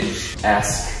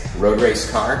vintage-esque road race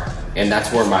car, and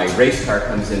that's where my race car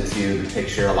comes into the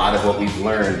picture. A lot of what we've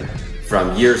learned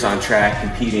from years on track,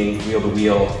 competing wheel to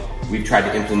wheel, we've tried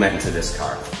to implement into this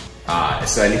car.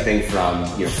 So anything from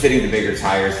fitting the bigger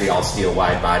tires, the all-steel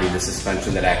wide body, the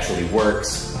suspension that actually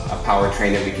works, a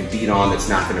powertrain that we can beat on that's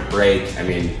not going to break. I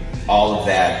mean, all of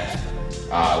that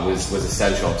was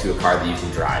essential to a car that you can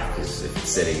drive, because if it's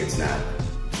sitting, it's not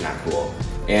cool.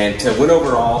 And to win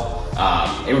overall,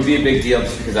 it would be a big deal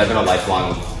just because I've been a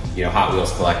lifelong Hot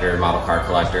Wheels collector, model car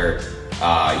collector.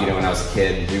 When I was a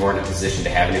kid, we weren't in a position to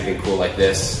have anything cool like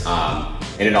this,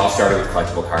 and it all started with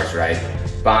collectible cars, right?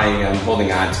 Buying them,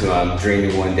 holding on to them,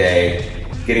 dreaming one day,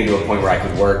 getting to a point where I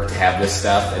could work to have this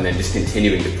stuff and then just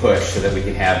continuing to push so that we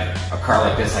can have a car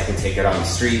like this. I can take it on the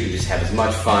street and just have as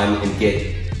much fun and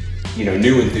get, you know,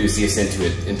 new enthusiasts into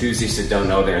it, enthusiasts that don't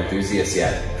know they're enthusiasts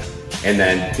yet, and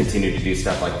then continue to do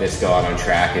stuff like this, go out on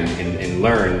track and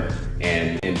learn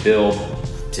and build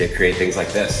to create things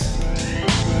like this.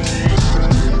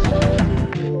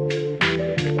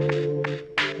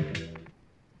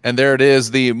 And there it is,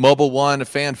 the Mobil 1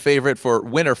 fan favorite for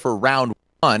winner for round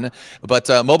 1. But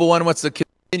Mobil 1 wants to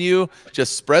continue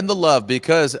just spreading the love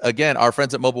because, again, our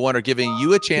friends at Mobil 1 are giving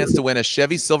you a chance to win a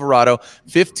Chevy Silverado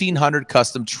 1500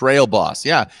 Custom Trail Boss.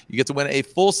 Yeah, you get to win a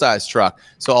full-size truck.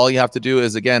 So all you have to do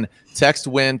is, again, text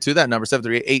WIN to that number,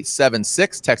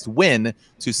 73876. Text WIN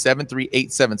to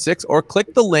 73876, or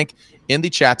click the link in the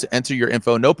chat to enter your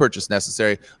info. No purchase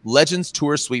necessary.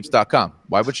 LegendsTourSweeps.com.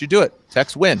 Why would you do it?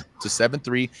 Text WIN to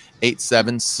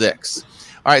 73876.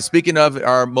 All right, speaking of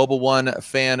our Mobil 1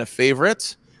 fan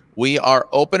favorite, we are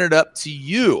opening it up to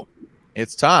you.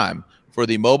 It's time for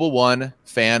the Mobil 1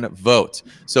 fan vote.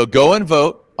 So go and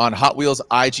vote on Hot Wheels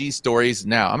IG stories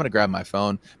now. I'm going to grab my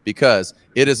phone because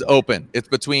it is open. It's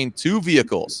between two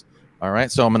vehicles. All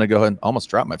right, so I'm going to go ahead and almost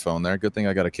drop my phone there. Good thing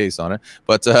I got a case on it.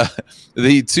 But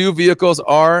the two vehicles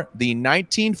are the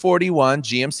 1941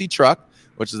 GMC truck,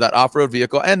 which is that off-road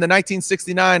vehicle, and the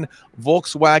 1969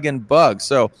 Volkswagen Bug.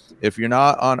 So if you're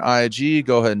not on IG,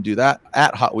 go ahead and do that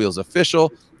at Hot Wheels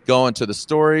Official. Go into the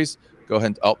stories. Go ahead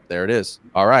and, oh, there it is.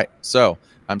 All right, so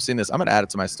I'm seeing this. I'm going to add it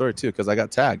to my story, too, because I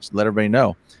got tagged. Just let everybody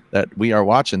know that we are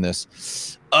watching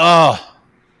this. Oh,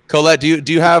 Colette, do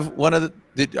you have one of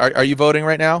the are you voting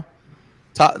right now?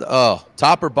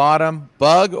 Top or bottom,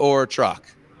 Bug or truck?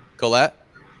 Colette?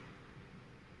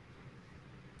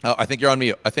 Oh, I think you're on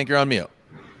mute. I think you're on mute.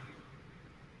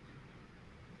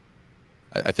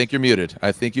 I think you're muted.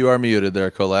 I think you are muted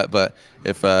there, Colette. But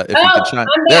if you can chime,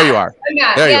 there you are.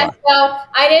 There you are. So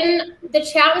I didn't. The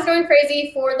chat was going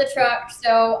crazy for the truck,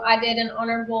 so I did an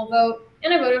honorable vote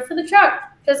and I voted for the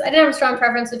truck because I didn't have a strong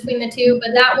preference between the two.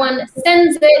 But that one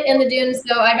sends it in the dunes,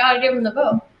 so I gotta give him the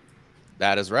vote.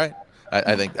 That is right.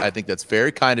 I think that's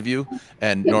very kind of you.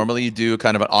 And normally you do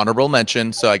kind of an honorable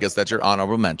mention, so I guess that's your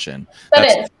honorable mention.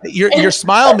 Your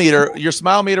smile meter. Your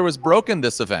smile meter was broken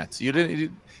this event. You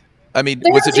didn't. I mean,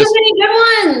 there was it just many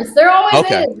good ones? There always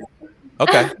is.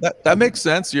 Okay, that makes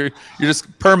sense. You're just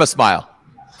perma smile.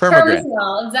 Perma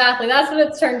smile, exactly. That's what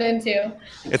it's turned into.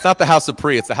 It's not the House of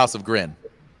Pre, it's the House of Grin.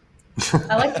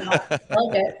 I like that. I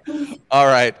like it. All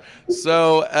right.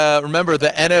 So remember the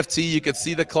NFT, you could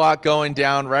see the clock going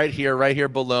down right here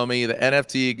below me. The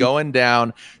NFT going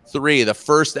down 3, the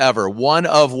first ever, 1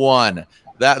 of 1.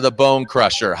 The Bone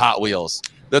Crusher Hot Wheels,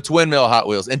 the Twin Mill Hot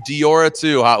Wheels, and Diora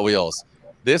 2 Hot Wheels.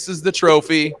 This is the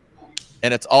trophy,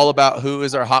 and it's all about who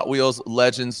is our Hot Wheels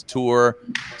Legends Tour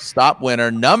stop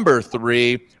winner. Number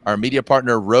 3, our media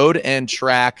partner, Road and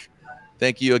Track.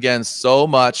 Thank you again so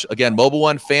much. Again, Mobil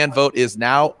 1 fan vote is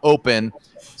now open.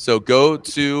 So go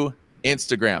to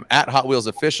Instagram at Hot Wheels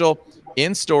Official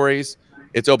in stories.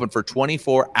 It's open for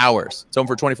 24 hours. It's open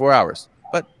for 24 hours.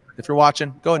 But if you're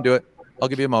watching, go and do it. I'll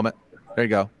give you a moment. There you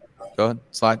go. Go ahead.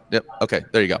 Slide. Yep. Okay.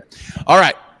 There you go. All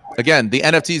right. Again, the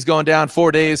NFT is going down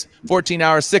 4 days, 14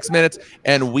 hours, 6 minutes,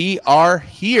 and we are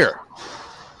here.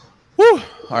 Woo!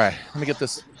 All right. Let me get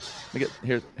this. Let me get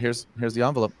here's the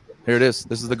envelope. Here it is.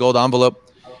 This is the gold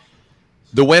envelope.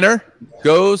 The winner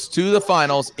goes to the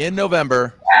finals in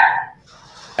November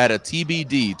at a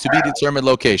TBD, to be determined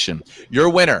location. Your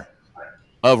winner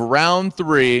of round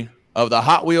 3 of the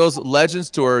Hot Wheels Legends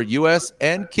Tour, US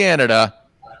and Canada,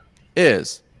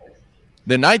 is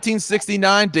the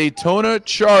 1969 Daytona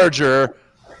Charger,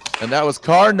 and that was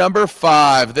car number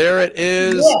 5. There it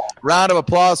is. Yeah. Round of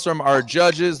applause from our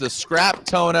judges, the Scrap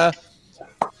Tona.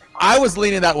 I was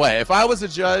leaning that way. If I was a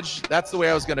judge, that's the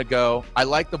way I was going to go. I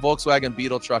like the Volkswagen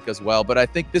Beetle truck as well, but I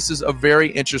think this is a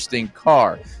very interesting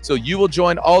car. So you will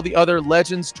join all the other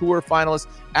Legends Tour finalists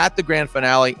at the grand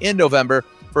finale in November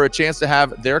for a chance to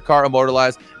have their car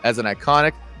immortalized as an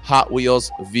iconic Hot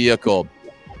Wheels vehicle.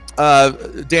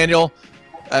 Daniel,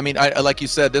 I mean, I like you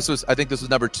said, I think this was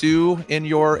number 2 in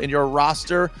your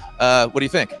roster. What do you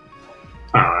think?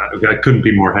 I couldn't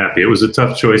be more happy. It was a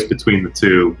tough choice between the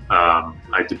two.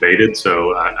 I debated,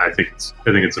 so I think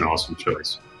it's an awesome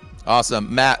choice.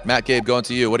 Awesome, Matt Gabe, going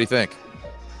to you. What do you think?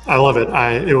 I love it.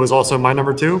 It was also my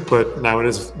number 2, but now it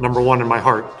is number 1 in my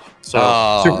heart.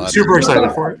 So super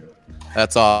excited for it.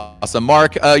 That's awesome,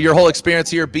 Mark. Your whole experience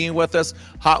here, being with us,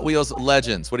 Hot Wheels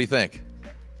Legends. What do you think?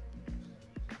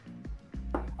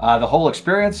 The whole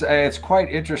experience, it's quite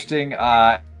interesting.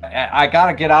 I got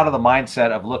to get out of the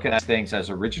mindset of looking at things as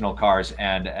original cars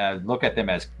and look at them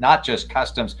as not just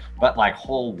customs, but like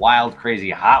whole wild, crazy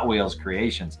Hot Wheels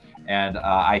creations. And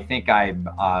I think I'm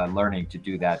learning to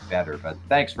do that better. But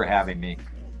thanks for having me,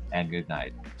 and good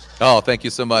night. Oh, thank you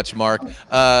so much, Mark.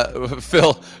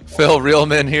 Phil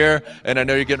Reelman here, and I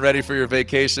know you're getting ready for your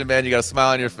vacation, man. You got a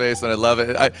smile on your face, and I love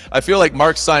it. I feel like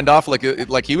Mark signed off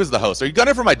like he was the host. Are you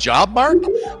gunning for my job, Mark?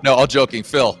 No, all joking.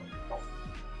 Phil.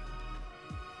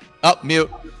 Oh, mute.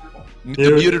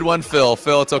 The muted one, Phil.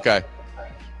 Phil, it's okay.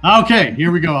 Okay,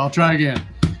 here we go. I'll try again.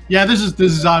 Yeah, this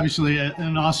is obviously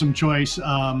an awesome choice.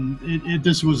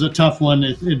 This was a tough one.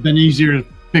 It'd been easier to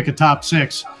pick a top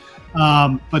 6.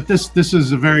 But this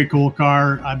is a very cool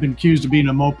car. I've been accused of being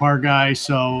a Mopar guy,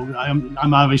 so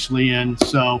I'm obviously in.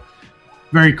 So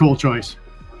very cool choice.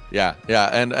 Yeah,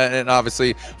 and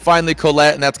obviously finally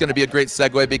Colette, and that's going to be a great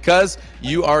segue because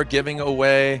you are giving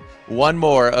away one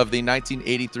more of the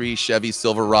 1983 Chevy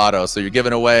Silverado. So you're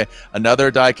giving away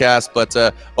another diecast, but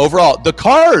overall the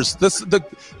cars,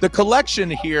 the collection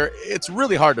here, it's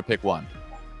really hard to pick one.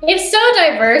 It's so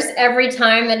diverse every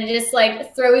time that it just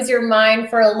like throws your mind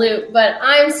for a loop. But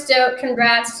I'm stoked.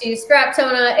 Congrats to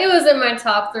Scraptona. It was in my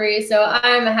top 3, so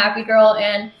I'm a happy girl,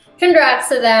 and congrats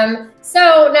to them.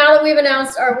 So now that we've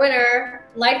announced our winner,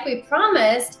 like we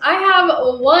promised, I have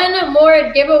one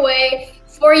more giveaway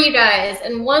for you guys,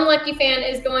 and one lucky fan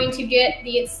is going to get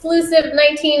the exclusive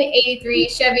 1983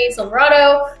 Chevy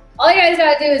Silverado. All you guys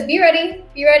gotta do is be ready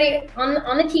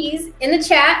on the keys in the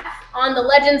chat, on the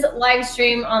Legends live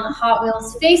stream on the Hot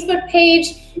Wheels Facebook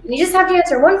page, and you just have to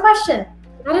answer one question.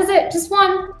 That is it, just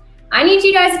one. I need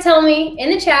you guys to tell me in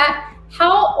the chat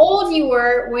how old you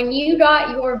were when you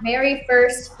got your very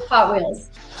first Hot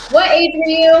Wheels. What age were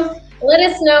you? Let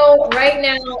us know right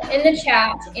now in the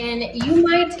chat, and you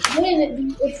might win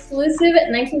the exclusive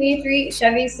 1983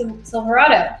 Chevy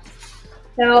Silverado.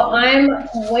 So I'm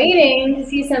waiting to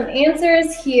see some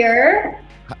answers here.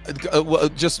 Well,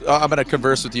 I'm going to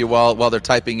converse with you while they're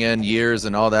typing in years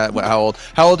and all that. How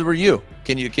old were you?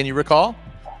 Can you recall?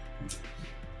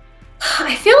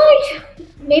 I feel like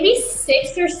maybe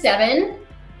 6 or 7.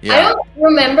 Yeah. I don't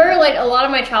remember like a lot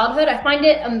of my childhood. I find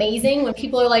it amazing when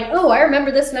people are like, "Oh, I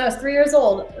remember this when I was 3 years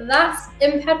old." That's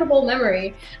impeccable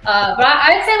memory. But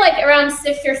I'd say like around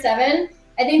 6 or 7.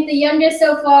 I think the youngest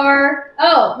so far.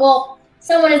 Oh, well.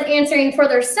 Someone is answering for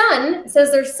their son. It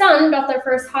says their son got their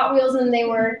first Hot Wheels when they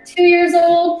were 2 years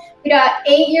old. We got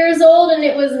 8 years old, and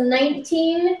it was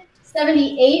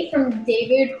 1978 from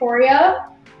David Correa.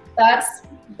 That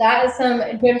is some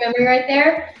good memory right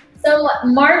there. So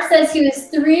Mark says he was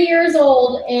 3 years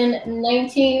old in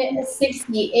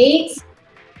 1968.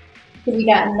 So we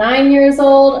got 9 years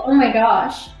old. Oh my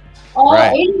gosh. All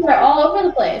ages are all over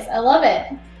the place. I love it.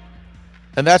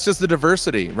 And that's just the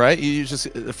diversity, right? You just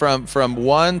from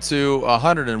 1 to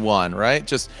 101, right?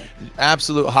 Just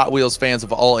absolute Hot Wheels fans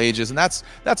of all ages, and that's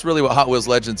really what Hot Wheels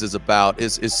Legends is about.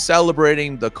 Is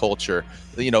celebrating the culture.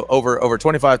 You know, over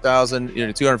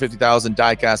 25,000, 250,000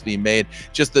 diecast being made.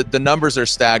 Just the numbers are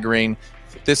staggering.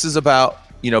 This is about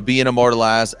being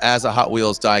immortalized as a Hot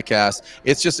Wheels diecast.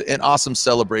 It's just an awesome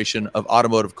celebration of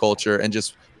automotive culture and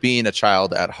just being a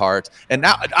child at heart. And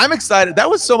now I'm excited. That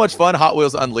was so much fun, Hot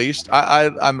Wheels Unleashed.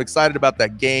 I'm excited about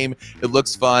that game. It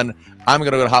looks fun. I'm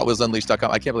going to go to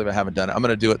HotWheelsUnleashed.com. I can't believe I haven't done it. I'm going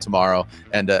to do it tomorrow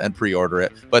and pre-order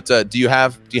it. But do you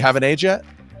have an age yet?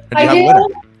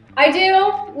 I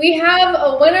do. We have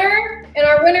a winner, and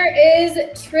our winner is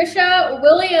Trisha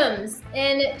Williams,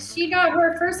 and she got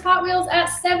her first Hot Wheels at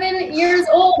 7 years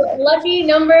old. Lucky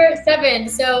number 7.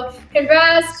 So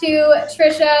congrats to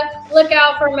Trisha. Look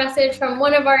out for a message from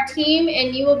one of our team,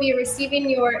 and you will be receiving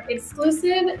your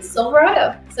exclusive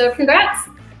Silverado. So congrats.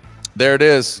 There it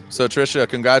is. So Trisha,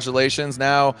 congratulations.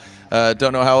 Now,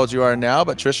 don't know how old you are now,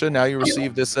 but Trisha, now you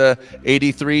receive this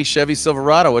 83 Chevy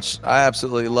Silverado, which I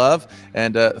absolutely love.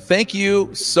 And thank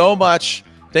you so much.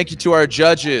 Thank you to our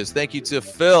judges. Thank you to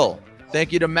Phil.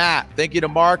 Thank you to Matt. Thank you to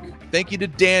Mark. Thank you to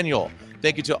Daniel.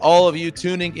 Thank you to all of you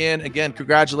tuning in. Again,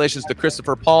 congratulations to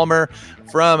Christopher Palmer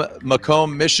from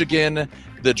Macomb, Michigan,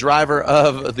 the driver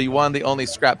of the one, the only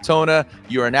Scraptona.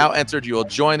 You are now entered. You will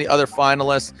join the other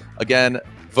finalists. Again,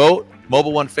 vote.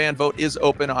 Mobil One fan vote is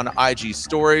open on IG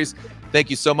stories. Thank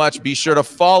you so much. Be sure to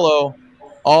follow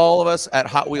all of us at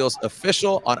Hot Wheels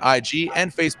Official on IG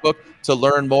and Facebook to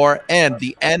learn more. And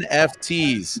the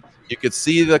NFTs, you could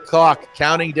see the clock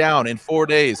counting down in 4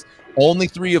 days. Only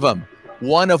 3 of them.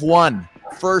 One of one.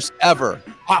 First ever.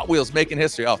 Hot Wheels making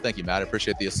history. Oh, thank you, Matt. I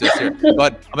appreciate the assist here.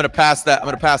 But I'm gonna pass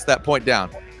that point down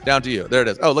to you. There it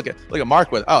is. Oh, look at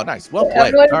Mark with. Oh, nice. Well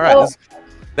played. All right.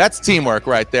 That's teamwork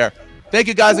right there. Thank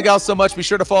you guys and gals so much. Be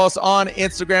sure to follow us on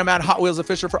Instagram at Hot Wheels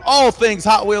Official for all things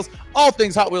Hot Wheels, all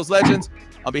things Hot Wheels Legends.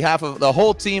 On behalf of the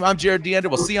whole team, I'm Jared DeAndre.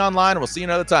 We'll see you online, and we'll see you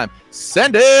another time.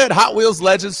 Send it, Hot Wheels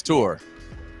Legends Tour.